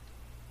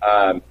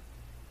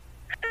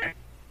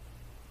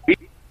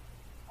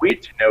 we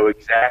had to know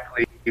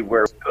exactly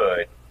where we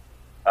stood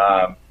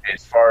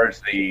as far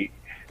as the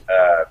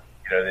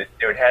there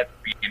would have to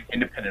be an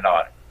independent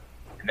audit,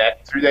 and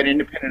that through that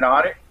independent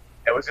audit,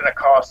 that was going to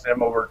cost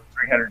them over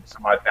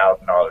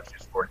 $300,000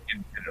 just for an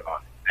independent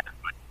audit. That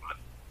much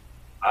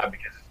money,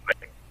 because it's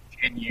like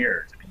 10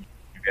 years. I mean,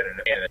 you get it,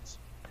 and it's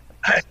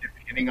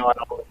depending on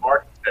all the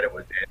markets that it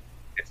was in,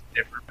 it's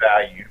different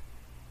value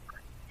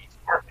for each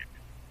market.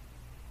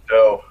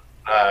 So,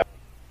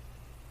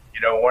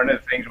 one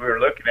of the things we were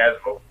looking at is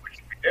what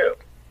should we do,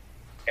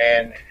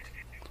 and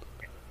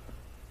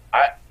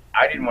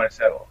I didn't want to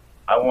settle.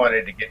 I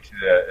wanted to get to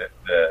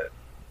the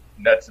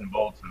nuts and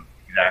bolts of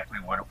exactly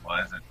what it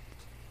was that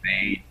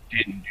they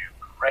didn't do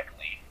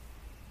correctly,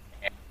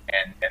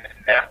 and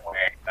in that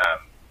way,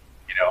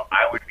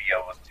 I would be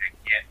able to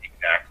get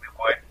exactly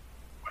what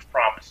was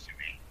promised to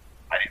me.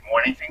 I didn't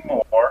want anything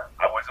more.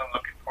 I wasn't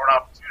looking for an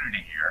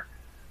opportunity here.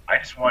 I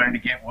just wanted to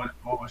get what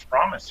was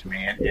promised to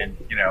me, and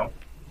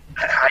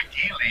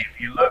ideally, if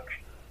you look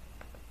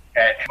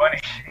at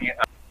money,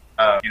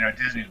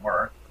 Disney's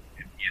worth,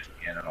 and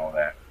ESPN and all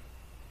that,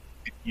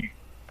 you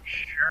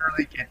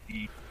surely get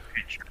the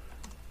picture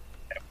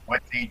that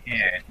what they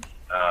did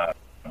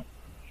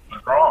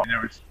was wrong. There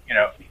was,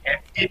 and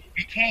it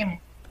became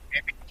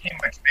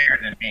much bigger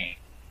than me.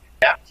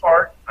 That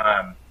part,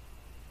 I'd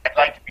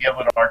like to be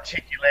able to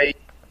articulate.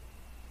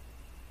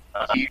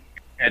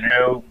 And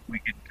know we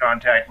could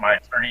contact my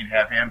attorney and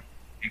have him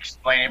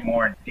explain it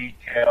more in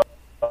detail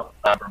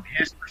from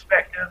his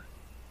perspective.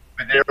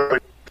 But there were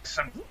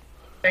some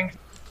things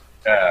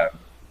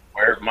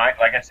where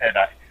like I said,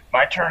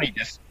 my attorney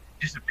just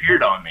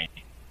disappeared on me,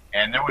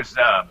 and there was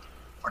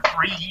for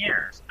 3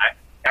 years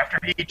after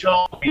he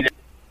told me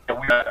that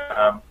we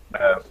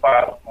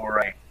filed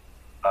for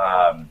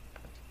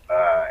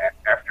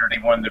after they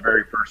won the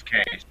very first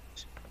case,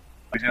 he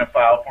was going to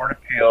file for an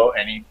appeal,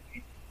 and he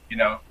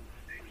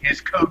his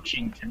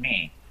coaching to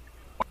me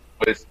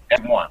was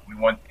we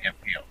want the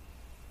appeal,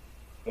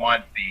 we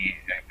want the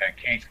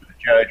case with the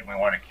judge, and we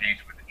want a case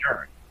with the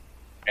jury.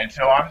 And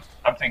so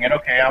I'm thinking,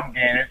 okay, I'm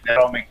getting it.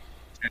 That'll make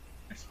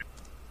sense.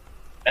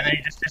 And then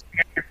he just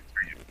disappeared for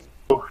 3 years.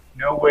 So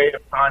no way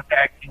of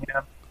contacting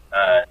him,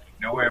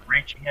 no way of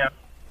reaching him.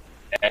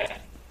 And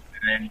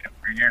then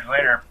 3 years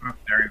later,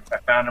 I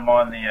found him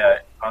on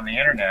the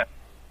internet,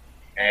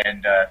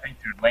 and I think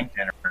through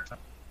LinkedIn or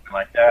something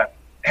like that.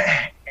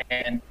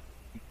 And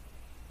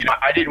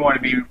I didn't want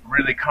to be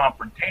really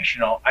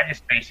confrontational. I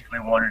just basically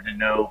wanted to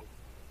know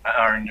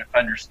or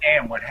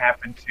understand what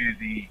happened to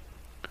the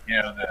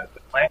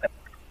plan that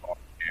we were going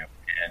to do.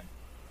 And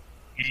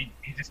he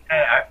just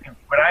kind of,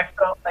 but I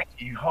felt like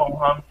he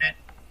ho-hummed it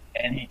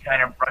and he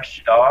kind of brushed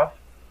it off.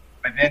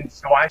 But then,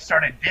 so I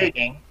started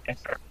digging and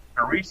started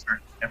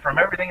research, and from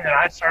everything that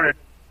I started,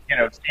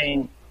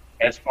 seeing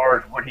as far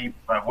as what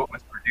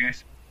was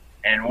produced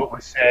and what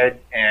was said,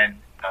 and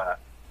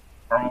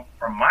from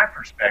my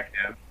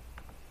perspective,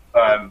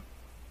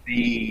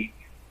 the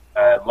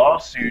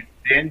lawsuit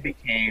then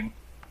became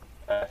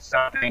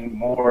something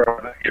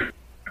more. If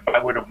I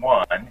would have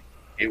won,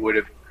 it would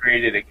have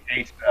created a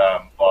case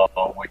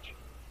law which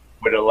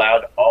would have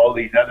allowed all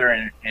these other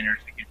entertainers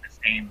to get the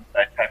same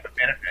type of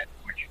benefit,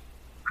 which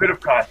could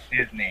have cost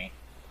Disney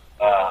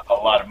a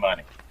lot of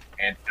money.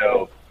 And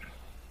so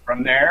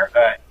from there,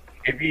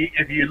 if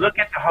you look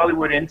at the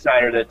Hollywood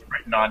Insider that's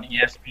written on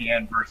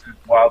ESPN versus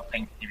Wild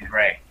Things TV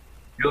Ray,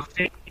 you'll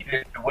see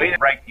that the way they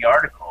write the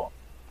article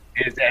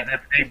is as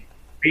if they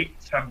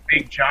beat some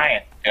big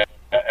giant,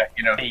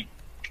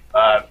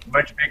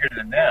 much bigger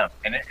than them.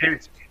 And they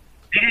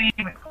didn't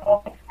even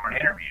call me for an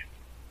interview.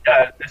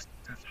 This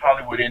is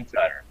Hollywood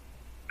Insider.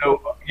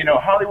 So,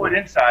 Hollywood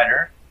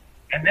Insider,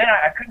 and then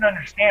I couldn't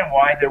understand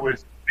why there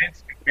was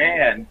Vince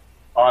McMahon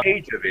on the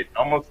page of it,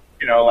 almost,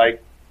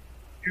 like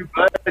two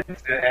buds.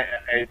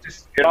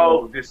 It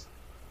all just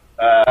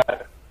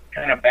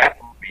kind of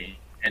baffled me.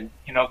 And,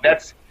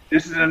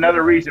 this is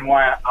another reason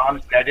why,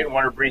 honestly, I didn't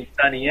want to bring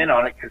Sonny in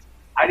on it, because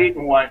I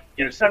didn't want,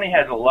 Sonny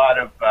has a lot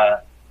of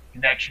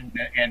connections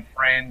and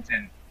friends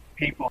and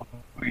people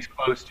who he's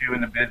close to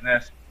in the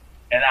business,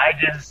 and I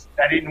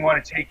didn't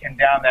want to take him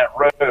down that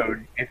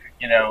road, if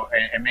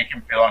and make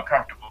him feel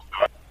uncomfortable.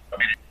 So I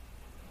made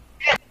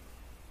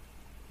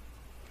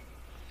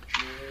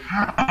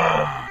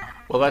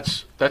it. Well,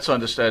 that's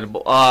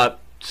understandable.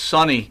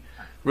 Sonny,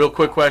 real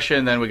quick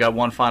question, then we got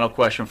one final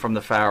question from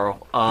the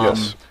Pharaoh.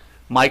 Yes.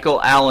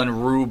 Michael Allen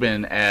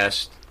Rubin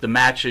asked, the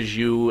matches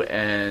you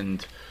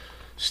and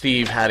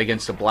Steve had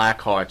against the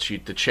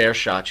Blackhearts, the chair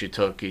shots you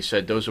took, he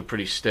said those were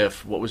pretty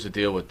stiff. What was the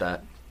deal with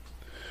that?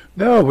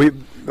 No,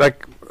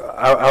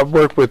 I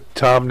worked with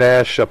Tom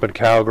Nash up in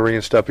Calgary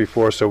and stuff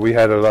before, so we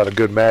had a lot of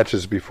good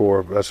matches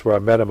before. That's where I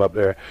met him up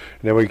there.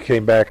 And then we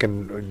came back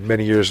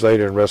many years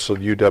later and wrestled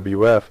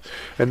UWF,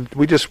 and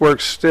we just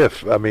worked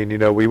stiff. I mean,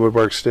 we would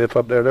work stiff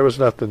up there. There was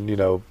nothing,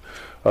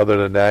 other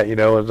than that.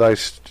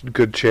 Nice,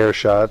 good chair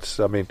shots.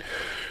 I mean,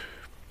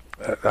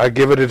 I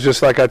give it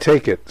just like I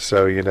take it.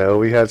 So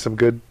we had some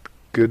good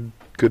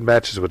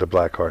matches with the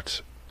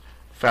Blackhearts.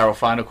 Farrell,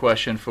 final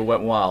question for Wet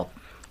and Wild.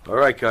 All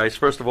right, guys.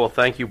 First of all,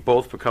 thank you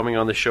both for coming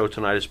on the show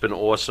tonight. It's been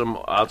awesome.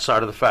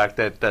 Outside of the fact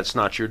that that's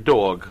not your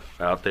dog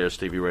out there,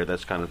 Stevie Ray,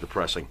 that's kind of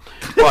depressing.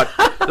 But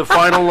the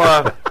final.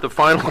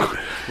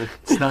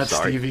 It's not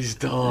Stevie's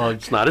dog.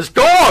 It's not his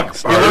dog.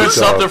 You learned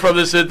something from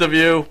this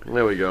interview.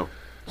 There we go.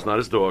 It's not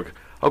his dog.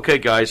 Okay,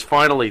 guys.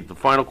 Finally, the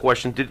final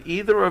question: did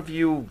either of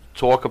you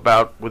talk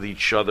about with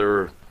each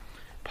other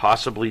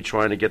possibly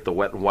trying to get the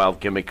Wet and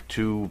Wild gimmick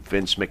to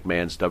Vince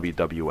McMahon's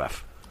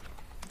WWF?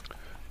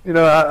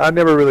 I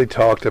never really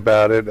talked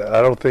about it.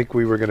 I don't think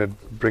we were going to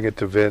bring it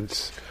to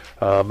Vince.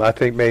 I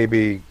think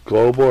maybe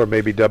Global or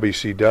maybe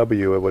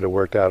WCW, it would have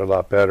worked out a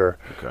lot better.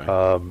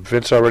 Okay.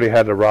 Vince already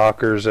had the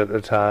Rockers at the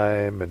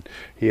time, and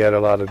he had a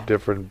lot of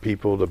different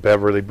people. The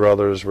Beverly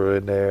Brothers were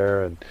in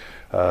there, and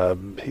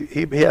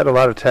he had a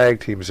lot of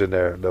tag teams in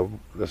there,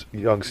 the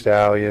Young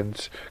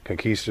Stallions,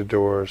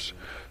 Conquistadors.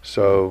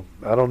 So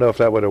I don't know if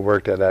that would have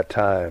worked at that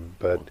time,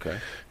 but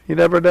you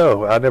never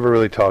know. I never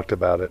really talked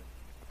about it.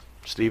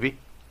 Stevie?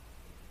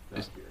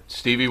 Is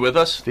Stevie with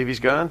us? Stevie's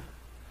gone?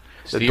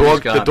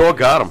 Stevie's gone. The dog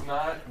got him.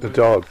 The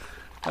dog.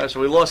 All right, so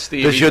we lost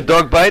Stevie. Does your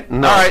dog bite?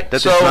 No, all right,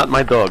 that's so not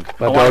my dog.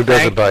 My dog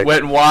doesn't bite.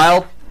 Wet and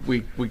Wild.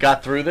 We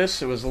got through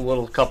this. It was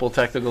a couple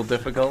technical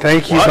difficulties.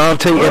 Thank you,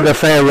 Monty and the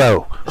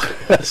Pharaoh.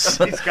 He's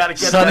got to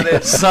get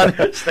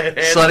that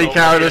in. Sonny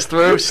carried us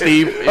through.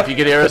 Steve, if you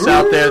could hear us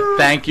out there,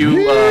 thank you.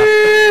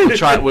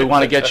 We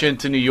want to get you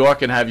into New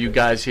York and have you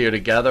guys here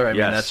together. I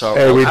mean, that's our.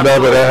 Hey, we'd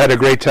love it. I had a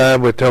great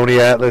time with Tony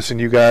Atlas and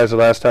you guys the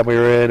last time we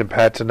were in, and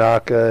Pat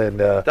Tanaka,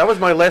 and that was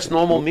my last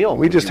normal meal.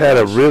 We just had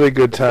a really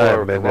good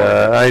time, and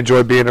I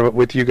enjoyed being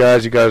with you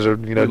guys. You guys are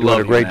doing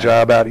a great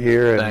job out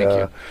here, and thank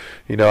you.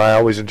 I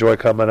always enjoy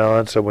coming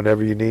on, so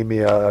whenever you need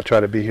me, I'll try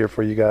to be here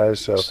for you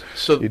guys. So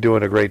you're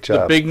doing a great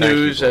job. The big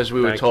news, as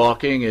we were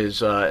talking,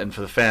 is, and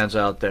for the fans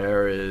out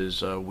there,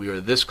 is we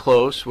are this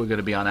close. We're going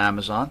to be on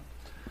Amazon.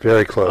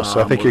 Very close.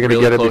 I think you're going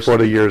to get it before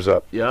the year's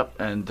up. Yep,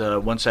 and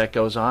once that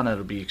goes on,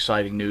 it'll be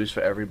exciting news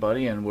for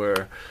everybody, and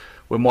we're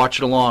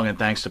marching along, and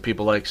thanks to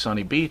people like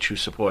Sonny Beach, who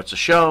supports the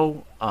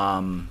show.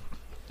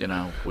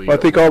 I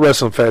think all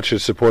wrestling fans should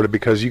support it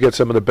because you get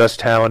some of the best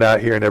talent out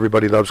here, and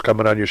everybody loves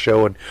coming on your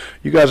show. And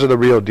you guys are the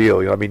real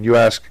deal. You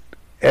ask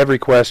every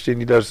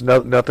question. There's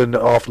nothing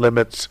off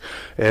limits,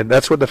 and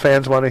that's what the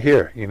fans want to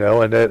hear.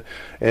 And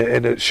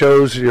it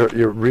shows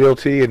your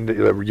realty and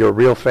your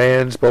real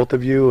fans, both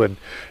of you, and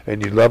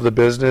you love the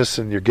business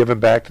and you're giving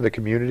back to the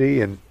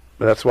community, and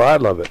that's why I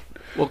love it.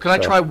 Well, can I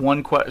try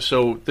one question?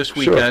 So this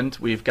weekend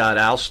we've got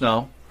Al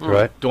Snow.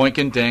 Right. Doink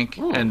and Dink,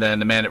 and then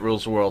the man that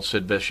rules the world,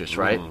 Sid Vicious,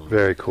 right?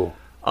 Very cool.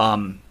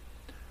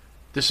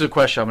 This is a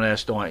question I'm going to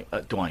ask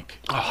Doink.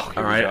 Oh,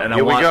 all right, and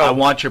I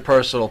want your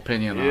personal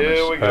opinion on this.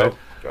 Here we go.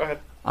 Go ahead.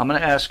 I'm going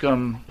to ask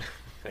him,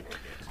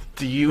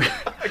 did you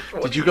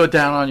go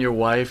down on your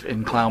wife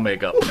in clown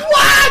makeup?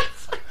 What?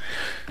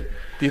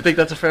 Do you think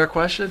that's a fair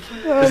question?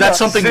 Is that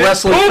something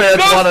wrestling fans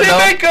want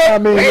to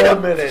know? Wait a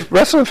minute.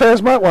 Wrestling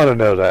fans might want to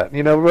know that.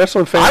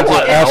 Wrestling fans will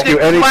ask you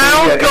anything.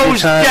 Clown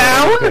goes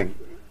down?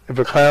 If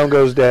a clown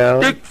goes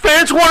down. The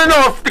fans want to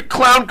know if the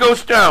clown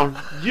goes down.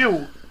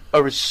 You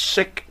are a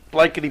sick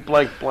blankety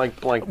blank.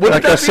 Like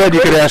I said,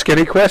 you could ask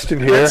any question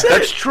here.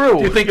 That's true.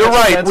 Do you think you're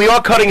right. We are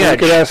cutting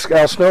edge. You could ask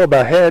Al Snow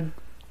about Head.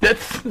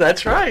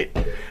 That's right.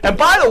 And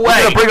by the way,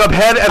 we're gonna bring up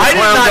Head and I clown did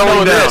not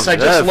going know down. this. I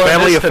just learned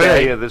family this affair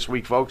today. here this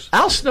week, folks.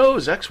 Al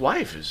Snow's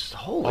ex-wife is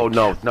holy. Oh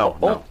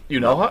no. You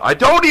know her? I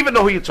don't even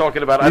know who you're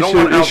talking about.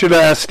 You should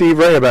ask Steve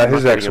Ray about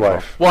his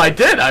ex-wife. Well, I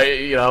did.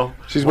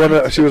 She was one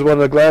of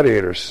the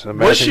gladiators.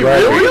 Was she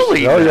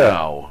really? Oh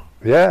yeah.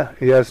 Yeah,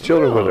 he has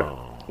children with her.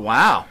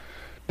 Wow.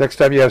 Next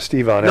time you have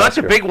Steve on, that's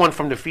a big one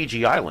from the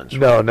Fiji Islands.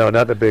 Right? No,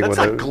 not the big one.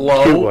 That's a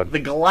Glow. The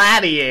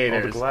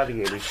Gladiators. Oh, the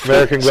Gladiators.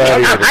 American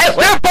Gladiators.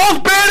 They're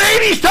both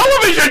bad 80s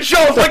television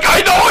shows. Like,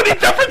 I know any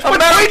difference between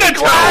the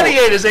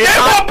Gladiators. They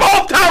were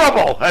both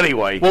terrible.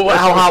 Anyway. Well,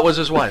 how hot was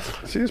his wife?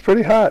 She was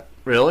pretty hot.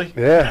 Really?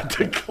 Yeah.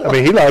 I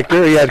mean, he liked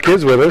her. He had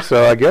kids with her,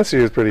 so I guess he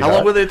was pretty hot. How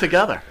long were they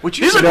together?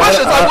 These are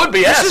questions I would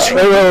be asking.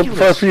 They were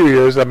for a few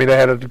years. I mean, they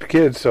had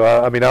kids, so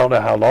I don't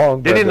know how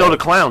long. They didn't know the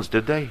clowns,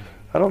 did they?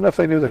 I don't know if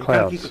they knew the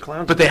clowns.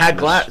 But they had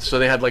so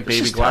they had like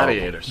baby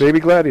gladiators.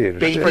 Baby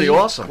gladiators. That's pretty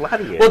awesome.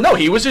 Gladiators. Well, no,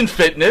 he was in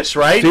fitness,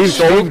 right?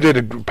 Steve did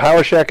a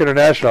Power Shack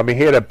International. I mean,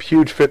 he had a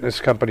huge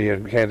fitness company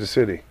in Kansas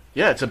City.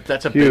 Yeah,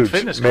 that's a huge big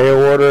fitness company.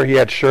 Mail order. He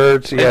had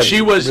shirts. And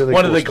she was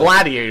one of the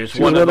gladiators.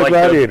 One of the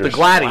gladiators. The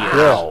gladiators.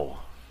 Wow.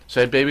 So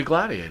had baby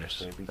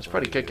gladiators. That's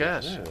pretty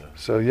kick-ass. Yeah.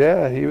 So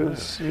yeah, he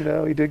was. He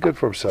did good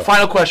for himself.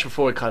 Final question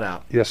before we cut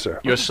out. Yes, sir.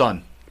 Your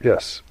son.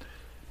 Yes.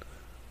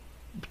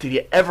 Did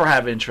you ever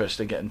have interest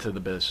in getting into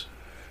the biz?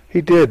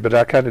 He did, but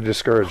I kind of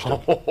discouraged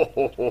him.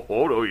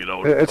 No, you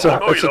don't. It's a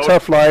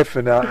tough life,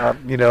 and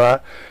I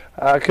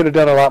could have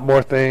done a lot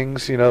more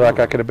things. Like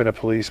I could have been a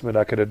policeman.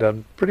 I could have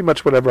done pretty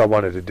much whatever I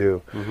wanted to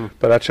do.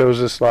 But I chose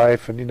this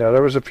life, and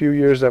there was a few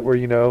years that were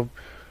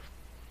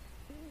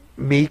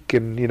meek,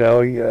 and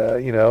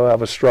I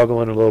was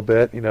struggling a little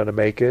bit, to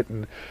make it.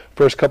 And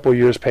first couple of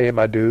years paying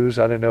my dues,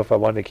 I didn't know if I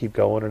wanted to keep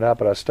going or not,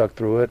 but I stuck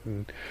through it.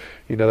 And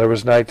there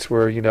was nights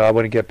where I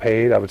wouldn't get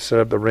paid. I would set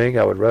up the ring,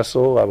 I would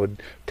wrestle, I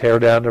would tear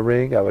down the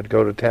ring, I would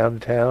go to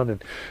town,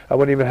 and I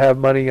wouldn't even have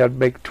money. I'd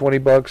make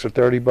 $20 or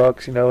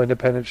 $30,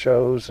 independent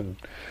shows, and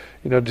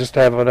just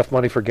to have enough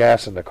money for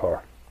gas in the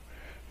car.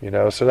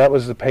 So that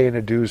was the paying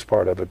the dues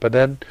part of it. But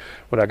then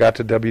when I got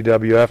to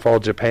WWF All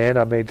Japan,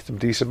 I made some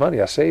decent money.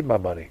 I saved my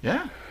money.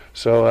 Yeah.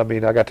 So, I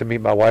got to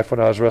meet my wife when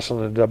I was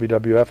wrestling in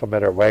WWF. I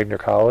met her at Wagner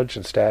College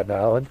in Staten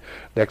Island.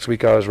 Next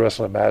week I was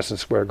wrestling at Madison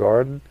Square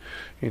Garden.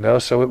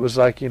 So it was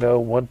like,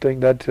 one thing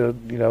led to,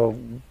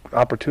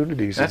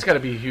 opportunities. That's got to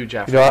be a huge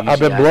effort. I've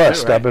been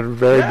blessed. Too, right? I've been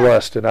very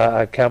blessed, and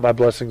I count my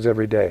blessings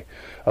every day.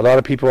 A lot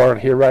of people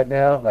aren't here right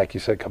now, like you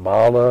said,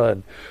 Kamala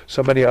and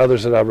so many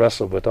others that I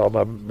wrestled with. All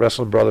my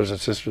wrestling brothers and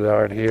sisters that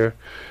aren't here.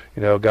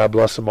 God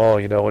bless them all.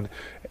 And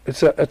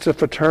it's a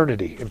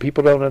fraternity, and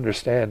people don't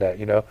understand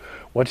that.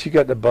 Once you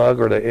get the bug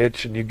or the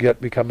itch, and you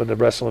become in the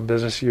wrestling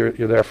business, you're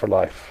there for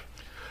life.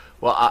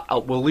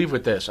 Well, we'll leave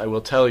with this. I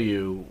will tell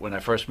you, when I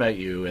first met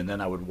you, and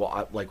then I would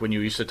like when you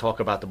used to talk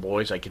about the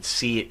boys, I could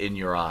see it in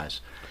your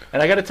eyes.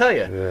 And I got to tell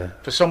you,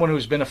 for someone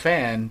who's been a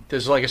fan,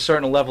 there's like a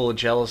certain level of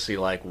jealousy.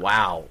 Like,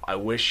 wow, I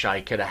wish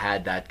I could have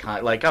had that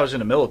kind. Like, I was in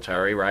the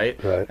military, right?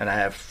 And I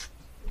have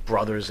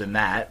brothers in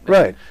that.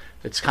 Right.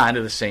 It's kind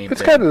of the same.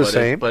 It's kind of the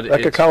same, but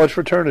like a college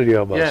fraternity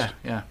almost.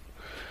 Yeah.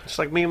 It's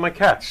like me and my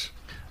cats.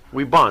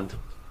 We bond.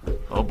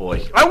 Oh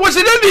boy! I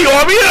wasn't in the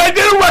Army, and I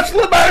didn't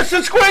wrestle at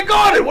Madison Square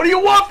Garden. What do you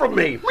want from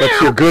me? But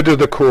you're good to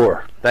the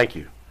core. Thank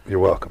you. You're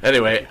welcome.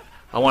 Anyway,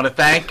 I want to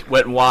thank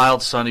Wet n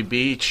Wild, Sunny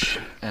Beach,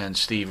 and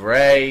Steve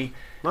Ray.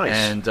 Nice.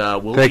 And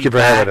we'll thank be you for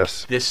back having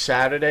us this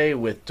Saturday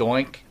with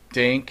Doink,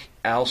 Dink,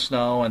 Al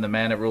Snow, and the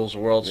man that rules the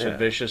world, Sid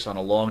Vicious, on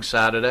a long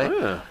Saturday.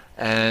 Yeah.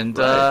 And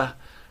I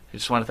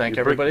just want to thank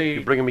everybody.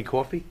 You bringing me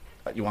coffee?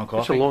 You want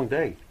coffee? It's a long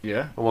day.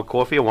 Yeah. I want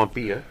coffee. I want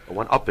beer. I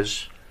want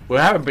uppers. We're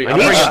having beer.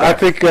 I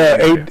think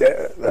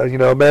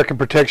American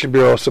Protection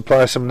Bureau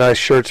supplies some nice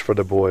shirts for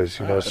the boys,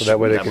 so that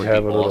way they can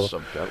have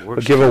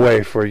a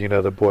giveaway for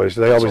the boys.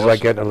 They always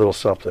like getting a little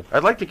something.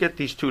 I'd like to get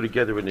these two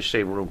together in the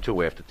same room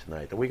too after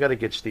tonight, and we got to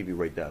get Stevie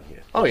right down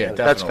here. Oh yeah,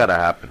 that's got to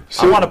happen.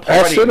 Sid, I want to party.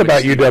 Ask Sid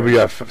about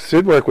UWF.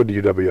 Sid worked with the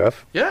UWF.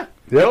 Yeah.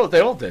 They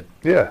all did.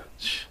 Yeah.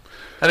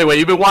 Anyway,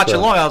 you've been watching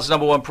Long Island's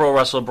 #1 pro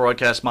wrestling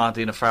broadcast,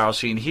 Monty and the Pharaoh,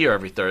 seen here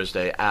every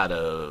Thursday out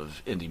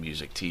of Indie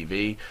Music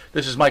TV.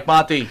 This is Mike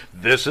Monty.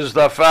 This is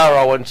the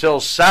Pharaoh. Until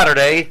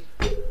Saturday.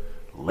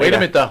 Wait a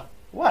minute, though.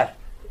 What?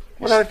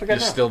 What did I forget?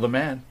 You're still the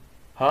man.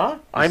 Huh?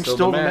 I'm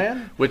still the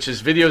man? Which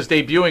is videos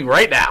debuting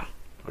right now.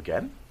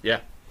 Again? Yeah.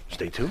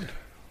 Stay tuned.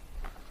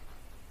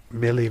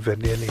 Milli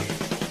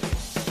Vanilli.